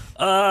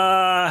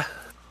 Well,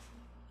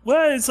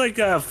 it's like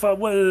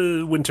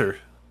winter.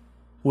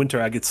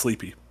 Winter, I get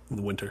sleepy in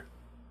the winter.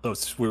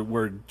 So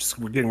we're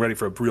getting ready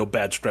for a real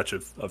bad stretch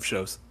of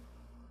shows.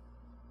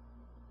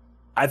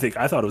 I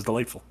thought it was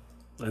delightful.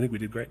 I think we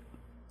did great.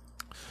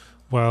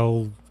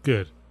 Well,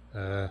 good.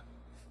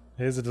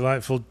 Here's a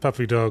delightful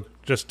puppy dog.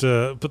 Just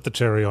put the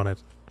cherry on it.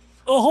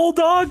 A whole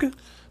dog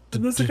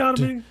in this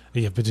economy?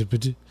 He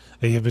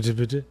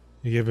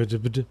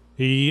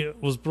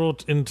was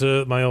brought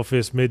into my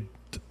office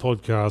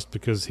mid-podcast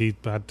because he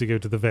had to go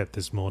to the vet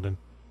this morning.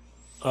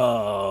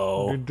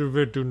 Oh. Did the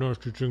vet do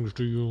nasty things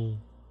to you?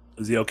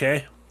 Is he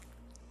okay?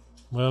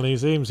 Well, he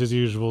seems his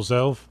usual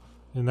self,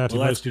 in that he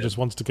mostly just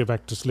wants to go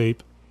back to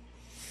sleep.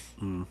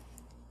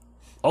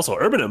 Also,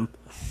 Urbanum,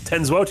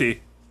 Tenzwoti,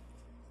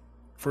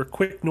 for a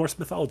quick Norse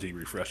mythology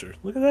refresher.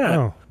 Look at that.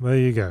 Oh, there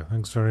you go.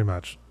 Thanks very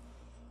much.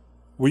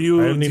 Were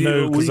you?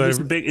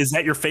 Is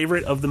that your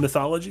favorite of the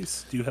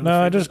mythologies? Do you have?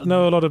 No, I just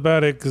know a lot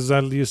about it because I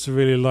used to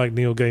really like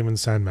Neil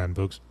Gaiman's Sandman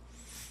books.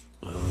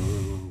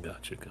 Oh,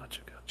 gotcha.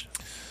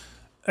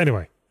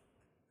 Anyway,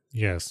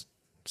 yes.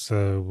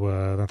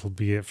 So that'll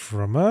be it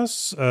from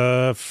us.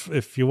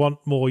 If you want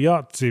more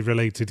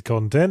Yahtzee-related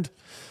content,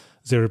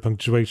 Zero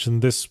Punctuation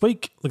this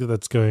week, look at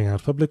that's going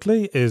out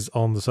publicly, is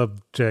on the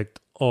subject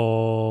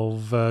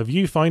of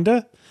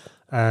Viewfinder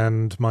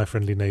and My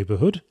Friendly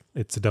Neighborhood.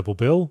 It's a double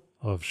bill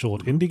of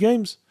short indie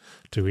games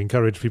to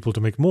encourage people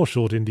to make more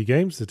short indie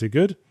games that are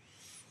good.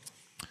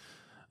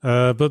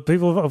 But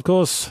people, of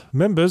course,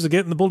 members are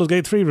getting the Baldur's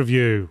Gate 3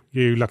 review,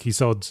 you lucky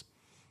sods.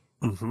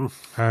 Mm-hmm.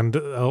 And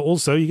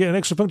also, you get an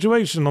extra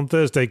punctuation on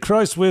Thursday.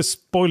 Christ, we're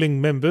spoiling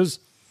members.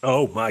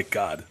 Oh my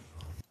god!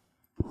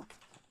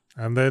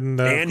 And then,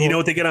 and you know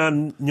what they get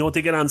on? You know what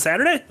they get on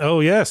Saturday?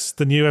 Oh yes,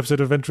 the new episode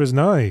of Adventurers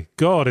Nigh.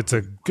 God, it's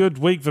a good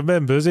week for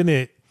members, isn't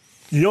it?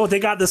 You know what they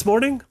got this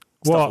morning?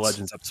 What? Stuff of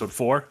Legends episode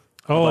 4.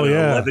 Oh about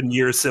yeah, an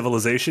 11-year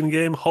civilization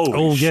game.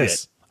 Holy shit!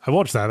 Yes, I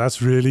watched that.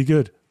 That's really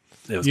good.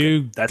 You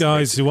good. That's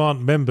guys amazing. who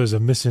aren't members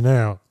are missing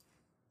out.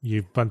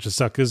 You bunch of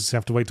suckers.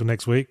 Have to wait till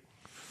next week.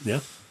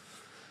 Yeah.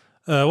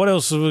 What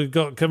else have we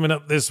got coming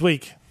up this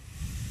week?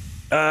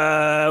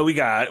 We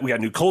got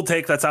new Cold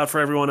Take that's out for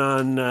everyone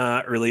on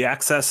early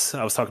access.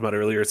 I was talking about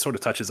earlier. It sort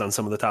of touches on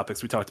some of the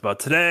topics we talked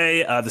about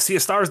today. The Sea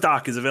of Stars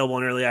doc is available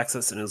in early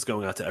access and is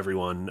going out to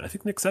everyone. I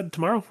think Nick said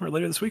tomorrow or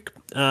later this week.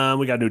 We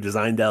got a new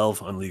design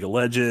delve on League of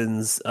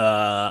Legends.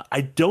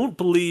 I don't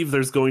believe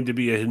there's going to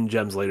be a Hidden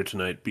Gems later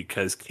tonight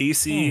because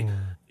Casey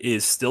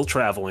is still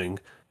traveling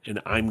and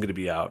I'm going to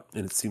be out,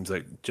 and it seems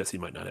like Jesse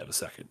might not have a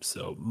second.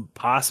 So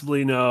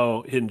possibly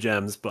no Hidden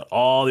Gems, but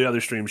all the other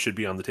streams should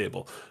be on the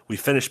table. We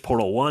finished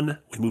Portal 1.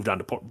 We moved on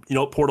to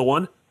Portal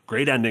 1,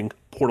 great ending.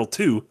 Portal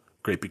 2,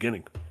 great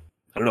beginning.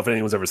 I don't know if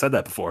anyone's ever said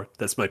that before.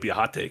 This might be a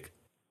hot take.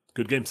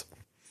 Good games.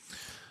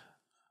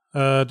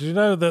 Did you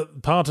know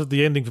that part of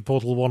the ending for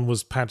Portal 1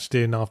 was patched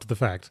in after the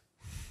fact?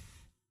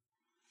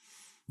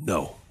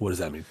 No. What does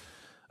that mean?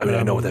 I mean,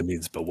 I know what that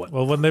means, but what?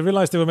 Well, when they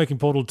realised they were making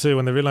Portal 2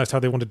 and they realised how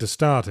they wanted to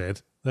start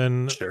it,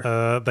 then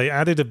Sure. They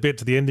added a bit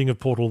to the ending of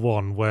Portal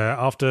 1 where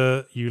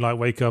after you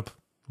wake up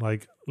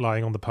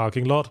lying on the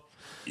parking lot,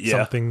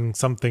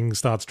 something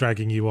starts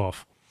dragging you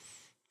off.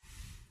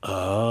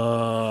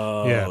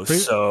 Oh. Yeah.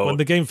 So when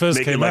the game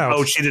first came out...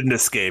 Oh, she didn't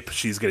escape.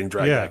 She's getting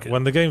dragged back in.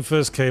 When the game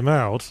first came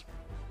out,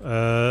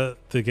 the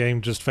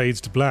game just fades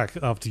to black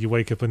after you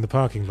wake up in the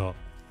parking lot.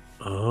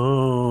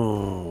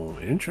 Oh,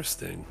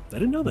 interesting. I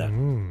didn't know that.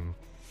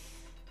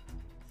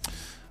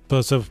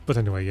 But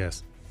anyway,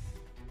 yes.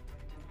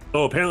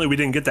 Oh, apparently we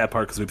didn't get that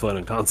part because we played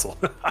on console.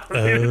 I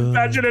don't even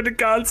imagine it in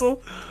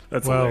console.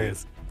 That's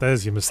hilarious.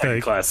 There's your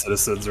mistake. Second-class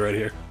citizens right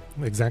here.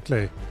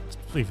 Exactly.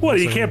 What?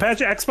 You can't patch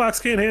it? Xbox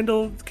can't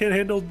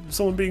handle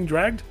someone being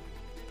dragged?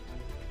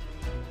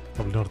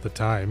 Probably not at the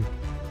time.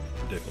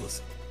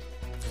 Ridiculous.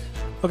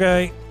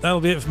 Okay,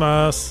 that'll be it from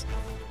us.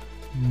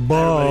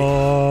 Bye.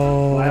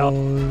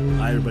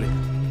 Bye, everybody.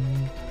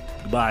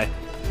 Goodbye.